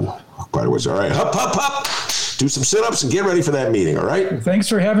ways off. Quite a ways, all right. Hup, hup, hup. Do some sit-ups and get ready for that meeting, all right? Thanks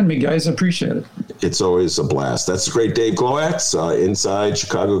for having me, guys. Appreciate it. It's always a blast. That's the great Dave Glowacz, Inside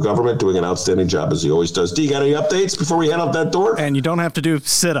Chicago Government, doing an outstanding job, as he always does. D, you got any updates before we head out that door? And you don't have to do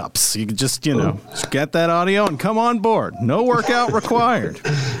sit-ups. You can just, get that audio and come on board. No workout required.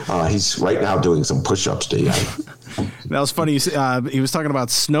 He's right now doing some push-ups, D. That was funny. He was talking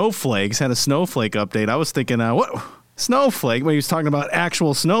about snowflakes, had a snowflake update. I was thinking, what? Snowflake? But he was talking about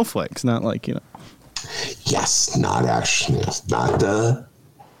actual snowflakes, not like, Yes, not actually, not the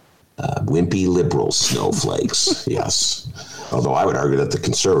wimpy liberal snowflakes. Yes. Although I would argue that the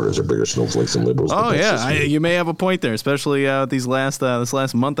conservatives are bigger snowflakes than liberals. Oh, yeah. You may have a point there, especially this last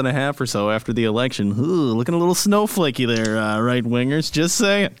month and a half or so after the election. Ooh, looking a little snowflakey there, right-wingers. Just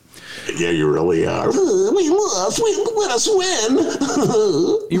saying. Yeah, you really are. We lost. Let us win.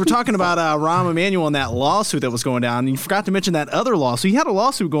 You were talking about Rahm Emanuel and that lawsuit that was going down. And you forgot to mention that other lawsuit. He had a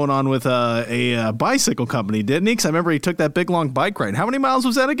lawsuit going on with a bicycle company, didn't he? Because I remember he took that big, long bike ride. How many miles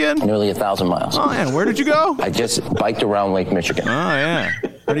was that again? Nearly 1,000 miles. Oh, yeah. Where did you go? I just biked around Lake Michigan. Oh, yeah.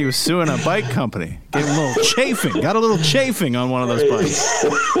 Heard he was suing a bike company. Gave him a little chafing. Got a little chafing on one of those bikes.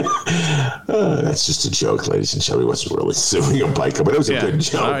 That's just a joke, ladies and gentlemen. He wasn't really suing a bike company. It was a good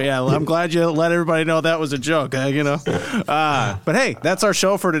joke. Oh, yeah. Well, I'm glad you let everybody know that was a joke, But, hey, that's our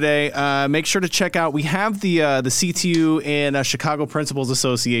show for today. Make sure to check out. We have the CTU and Chicago Principals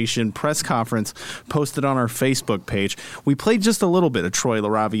Association press conference posted on our Facebook page. We played just a little bit of Troy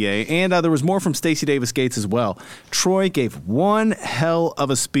LaRaviere, and there was more from Stacey Davis Gates as well. Troy gave one hell of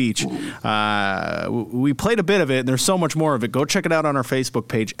a speech. We played a bit of it, and there's so much more of it. Go check it out on our Facebook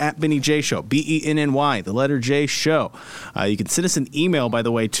page at Benny J Show, BENNY, the letter J Show. You can send us an email, by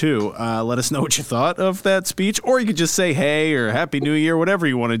the way, too. Let us know what you thought of that speech, or you could just say hey or Happy New Year, whatever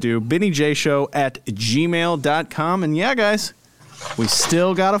you want to do. BennyJShow@gmail.com. And yeah, guys, we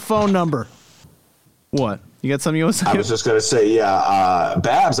still got a phone number. What? You got something you want to say? I was just going to say,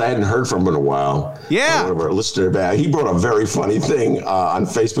 Babs, I hadn't heard from him in a while. Yeah. One of our listeners, Babs, he wrote a very funny thing on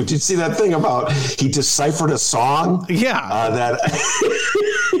Facebook. Did you see that thing about he deciphered a song? Yeah.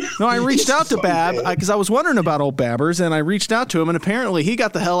 No, I reached out to Bab because I was wondering about old Babbers, and I reached out to him, and apparently he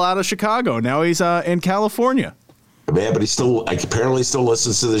got the hell out of Chicago. Now he's in California. Man, but he apparently still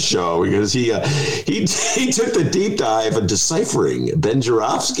listens to the show because he took the deep dive of deciphering Ben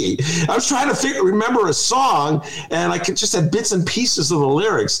Jarofsky. I was trying to remember a song, and I just had bits and pieces of the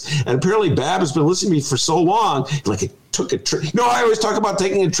lyrics. And apparently, Bab has been listening to me for so long, like it took a trip. You know, I always talk about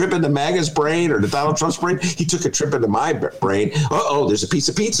taking a trip into MAGA's brain or to Donald Trump's brain. He took a trip into my brain. There's a piece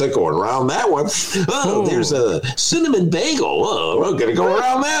of pizza going around that one. There's a cinnamon bagel. We're going to go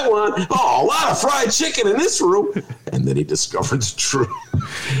around that one. A lot of fried chicken in this room. And then he discovered the truth.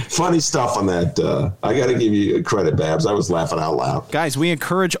 Funny stuff on that. I got to give you credit, Babs. I was laughing out loud. Guys, we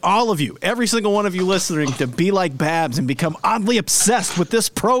encourage all of you, every single one of you listening, to be like Babs and become oddly obsessed with this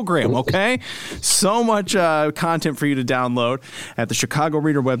program, okay? So much content for you to download at the Chicago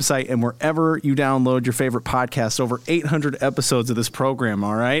Reader website and wherever you download your favorite podcasts. Over 800 episodes of this program,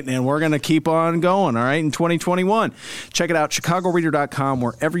 all right? And we're going to keep on going, all right, in 2021. Check it out, chicagoreader.com,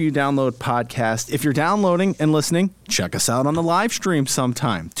 wherever you download podcasts. If you're downloading and listening, check us out on the live stream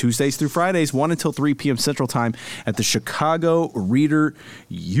sometime, Tuesdays through Fridays, 1 until 3 p.m. Central Time at the Chicago Reader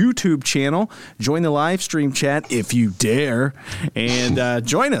YouTube channel. Join the live stream chat if you dare, and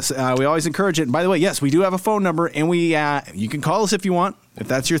join us. We always encourage it. And by the way, yes, we do have a phone number, and you can call us if you want. If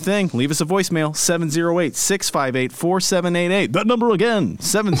that's your thing, leave us a voicemail, 708-658-4788. That number again,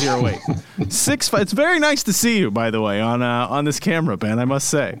 708-65. It's very nice to see you, by the way, on this camera, Ben, I must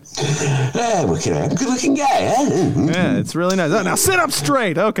say. Good-looking guy, huh? Yeah, it's really nice. Now sit up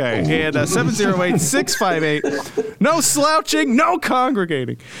straight. Okay. And 708-658. No slouching, no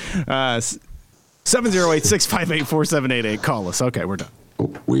congregating. 708-658-4788. Call us. Okay, we're done.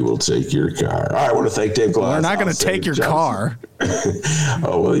 We will take your car. All right, I want to thank Dave Glass. We're not going to take your car.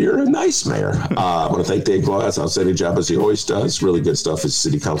 Oh, well, you're a nice mayor. I want to thank Dave Glass. Outstanding job as he always does. Really good stuff as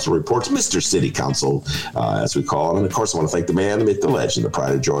City Council reports. Mr. City Council, as we call him. And, of course, I want to thank the man, the myth, the legend, the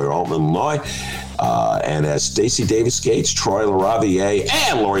pride of Joy, Alton, Illinois. And as Stacey Davis Gates, Troy LaRaviere,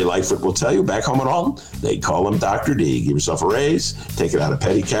 and Lori Lightfoot will tell you, back home at Alton, they call him Dr. D. Give yourself a raise. Take it out of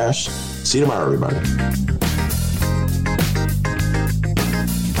petty cash. See you tomorrow, everybody.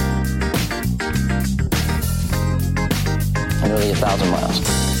 Nearly 1,000 miles.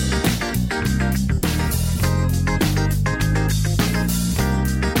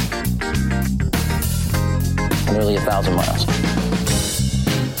 Nearly 1,000 miles.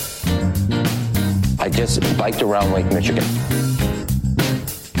 I just biked around Lake Michigan.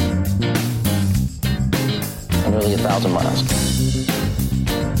 Nearly 1,000 miles.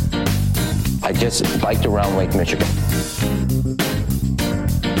 I just biked around Lake Michigan.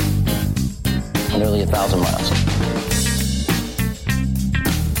 Nearly 1,000 miles.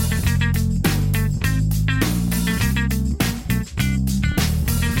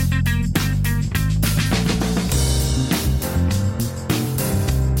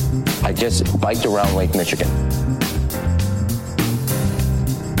 I just biked around Lake Michigan.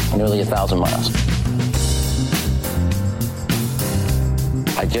 Nearly 1,000 miles.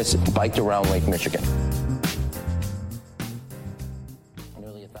 I just biked around Lake Michigan.